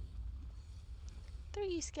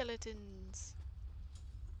 3 skeletons.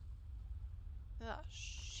 Ah,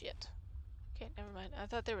 shit. Okay, never mind. I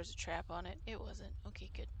thought there was a trap on it. It wasn't. Okay,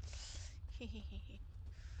 good.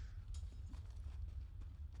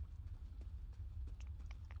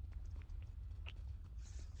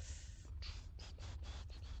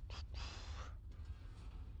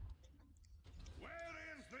 Where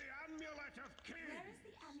is the Amulet of Kings? Where is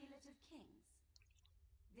the Amulet of Kings?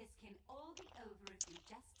 This can all be over if you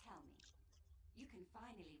just tell me. You can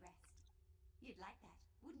finally rest. You'd like that,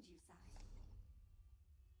 wouldn't you, Sai?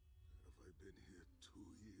 Have I been here 2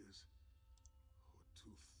 years? Or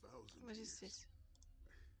 2,000 What years? is this?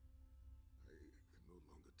 I can no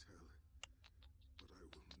longer tell. But I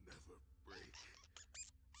will never break.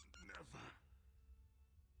 Never.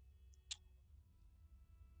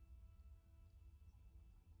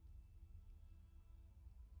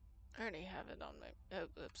 I already have it on my... Oh,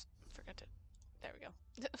 oops. Forgot to... There we go.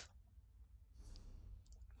 Let's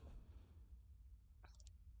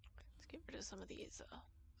get rid of some of these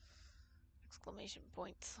exclamation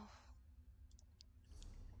points.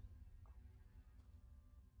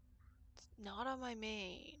 It's not on my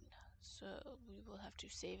main, so we will have to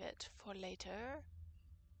save it for later.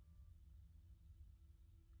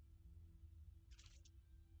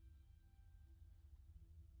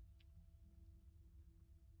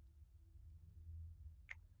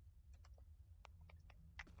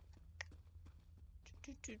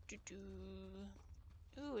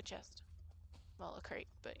 Ooh, a chest. Well, a crate,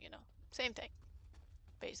 but you know, same thing,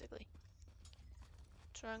 basically.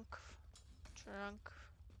 Trunk, trunk,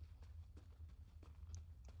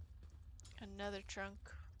 another trunk.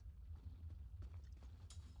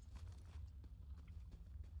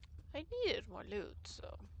 I needed more loot,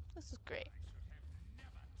 so this is great.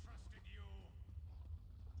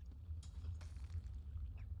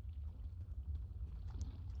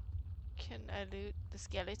 Can I loot the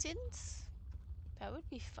skeletons? That would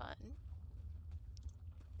be fun.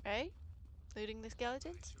 Right? Looting the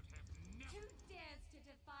skeletons? Who dares to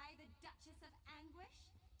defy the Duchess of Anguish?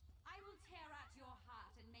 I will tear out your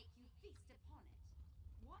heart and make you feast upon it.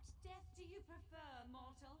 What death do you prefer,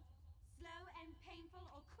 mortal? Slow and painful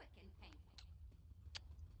or quick and painful?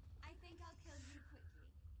 I think I'll kill you quickly,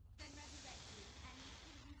 then resurrect you and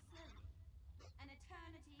kill you slowly. An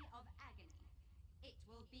eternity of agony. It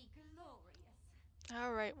will be glorious.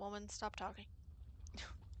 Alright, woman, stop talking.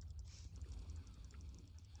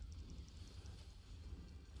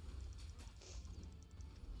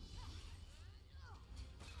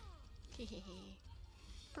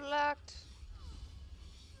 Blocked.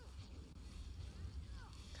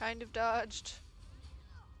 Kind of dodged.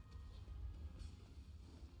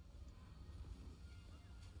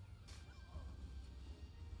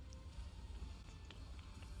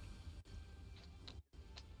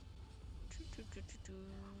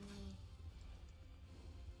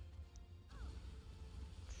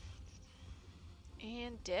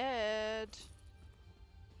 And dead.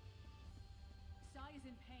 Sai is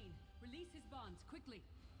in pain. Release his bonds, quickly.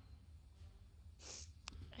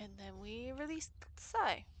 And then we release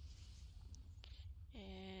Sai.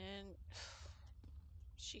 And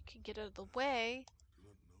she can get out of the way. Do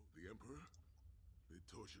not know The Emperor? They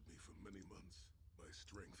tortured me for many months. My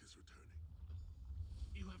strength is returning.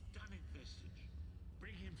 You have done it, Vestige.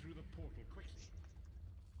 Bring him through the portal quickly.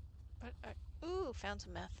 But ooh, found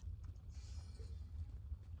some meth.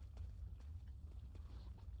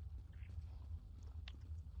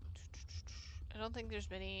 I don't think there's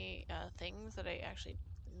many things that I actually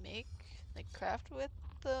make, like craft with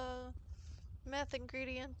the meth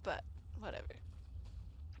ingredient, but whatever.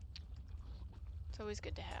 It's always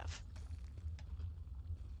good to have.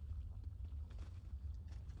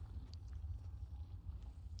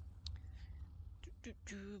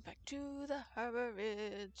 Back to the Harbor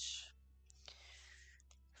Ridge.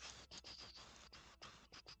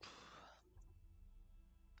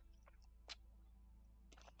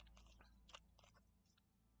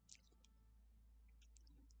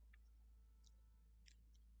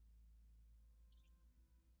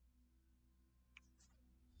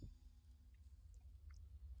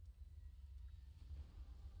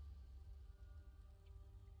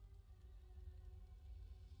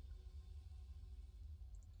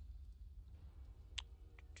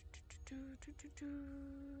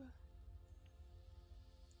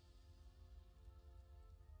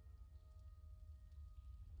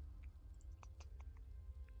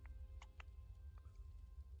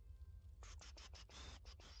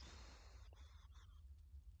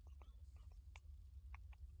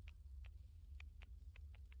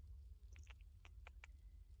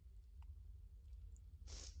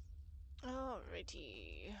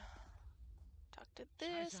 Alrighty. Talk to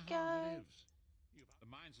this guy. The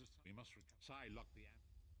mines are... We must... Sai locked the...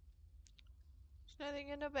 There's nothing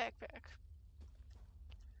in the backpack.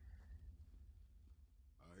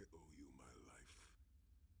 I owe you my life.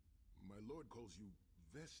 My lord calls you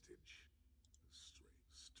Vestige.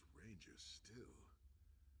 Stranger still.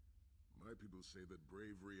 My people say that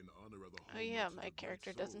bravery and honor are the hallmarks. Oh yeah, of my a great character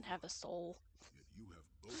soul. doesn't have a soul. Yet you have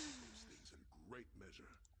both of those things in great measure.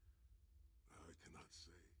 I cannot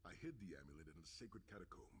say. I hid the amulet in a sacred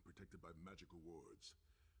catacomb protected by magical wards.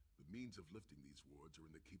 The means of lifting these wards are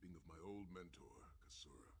in the keeping of my old mentor,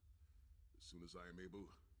 Kasura. As soon as I am able,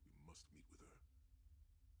 we must meet with her.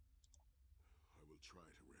 I will try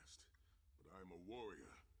to rest, but I am a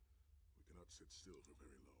warrior. We cannot sit still for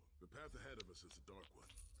very long. The path ahead of us is a dark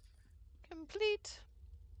one. Complete.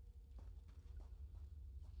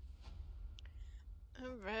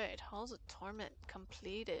 Alright, Halls of Torment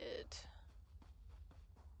completed.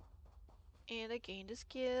 And I gained a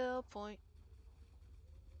skill point.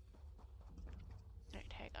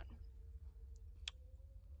 Alright, hang on.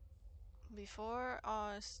 Before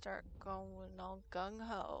I start going all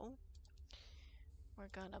gung-ho, we're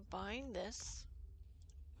gonna bind this.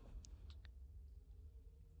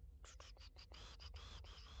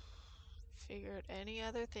 Figure out any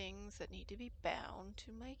other things that need to be bound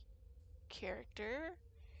to my character.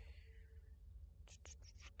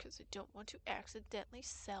 Because I don't want to accidentally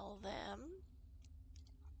sell them.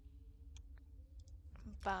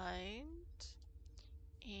 Bind.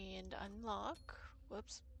 And unlock.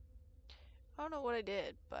 Whoops. I don't know what I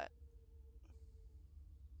did, but...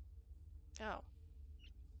 Oh.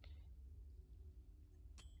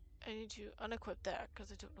 I need to unequip that,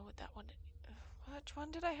 because I don't know what that one did. Which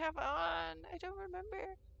one did I have on? I don't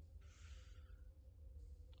remember.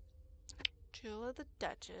 Jewel of the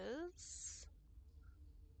Duchess.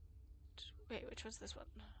 Wait, which one's this one?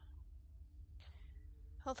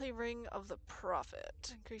 Healthy Ring of the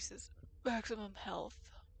Prophet. Increases maximum health.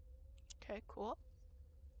 Okay, cool.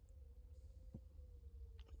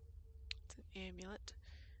 It's an amulet.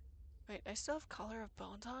 Wait, I still have Collar of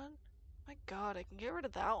Bones on? My god, I can get rid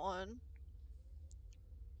of that one.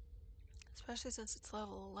 Especially since it's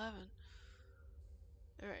level 11.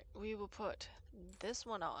 Alright, we will put this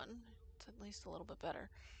one on. It's at least a little bit better.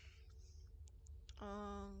 I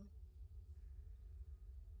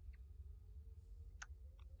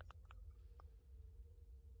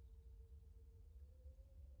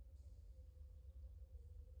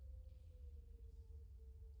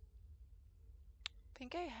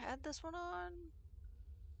think I had this one on.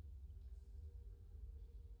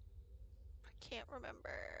 I can't remember.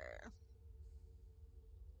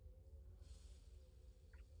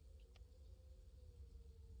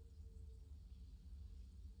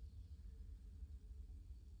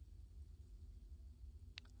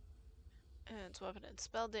 And it's weapon and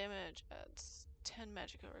spell damage, adds 10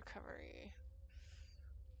 magical recovery.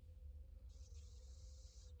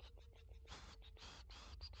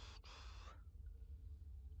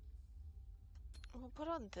 We'll put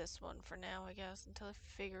on this one for now, I guess, until I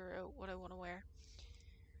figure out what I want to wear.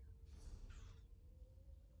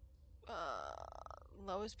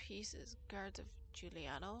 Lowest piece is Guards of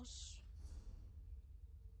Julianos.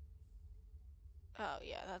 Oh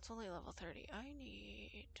yeah, that's only level 30. I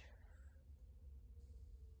need...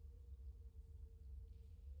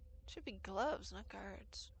 Should be gloves, not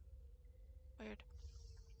guards. Weird.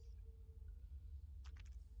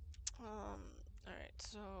 Alright,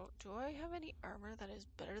 so do I have any armor that is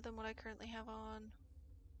better than what I currently have on?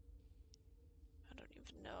 I don't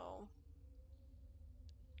even know.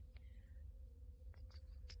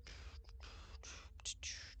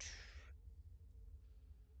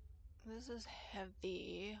 This is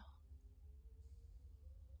heavy.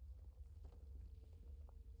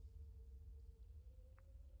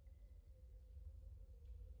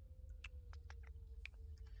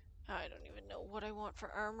 I don't even know what I want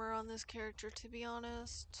for armor on this character, to be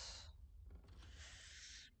honest.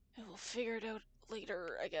 I will figure it out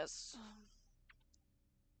later, I guess.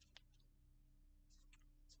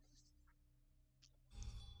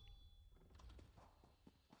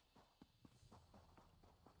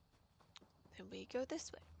 Then we go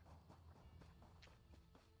this way.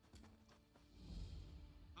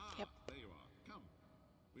 Ah, yep. There you are. Come.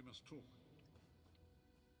 We must talk.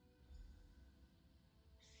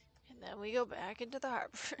 And then we go back into the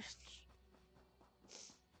harbor.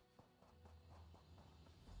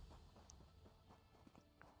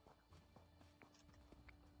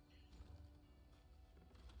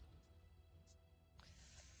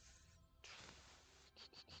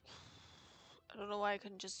 I don't know why I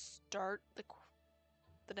couldn't just start the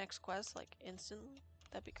next quest like instantly.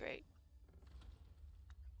 That'd be great.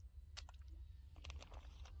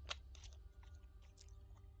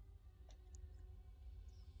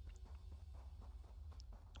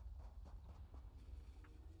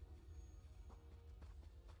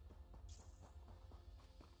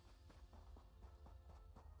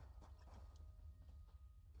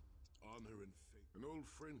 Honor and faith. An old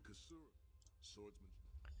friend, Kasura, swordsman.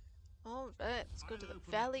 Alright, let's go to the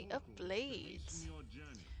Valley of Blades.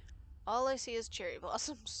 All I see is cherry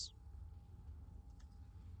blossoms.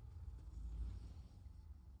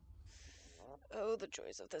 Oh, the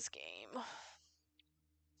joys of this game.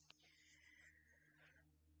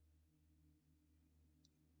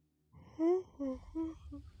 Do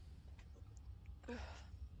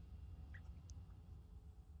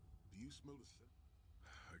you smell the scent?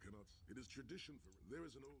 I cannot. It is tradition for. There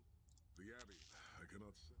is an old. The Abbey. I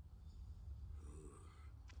cannot say.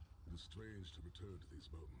 It is strange to return to these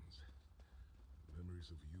mountains. Memories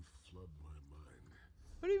of youth flood my mind.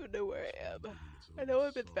 I don't even know where I am. I know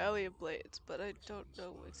I'm in Valley of Blades, but I don't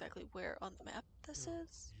know exactly where on the map this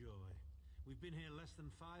is. Joy. We've been here less than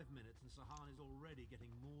 5 minutes and Sahan is already getting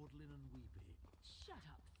maudlin and weepy. Shut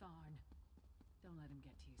up, Tharn. Don't let him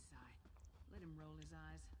get to you, Sai. Let him roll his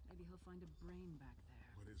eyes. Maybe he'll find a brain back there.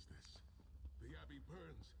 What is this? The Abbey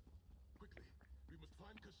burns. Quickly, we must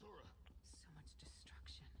find Kasura. So much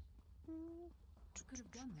destruction. Who could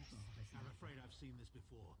have done this? I'm afraid I've seen this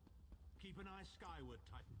before. Keep an eye skyward,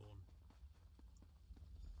 Titanborn.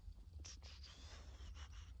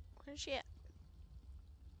 Where's she at?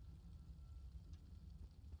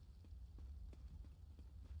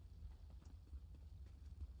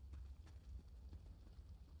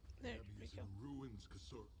 There we go. In ruins,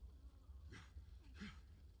 Kasura.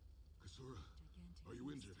 Kasura, are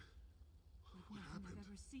you injured? What happened? I've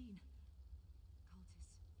ever seen.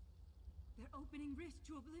 Cultists. They're opening rift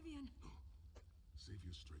to oblivion. No. Save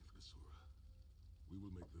your strength, Kasura. We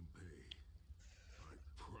will make them pay. I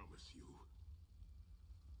promise you.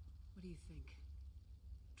 What do you think?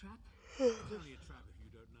 Trap? It's only a trap if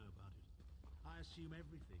you don't know about it. I assume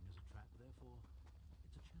everything is a trap, therefore it's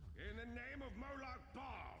a challenge. In the name of Molag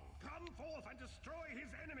Bal, come forth and destroy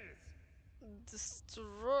his enemies!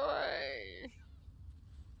 Destroy!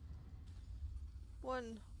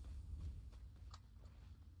 One.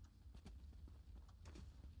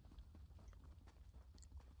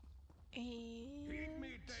 Heed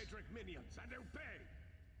me, Daedric minions, and obey!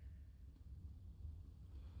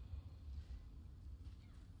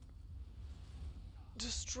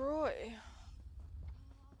 Destroy.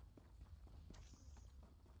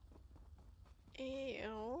 And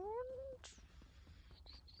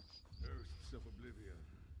Hosts of Oblivion,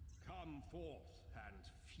 come forth and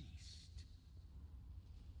feast.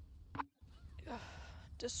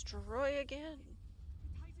 Destroy again.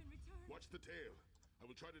 Watch the tail. I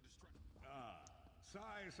will try to distract. Ah,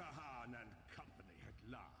 Sai Sahan and company at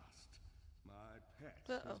last. My pet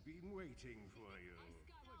has been waiting for you.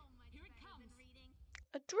 Here it comes.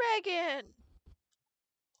 A dragon!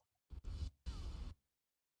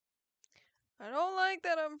 I don't like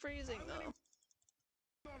that I'm freezing though.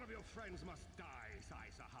 All of your friends must die,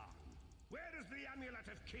 Sai Sahan. Where is the Amulet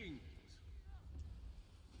of Kings?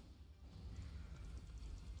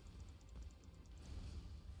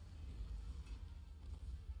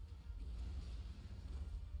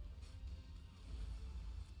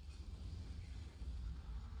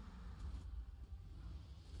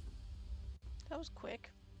 That was quick.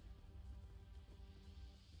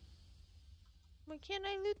 Why can't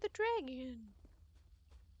I loot the dragon?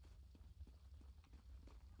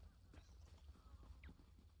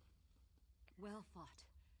 Well fought.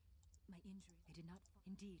 My injury, I did not.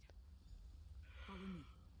 Indeed. Follow me.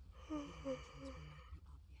 The hidden entrance will not be obvious.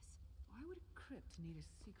 Why would a crypt need a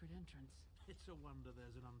secret entrance? It's a wonder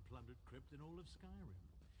there's an unplundered crypt in all of Skyrim.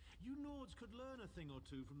 You Nords could learn a thing or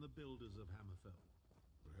two from the builders of Hammerfell.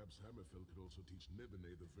 Perhaps Hammerfell could also teach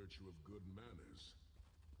Nibene the virtue of good manners.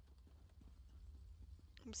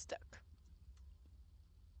 I'm stuck.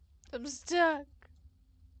 I'm stuck.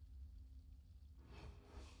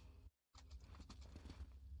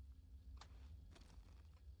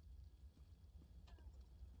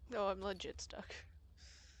 No, I'm legit stuck.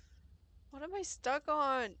 What am I stuck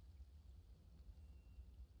on?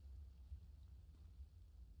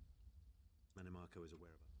 Manimarco is aware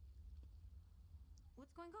of it.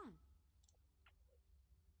 What's going on?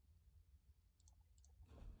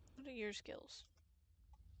 What are your skills?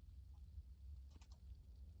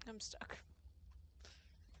 I'm stuck.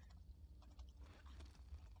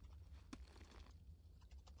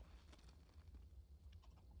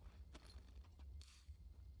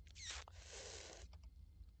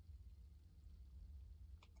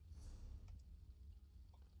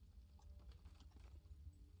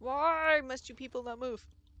 Why must you people not move?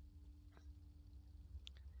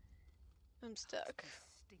 I'm stuck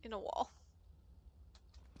in a wall.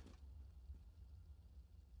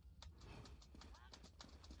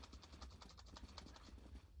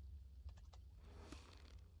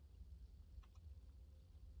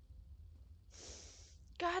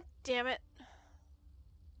 God damn it.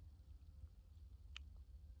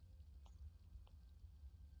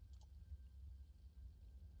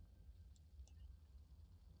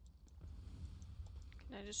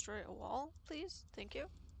 Can I destroy a wall, please? Thank you.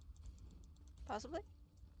 Possibly?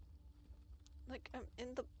 Like, I'm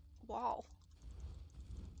in the wall.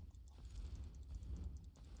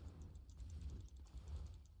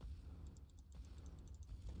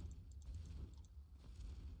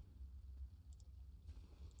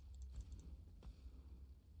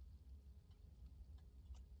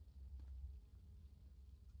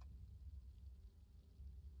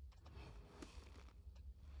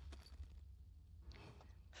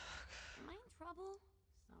 Am I in trouble?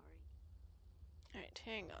 Sorry. Alright,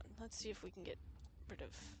 hang on. Let's see if we can get rid of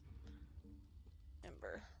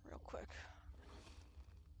Ember real quick.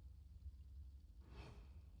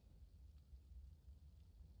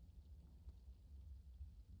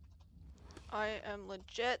 I am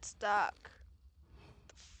legit stuck.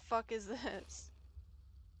 The fuck is this?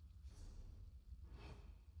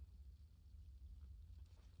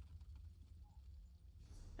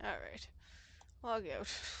 Alright. Log out.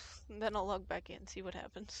 And then I'll log back in, see what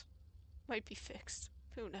happens. Might be fixed.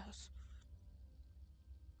 Who knows?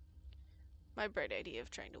 My bright idea of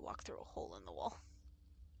trying to walk through a hole in the wall.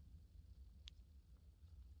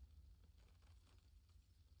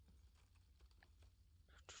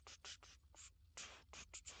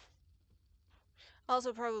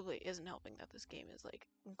 Also, probably isn't helping that this game is like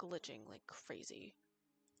glitching like crazy.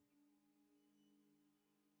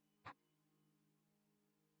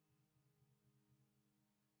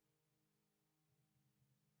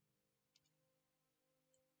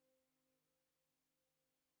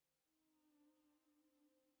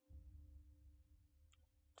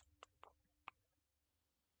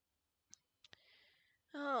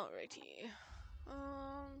 Alrighty.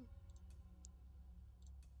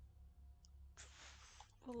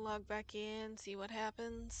 We'll log back in, see what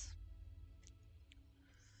happens.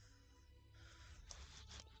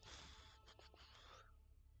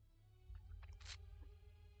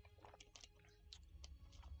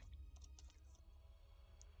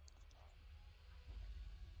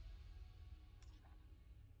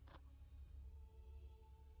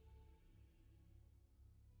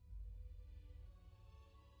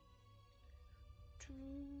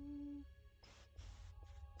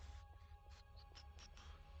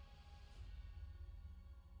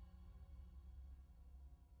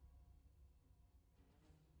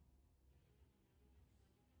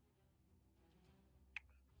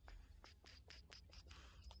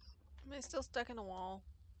 Am I still stuck in a wall?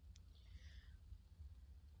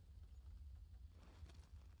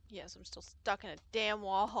 Yes, I'm still stuck in a damn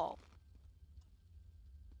wall.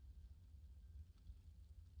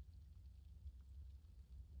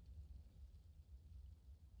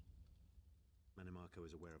 Mako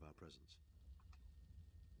is aware of our presence.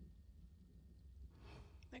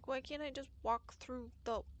 Like, why can't I just walk through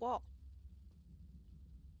the wall?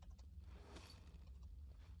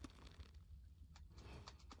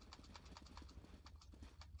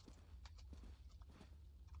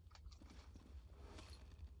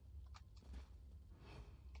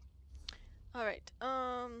 Alright,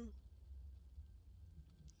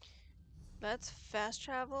 let's fast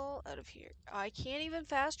travel out of here. I can't even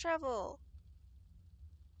fast travel!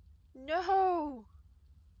 No!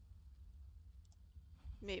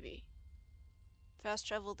 Maybe. Fast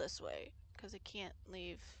travel this way, because I can't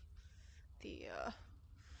leave the, I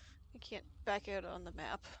can't back out on the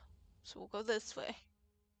map. So we'll go this way.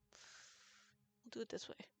 We'll do it this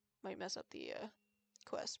way. Might mess up the,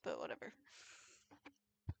 quest, but whatever.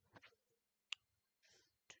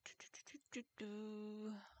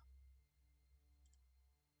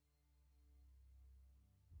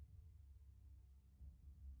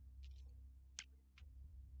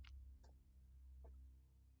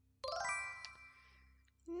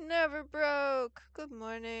 Never broke! Good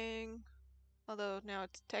morning. Although now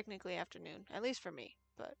it's technically afternoon, at least for me.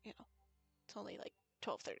 But, you know, it's only like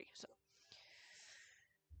 12:30, so.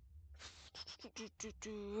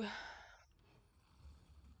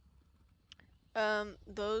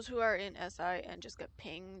 Those who are in SI and just got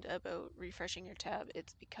pinged about refreshing your tab,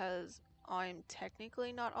 it's because I'm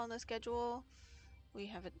technically not on the schedule. We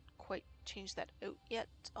haven't quite changed that out yet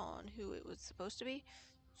on who it was supposed to be,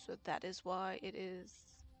 so that is why it is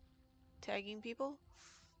tagging people,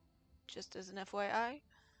 just as an FYI.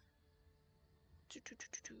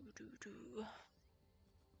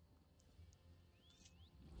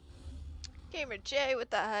 Gamer J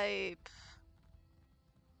with the hype,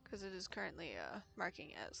 because it is currently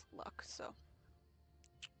marking as luck, so.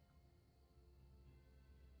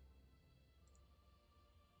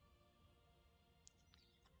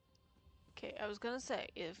 Okay, I was gonna say,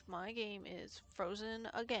 if my game is frozen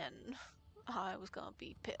again, I was gonna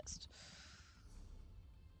be pissed.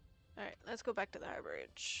 Alright, let's go back to the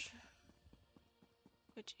harborage,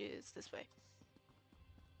 which is this way.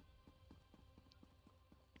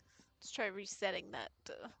 Let's try resetting that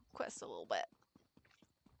quest a little bit,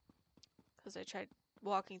 because I tried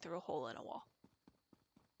walking through a hole in a wall.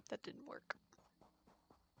 That didn't work.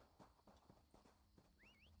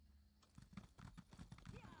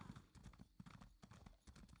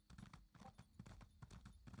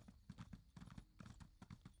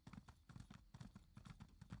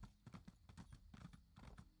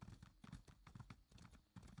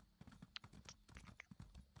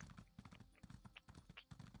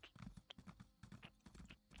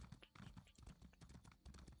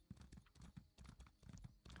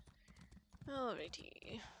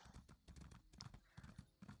 Alrighty.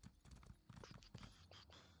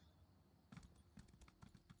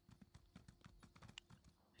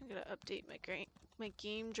 I'm gonna update my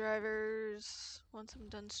game drivers once I'm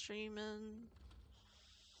done streaming.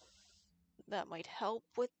 That might help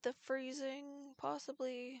with the freezing,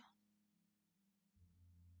 possibly.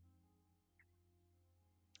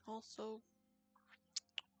 Also,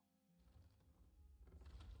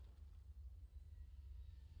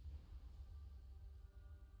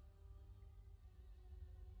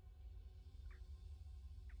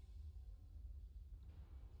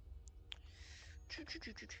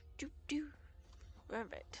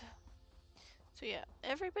 alright. So yeah,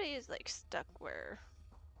 everybody is like stuck where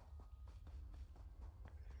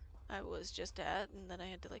I was just at, and then I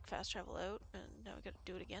had to like fast travel out, and now I gotta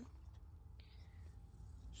do it again.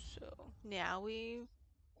 So now we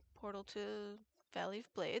portal to Valley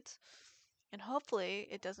of Blades, and hopefully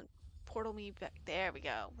it doesn't portal me back. There we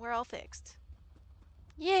go. We're all fixed.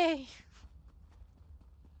 Yay!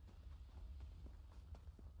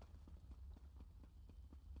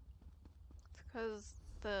 It's because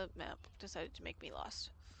the map decided to make me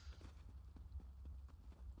lost.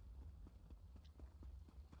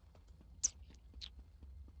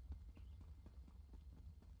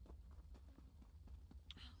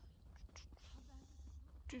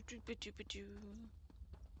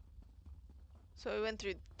 So we went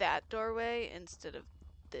through that doorway instead of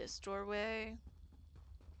this doorway.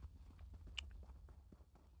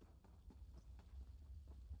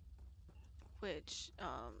 Which,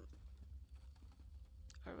 or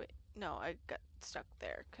wait, no, I got stuck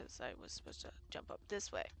there because I was supposed to jump up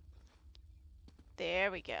this way.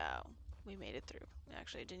 There we go. We made it through.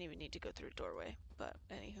 Actually, I didn't even need to go through a doorway, but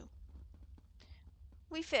anywho.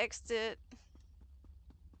 We fixed it.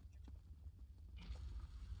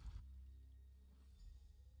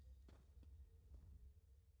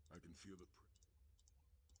 I can feel the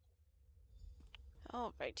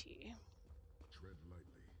Alrighty. Tread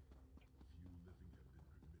lightly. Few living have been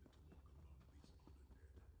permitted to walk among these older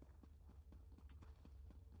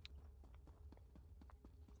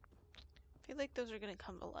dead. I feel like those are gonna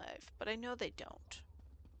come alive, but I know they don't.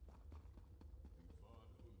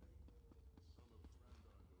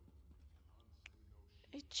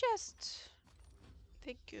 I just...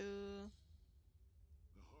 Thank you.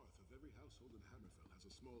 The hearth of every household in Hammerfell has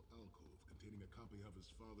a small alcove containing a copy of his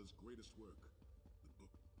father's greatest work, the book.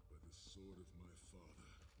 By the sword of my father,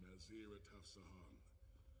 Nazir Ataf-Sahan,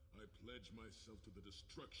 I pledge myself to the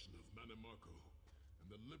destruction of Mannimarco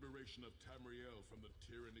and the liberation of Tamriel from the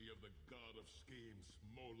tyranny of the god of schemes,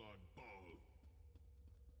 Molag Bal.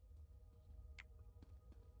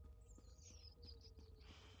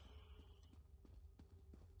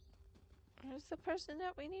 Where's the person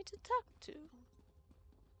that we need to talk to?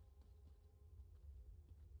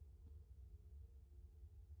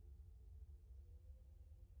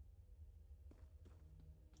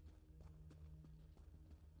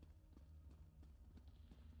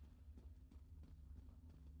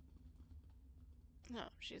 No,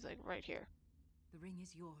 she's like right here. The ring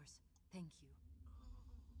is yours. Thank you.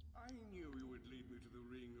 I knew you would lead me to the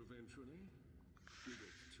ring eventually. Give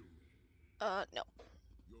it to me. No.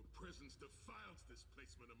 Your presence defiles this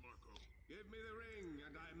place, Mannimarco. Give me the ring,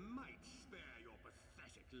 and I might spare your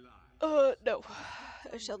pathetic life. No.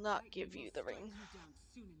 I shall not give you the ring.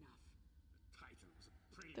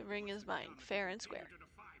 The ring is mine, fair and square.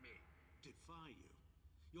 Defy you?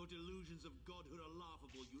 Your delusions of godhood are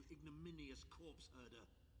laughable, you ignominious corpse herder.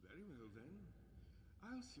 Very well then.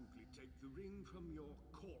 I'll simply take the ring from your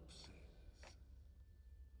corpses.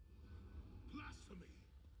 Blasphemy!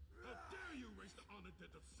 How dare you raise the honored dead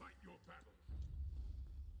to fight your battle?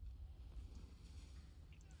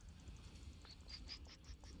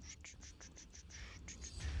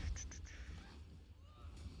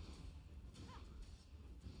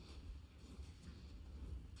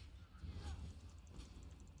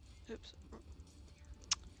 Oops.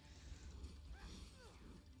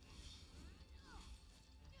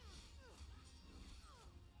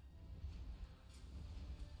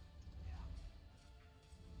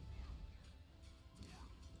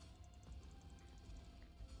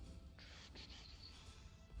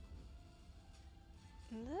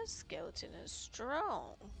 This skeleton is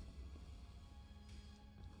strong.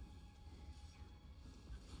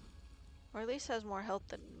 Or at least has more health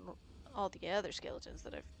than all the other skeletons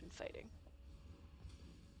that I've been fighting.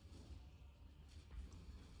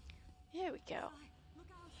 Here we go.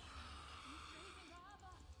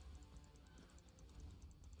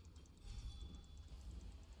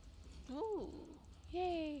 Ooh,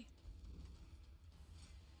 yay.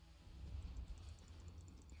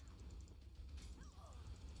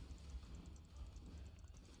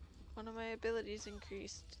 One of my abilities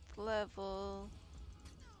increased level.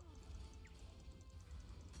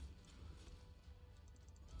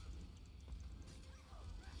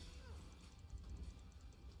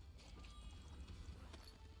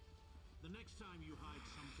 The next time you hide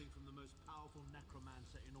something from the most powerful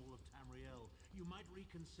necromancer in all of Tamriel, you might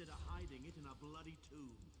reconsider hiding it in a bloody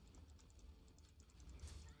tomb.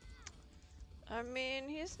 I mean,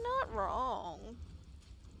 he's not wrong.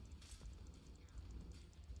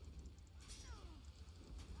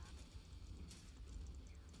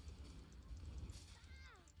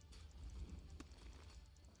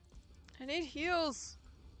 I need heals.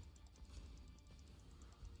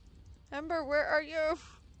 Ember, where are you?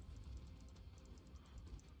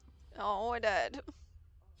 Oh, I died.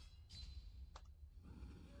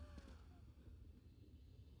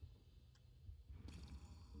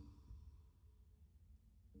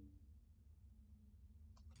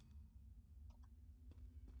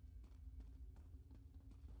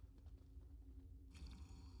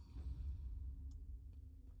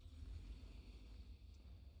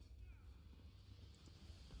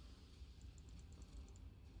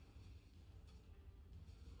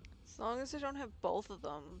 As long as I don't have both of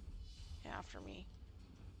them after me.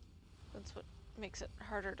 That's what makes it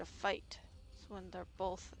harder to fight. Is when they're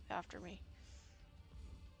both after me.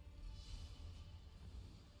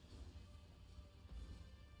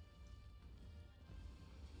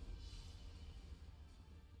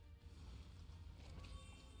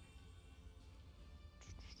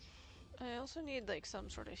 I also need like some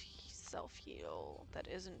sort of self-heal that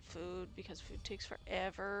isn't food because food takes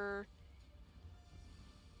forever.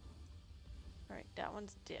 Alright, that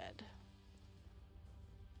one's dead.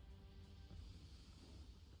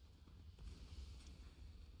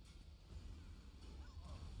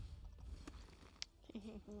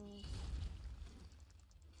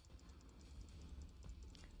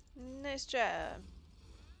 Nice job.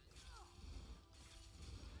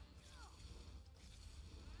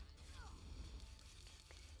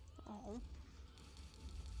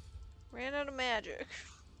 Ran out of magic.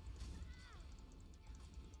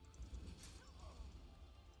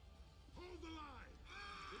 Hold the line!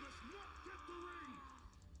 They must not get the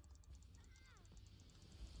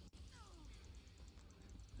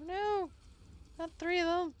ring! No! Not 3 of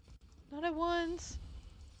them. Not at once.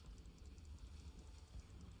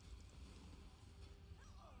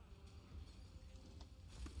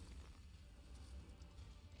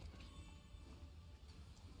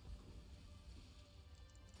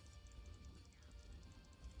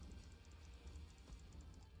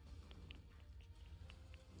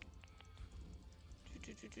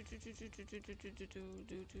 If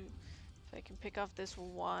I can pick off this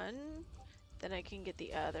one, then I can get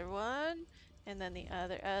the other one, and then the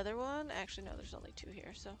other one. Actually, no, there's only 2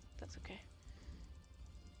 here, so that's okay.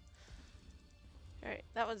 Alright,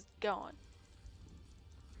 that one's gone.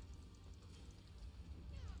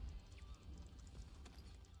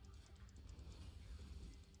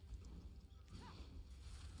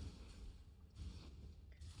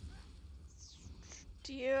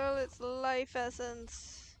 Steal its life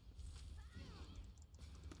essence.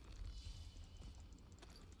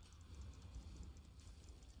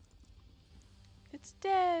 It's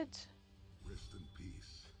dead. Rest in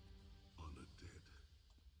peace, honor dead.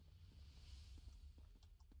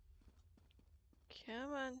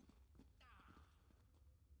 Come on.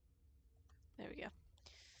 There we go.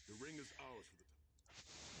 The ring is ours for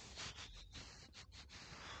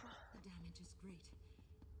the The damage is great.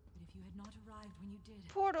 But if you had not arrived when you did,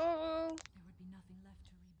 Portal! There would be nothing left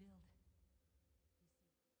to rebuild.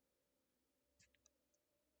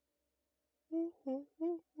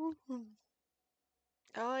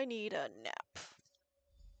 I need a nap.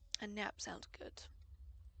 A nap sounds good.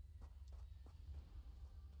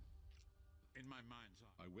 In my mind's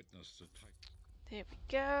eye, I witnessed a type. There we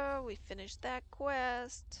go. We finished that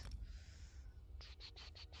quest.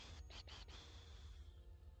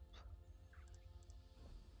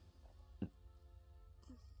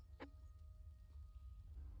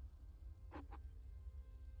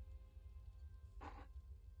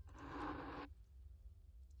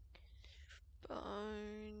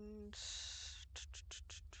 Bind.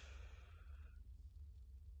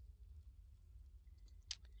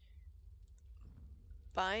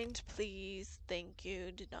 Bind, please. Thank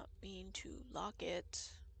you. Did not mean to lock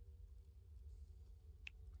it.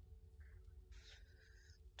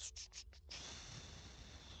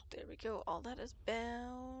 There we go. All that is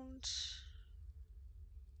bound.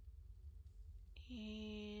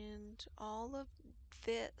 And all of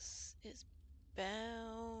this is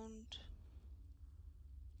bound.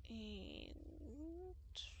 And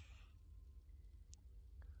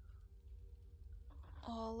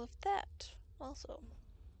all of that also.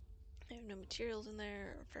 I have no materials in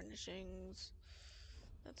there, or furnishings.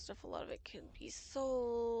 That stuff, a lot of it can be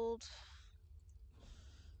sold.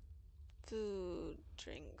 Food,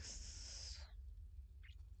 drinks.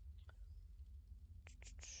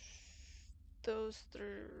 Those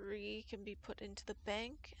 3 can be put into the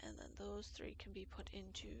bank, and then those 3 can be put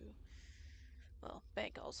into, well,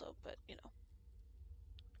 bank also, but you know,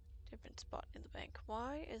 different spot in the bank.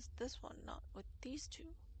 Why is this one not with these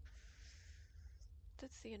 2?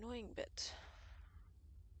 That's the annoying bit.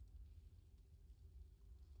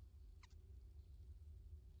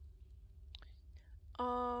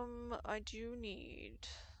 I do need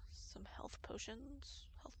some health potions.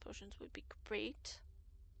 Health potions would be great.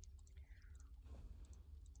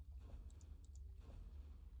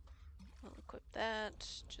 I'll equip that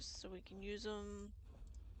just so we can use them.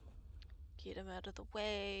 Get them out of the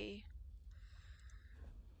way.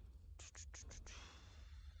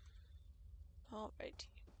 Alrighty.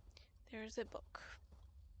 There's a book.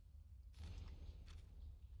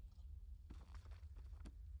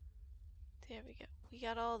 There we go. We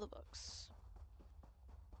got all the books.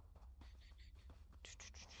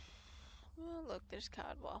 Oh, look, there's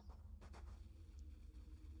Codwall.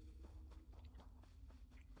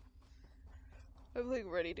 I'm like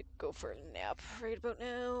ready to go for a nap right about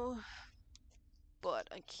now. But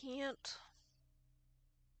I can't.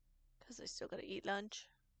 Because I still gotta eat lunch.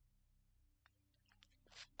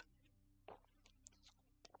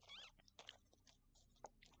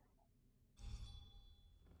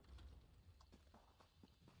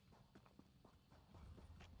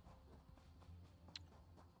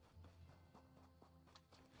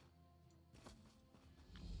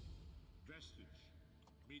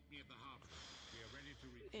 Meet me at the harbor. We are ready to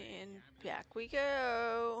retrieve And back we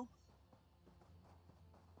go.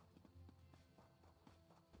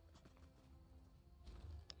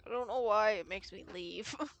 I don't know why it makes me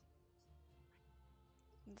leave.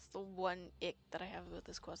 It's the one ick that I have with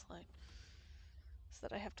this questline. So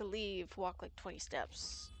that I have to leave, walk like 20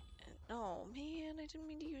 steps. And, oh man, I didn't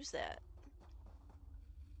mean to use that.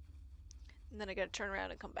 And then I gotta turn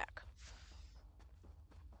around and come back.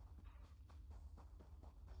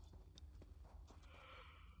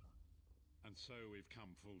 And so we've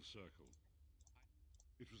come full circle.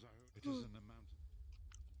 It is in the mountain.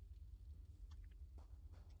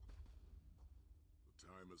 The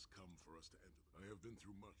time has come for us to enter. I have been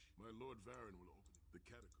through much. My Lord Varen will open the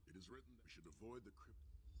catacomb. It is written that we should avoid the crypt.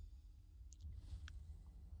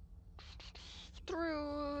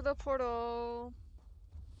 Through the portal.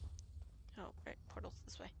 Oh, right, portal's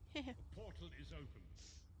this way. The portal is open.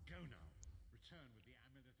 Go now. Return with the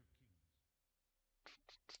Amulet of Kings.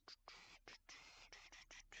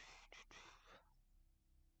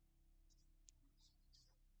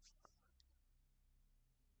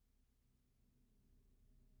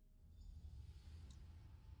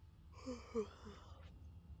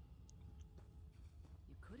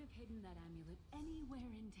 You could have hidden that amulet anywhere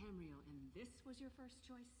in Tamriel, and this was your first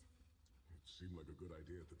choice? It seemed like a good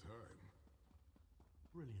idea at the time.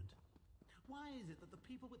 Brilliant. Why is it that the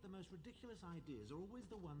people with the most ridiculous ideas are always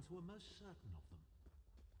the ones who are most certain of them?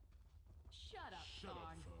 Shut up, Shut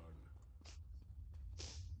up, Thorn.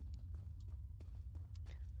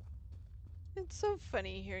 It's so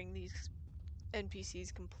funny hearing these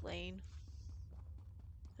NPCs complain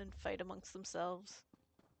and fight amongst themselves.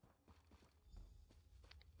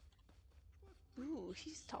 Ooh,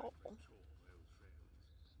 he's tall.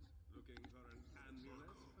 Looking for an amulet,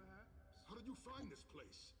 perhaps? How did you find this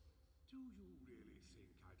place? Do you really think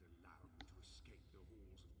I'd allow you to escape the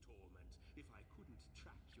halls of torment if I couldn't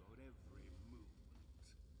track your every movement?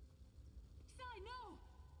 Sai, no!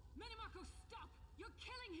 Menimarco, stop! You're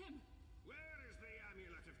killing him! Where is the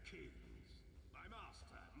Amulet of Kings? My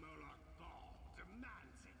master, Moloch Ball,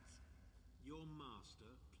 demands it. Your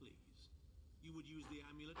master, please. You would use the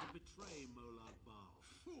amulet to betray Molag Bal.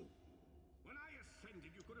 Fool! When I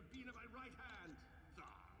ascended, you could have been at my right hand,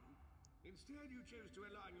 Tharn. Instead, you chose to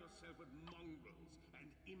align yourself with mongrels and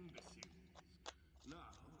imbeciles.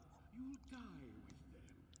 Now, you'll die with them.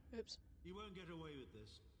 Oops. You won't get away with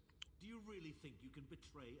this. Do you really think you can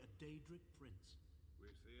betray a Daedric prince?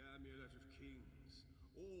 With the Amulet of Kings,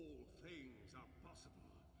 all things are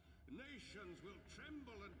possible. Nations will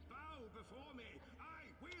tremble and bow before me. I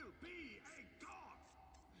will be a god!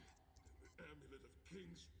 The Amulet of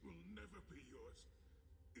Kings will never be yours.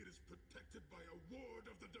 It is protected by a ward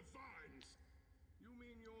of the Divines. You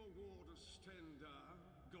mean your ward of Stendar,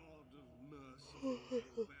 god of mercy,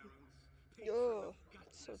 barons? Oh,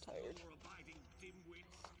 so tired.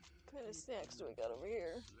 What kind of snacks do we got over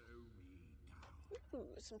here?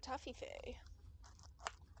 Ooh, some toffee fay.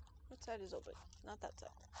 What side is open? Not that side.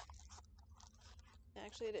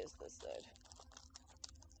 Actually, it is this side.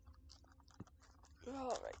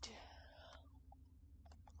 Alright.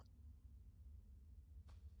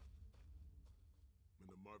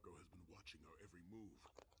 Menimarco has been watching our every move.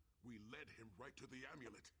 We led him right to the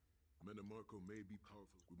amulet. Menimarco may be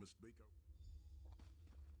powerful. We must make our...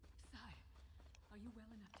 Sai, are you well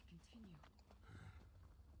enough to continue?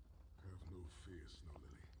 Have no fear, Snow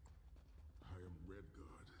Lily. I am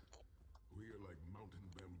Redguard. We are like mountain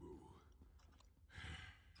bamboo.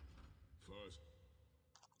 First...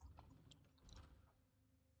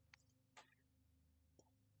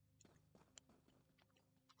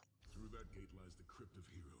 Through that gate lies the Crypt of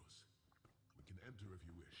Heroes. We can enter if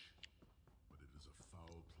you wish, but it is a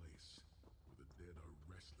foul place where the dead are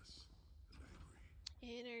restless and angry.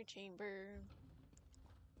 Inner chamber.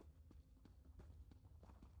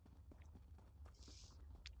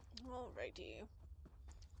 Alrighty.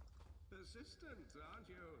 Persistent, aren't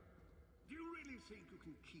you? Do you really think you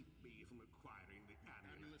can keep me from acquiring the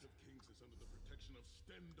amulet? Amulet of Kings is under the protection of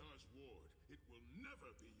Stendar's ward. It will never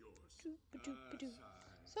be yours.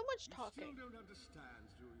 So much talking. You still don't understand,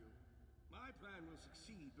 do you? My plan will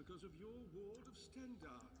succeed because of your ward of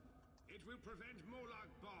Stendar. It will prevent Molag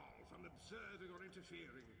Bal from observing or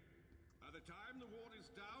interfering. By the time the ward is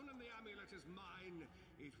down and the amulet is mine,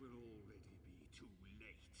 it will already be too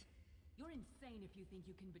late. You're insane if you think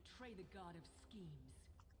you can betray the god of schemes.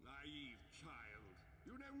 Naive child.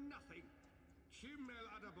 You know nothing. Chimel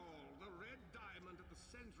Adabal, the red diamond at the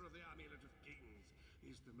center of the Amulet of Kings,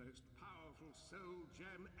 is the most powerful soul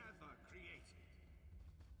gem ever created.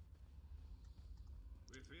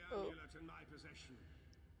 With the amulet in my possession,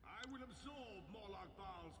 I will absorb Molag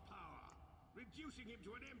Bal's power, reducing him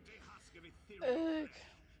to an empty husk of ethereal flesh.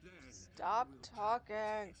 Then stop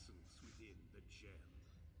talking. Within the gem.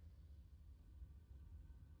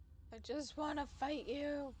 I just want to fight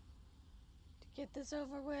you to get this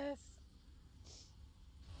over with.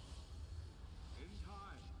 In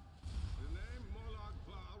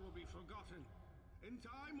In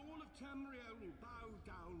time, all of Tamriel will bow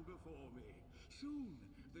down before me. Soon,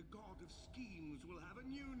 the god of schemes will have a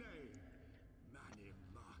new name. Manny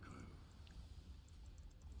Marco.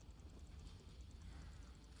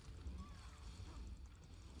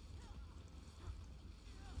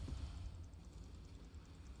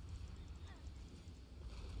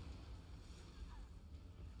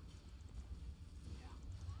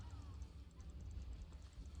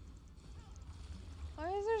 Why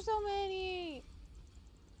is there so many?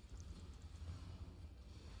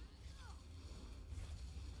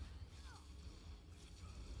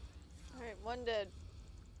 Alright, one dead.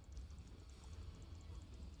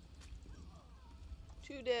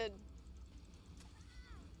 Two dead.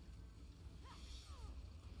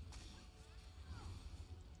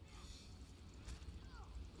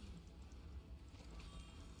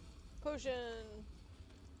 Potion.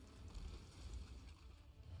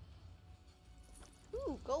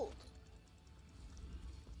 Ooh, gold.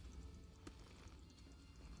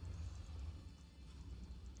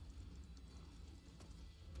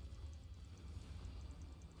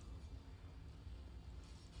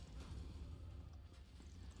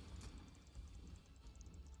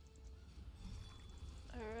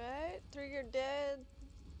 Alright, 3 are dead,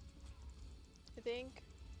 I think.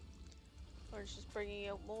 Or it's just bringing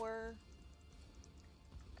out more.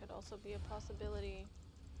 Could also be a possibility.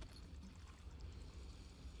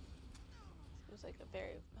 Seems like a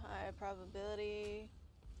very high probability.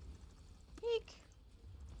 Eek!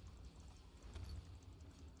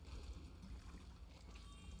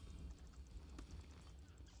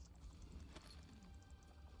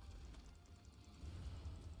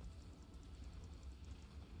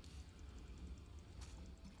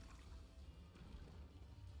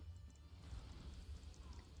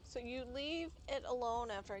 So you leave it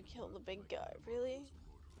alone after I kill the big guy, really?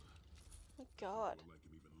 Oh my god. I like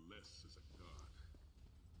him even less as a god.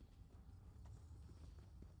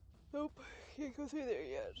 Nope, can't go through there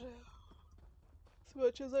yet. As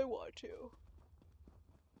much as I want to.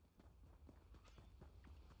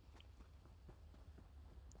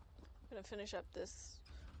 I'm gonna finish up this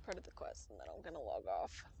part of the quest and then I'm gonna log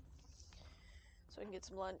off. So I can get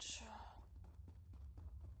some lunch.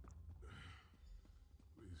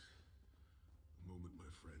 Please, a moment,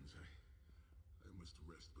 my friends. I must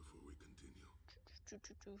rest before we continue.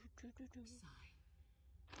 Sigh.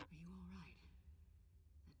 Are you alright?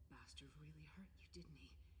 That bastard really hurt you, didn't he?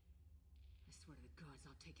 I swear to the gods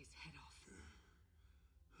I'll take his head off.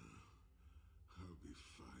 I'll be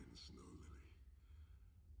fine, Snow Lily.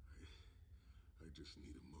 I just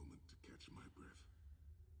need a moment to catch my breath.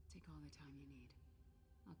 Take all the time you need.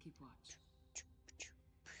 I'll keep watch.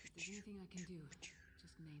 If there's anything I can do,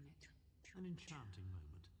 just name it. An enchanting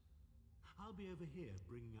moment. I'll be over here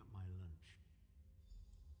bringing up my lunch.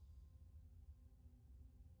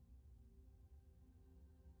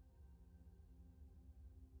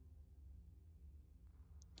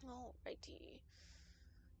 Alrighty.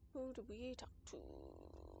 Who do we talk to?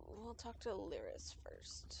 We'll talk to Lyris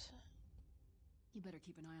first. You better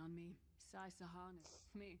keep an eye on me. Sai Sahan is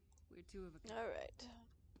me. We're two of a kind. Alright.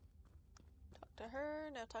 Talk to her,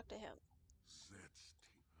 now talk to him.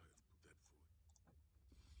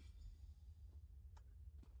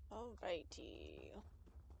 Alrighty.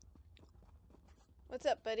 What's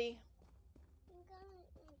up, buddy? I'm gonna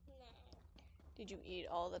eat snack. Did you eat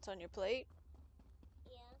all that's on your plate?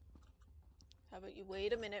 Yeah. How about you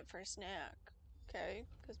wait a minute for a snack? Okay?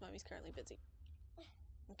 Because mommy's currently busy.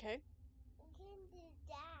 Okay? You can do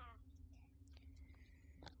that.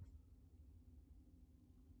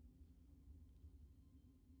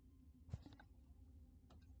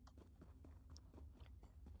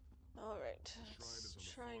 Alright. Let's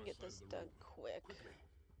try and get this done quick. Quickly.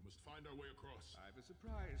 We must find our way across. I have a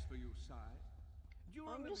surprise for you, Sai.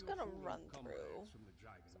 I'm just gonna run through.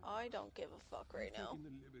 I don't give a fuck right now. I've taken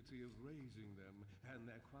the liberty of raising them, and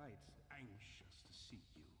they're quite anxious to see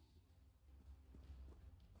you.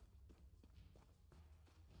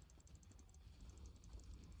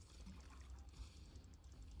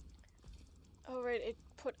 Oh right, it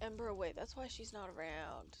put Ember away. That's why she's not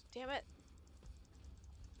around. Damn it.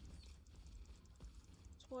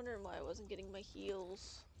 I was wondering why I wasn't getting my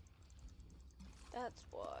heals. That's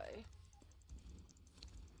why.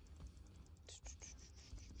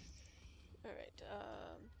 Alright,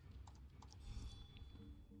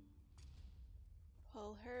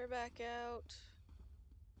 pull her back out.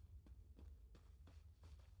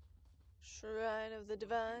 Shrine of the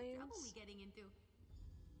Divines. What trouble we getting into?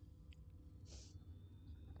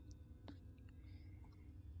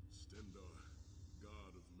 Stendarr,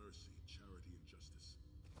 God of mercy, charity, and justice,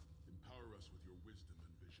 empower us with your wisdom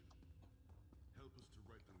and vision. Help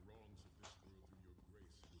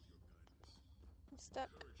stuck.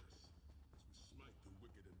 Encourage us as we smite the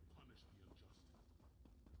wicked and punish the unjust.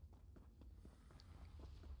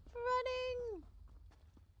 Running!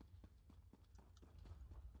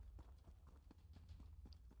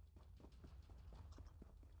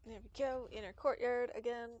 There we go. Inner courtyard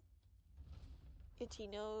again. Itchy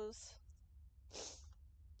nose.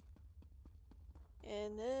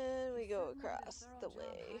 And then we go across the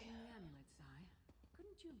way.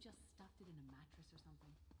 Couldn't you have just stuffed it in a mattress or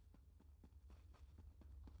something?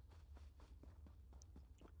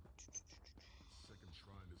 The second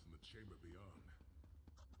shrine is in the chamber beyond.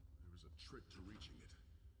 There is a trick to reaching it.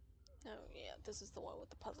 Oh yeah, this is the one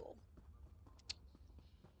with the puzzle.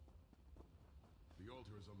 The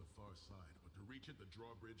altar is on the far side, but to reach it, the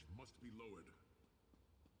drawbridge must be lowered.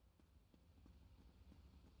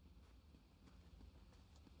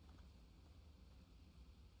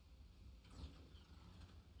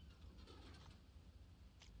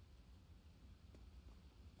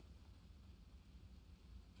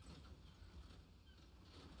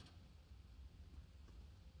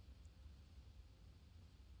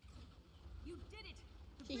 You did it!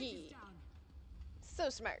 The bridge is down. So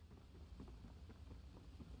smart.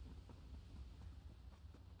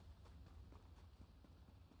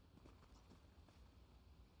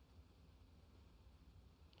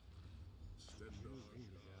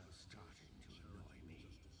 Starting to annoy me.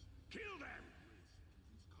 Kill them!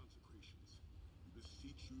 These consecrations, we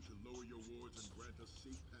beseech you to lower your wards and grant us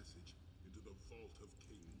safe passage into the Vault of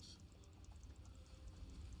Kings.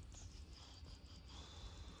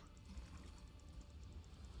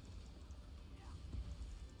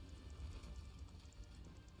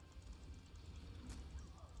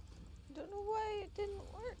 Don't know why it didn't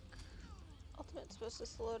work. Ultimate's supposed to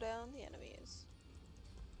slow down the enemies.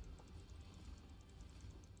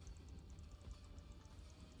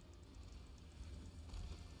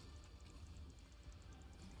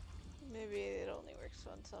 Maybe it only works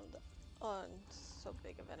on so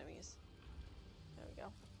big of enemies. There we go.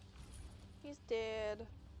 He's dead.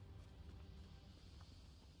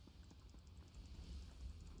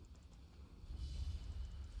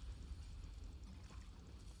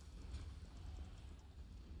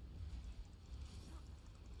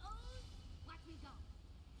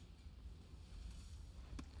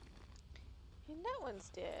 And that one's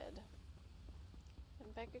dead.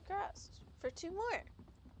 And back across for 2 more.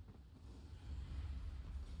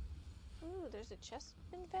 Ooh, there's a chest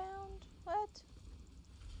been found? What?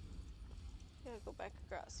 Gotta go back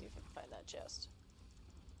across, see if I can find that chest.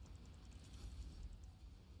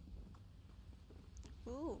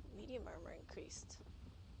 Ooh, medium armor increased.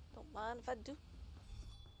 Don't mind if I do.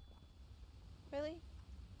 Really?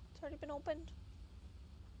 It's already been opened?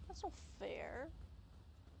 That's not fair.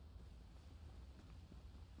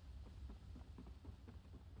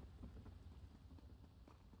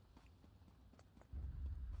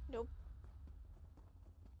 Nope.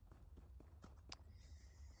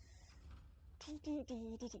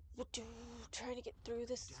 Trying to get through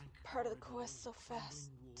this part of the quest so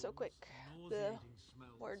fast, so quick. The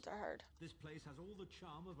words are hard. This place has all the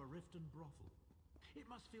charm of a Riften brothel. It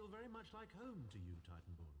must feel very much like home to you,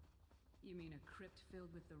 Titanborn. You mean a crypt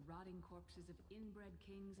filled with the rotting corpses of inbred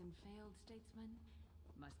kings and failed statesmen?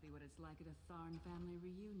 Must be what it's like at a Tharn family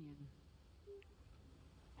reunion.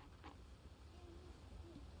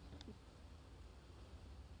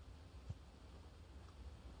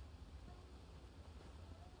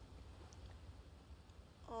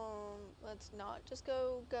 Let's not just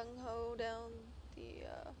go gung-ho down the,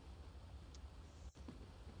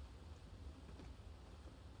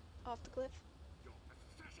 off the cliff. Your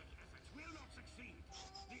pathetic efforts will not succeed.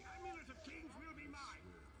 The Amulet of Kings will be mine.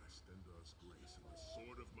 I swear by Stendarr's grace and the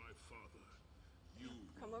sword of my father, you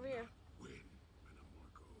Come over here. win,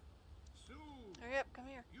 Mannimarco. Soon, Hurry up, come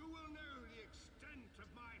here. you will know the extent of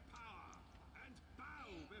my power and bow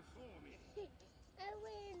before me. I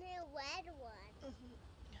want a red one.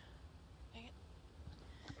 Dang it.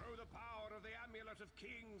 Through the power of the Amulet of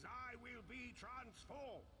Kings, I will be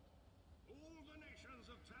transformed. All the nations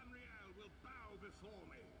of Tamriel will bow before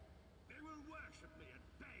me. They will worship me and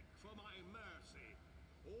beg for my mercy.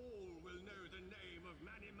 All will know the name of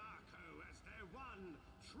Mannimarco as their one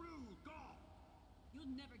true god.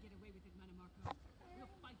 You'll never get away with it, Mannimarco. We'll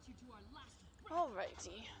fight you to our last breath.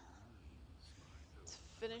 Alrighty. Let's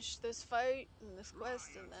finish this fight and this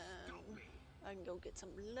quest, and then I can go get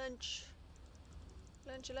some lunch.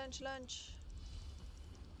 Lunch.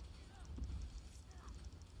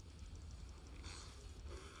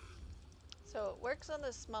 So it works on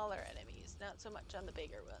the smaller enemies, not so much on the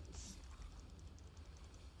bigger ones.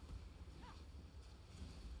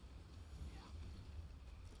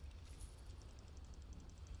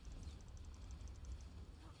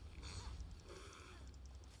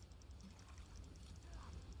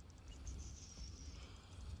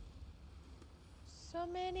 So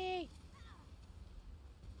many.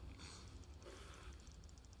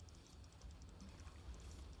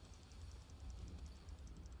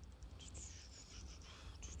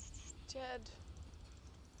 Dead.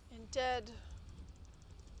 And dead.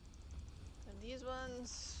 And these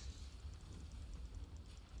ones.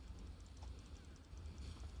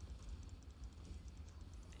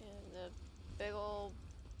 And the big ol'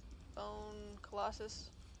 bone colossus.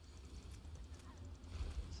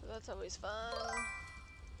 So that's always fun.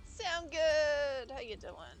 Sound good! How you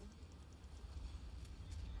doing?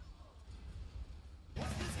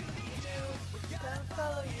 We're gonna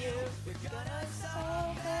follow you. We're gonna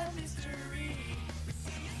solve that mystery. We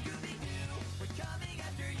see you, Scooby-Doo. We're coming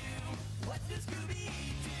after you. What does Scooby-Doo?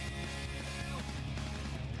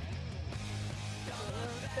 Don't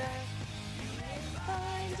look back. You may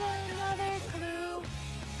find another clue.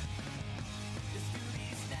 The Scooby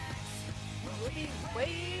Snacks will be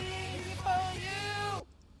waiting for you.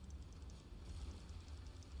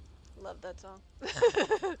 Love that song. I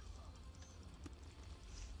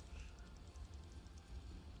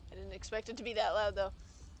didn't expect it to be that loud though.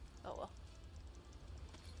 Oh well.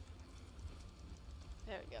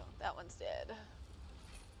 There we go. That one's dead.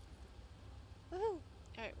 Woohoo!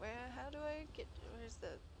 Alright, how do I get, where's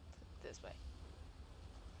this way.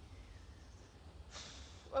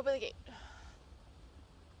 Open the gate.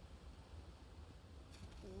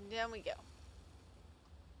 Down we go.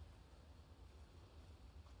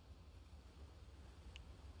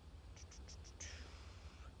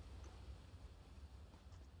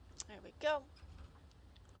 There we go.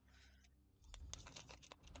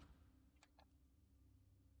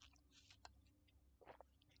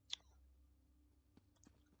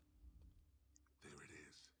 There it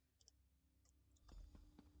is.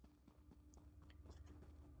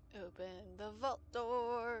 Open the vault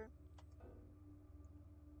door.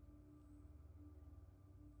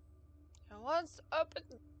 And once open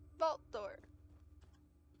the vault door.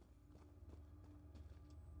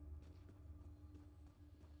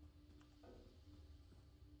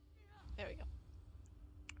 There we go.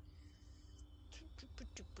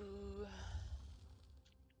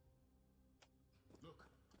 Look,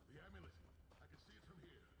 the amulet. I can see it from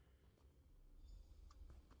here.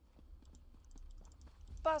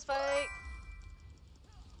 Boss fight!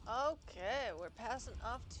 Okay, we're passing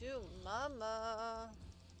off to Mama.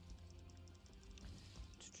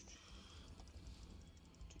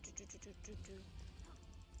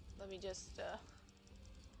 Let me just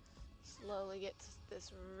slowly get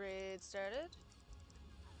this raid started.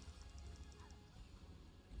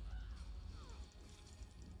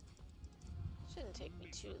 Shouldn't take me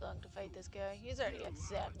too long to fight this guy. He's already got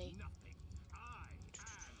 70.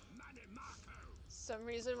 Some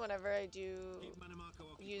reason whenever I do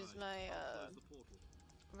use my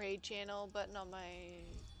raid channel button on my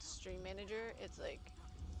stream manager, it's like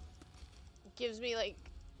gives me like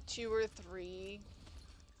 2 or 3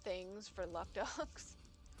 things for luck dogs.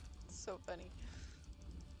 It's so funny.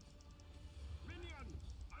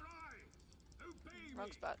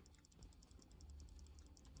 Wrong spot.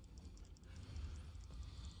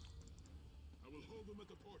 I will hold them at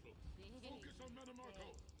the portal. Focus on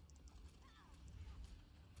Metamarco.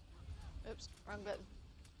 Oops, wrong button.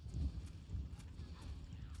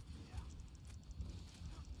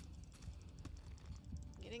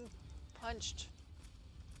 Getting punched.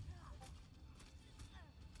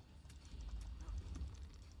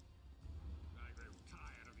 I grow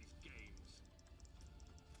tired of these games.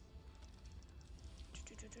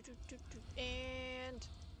 And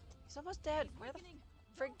he's almost dead. Where the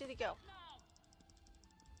frig did he go?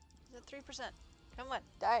 He's at 3%. Come on,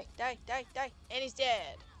 die, die, die, die. And he's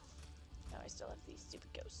dead. Now I still have these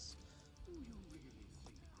stupid ghosts.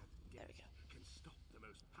 There we go.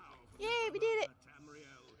 Yay, we did it!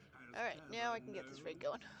 Alright, now I can get this raid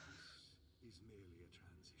going. Is merely a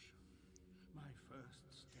transition. My first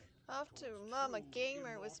step. Off to Mama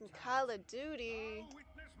Gamer with some Call of Duty.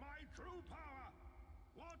 Witness my true power.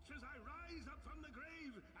 Watch as I rise up from the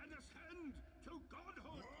grave and ascend to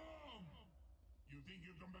godhood. You think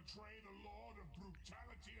you can betray the Lord of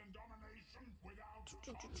brutality and domination without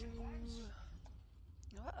consequence?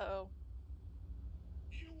 Uh-oh.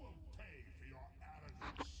 You will pay for your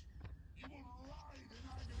arrogance. You will writhe in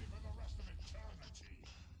agony for the rest of eternity.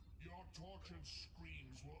 Your tortured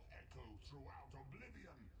screams will echo throughout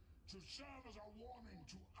oblivion to serve as a warning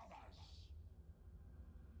to others.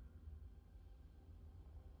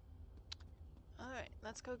 Alright,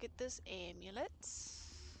 let's go get this amulet.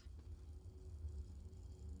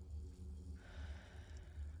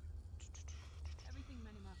 Everything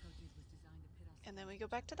Metamarco did was designed to pit us. And then we go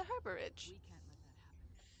back to the Harbor Ridge. We can't let that happen.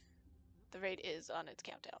 the raid is on its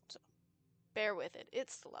countdown, so bear with it.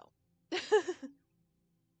 It's slow.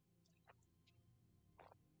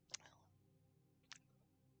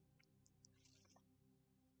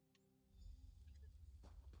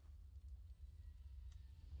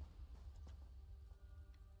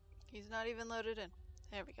 He's not even loaded in.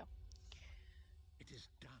 There we go. It is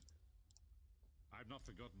done. I've not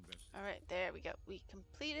forgotten this. All right, there we go. We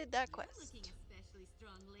completed that quest. You're looking especially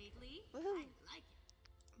strong lately. Woohoo. I like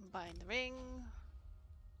it. Bind the ring.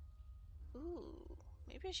 Ooh,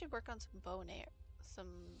 maybe I should work on some bow and arrow.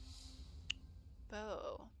 Some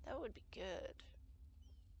bow. That would be good.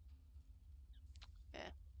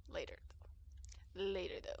 Later though.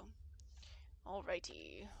 Later though.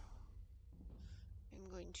 Alrighty. I'm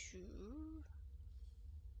going to...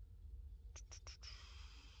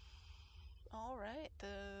 Alright,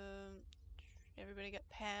 everybody got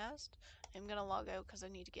passed. I'm gonna log out because I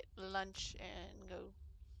need to get lunch and go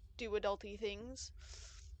do adulty things.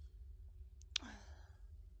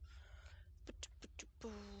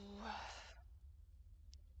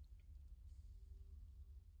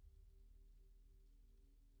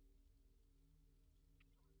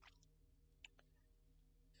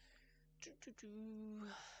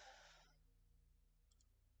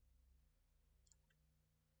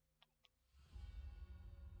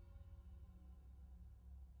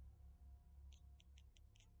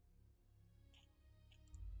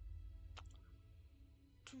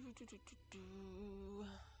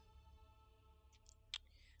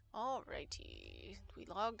 Alrighty, we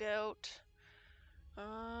logged out.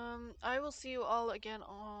 I will see you all again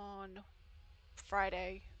on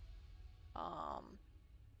Friday.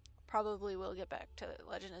 Probably will get back to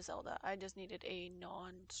Legend of Zelda. I just needed a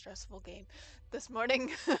non-stressful game this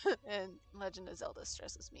morning, and Legend of Zelda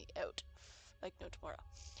stresses me out like no tomorrow.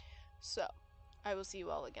 So, I will see you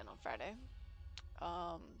all again on Friday.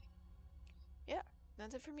 Yeah,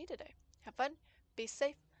 that's it for me today. Have fun, be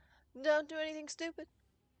safe, don't do anything stupid,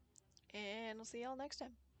 and I'll see y'all next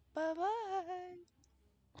time. Bye-bye!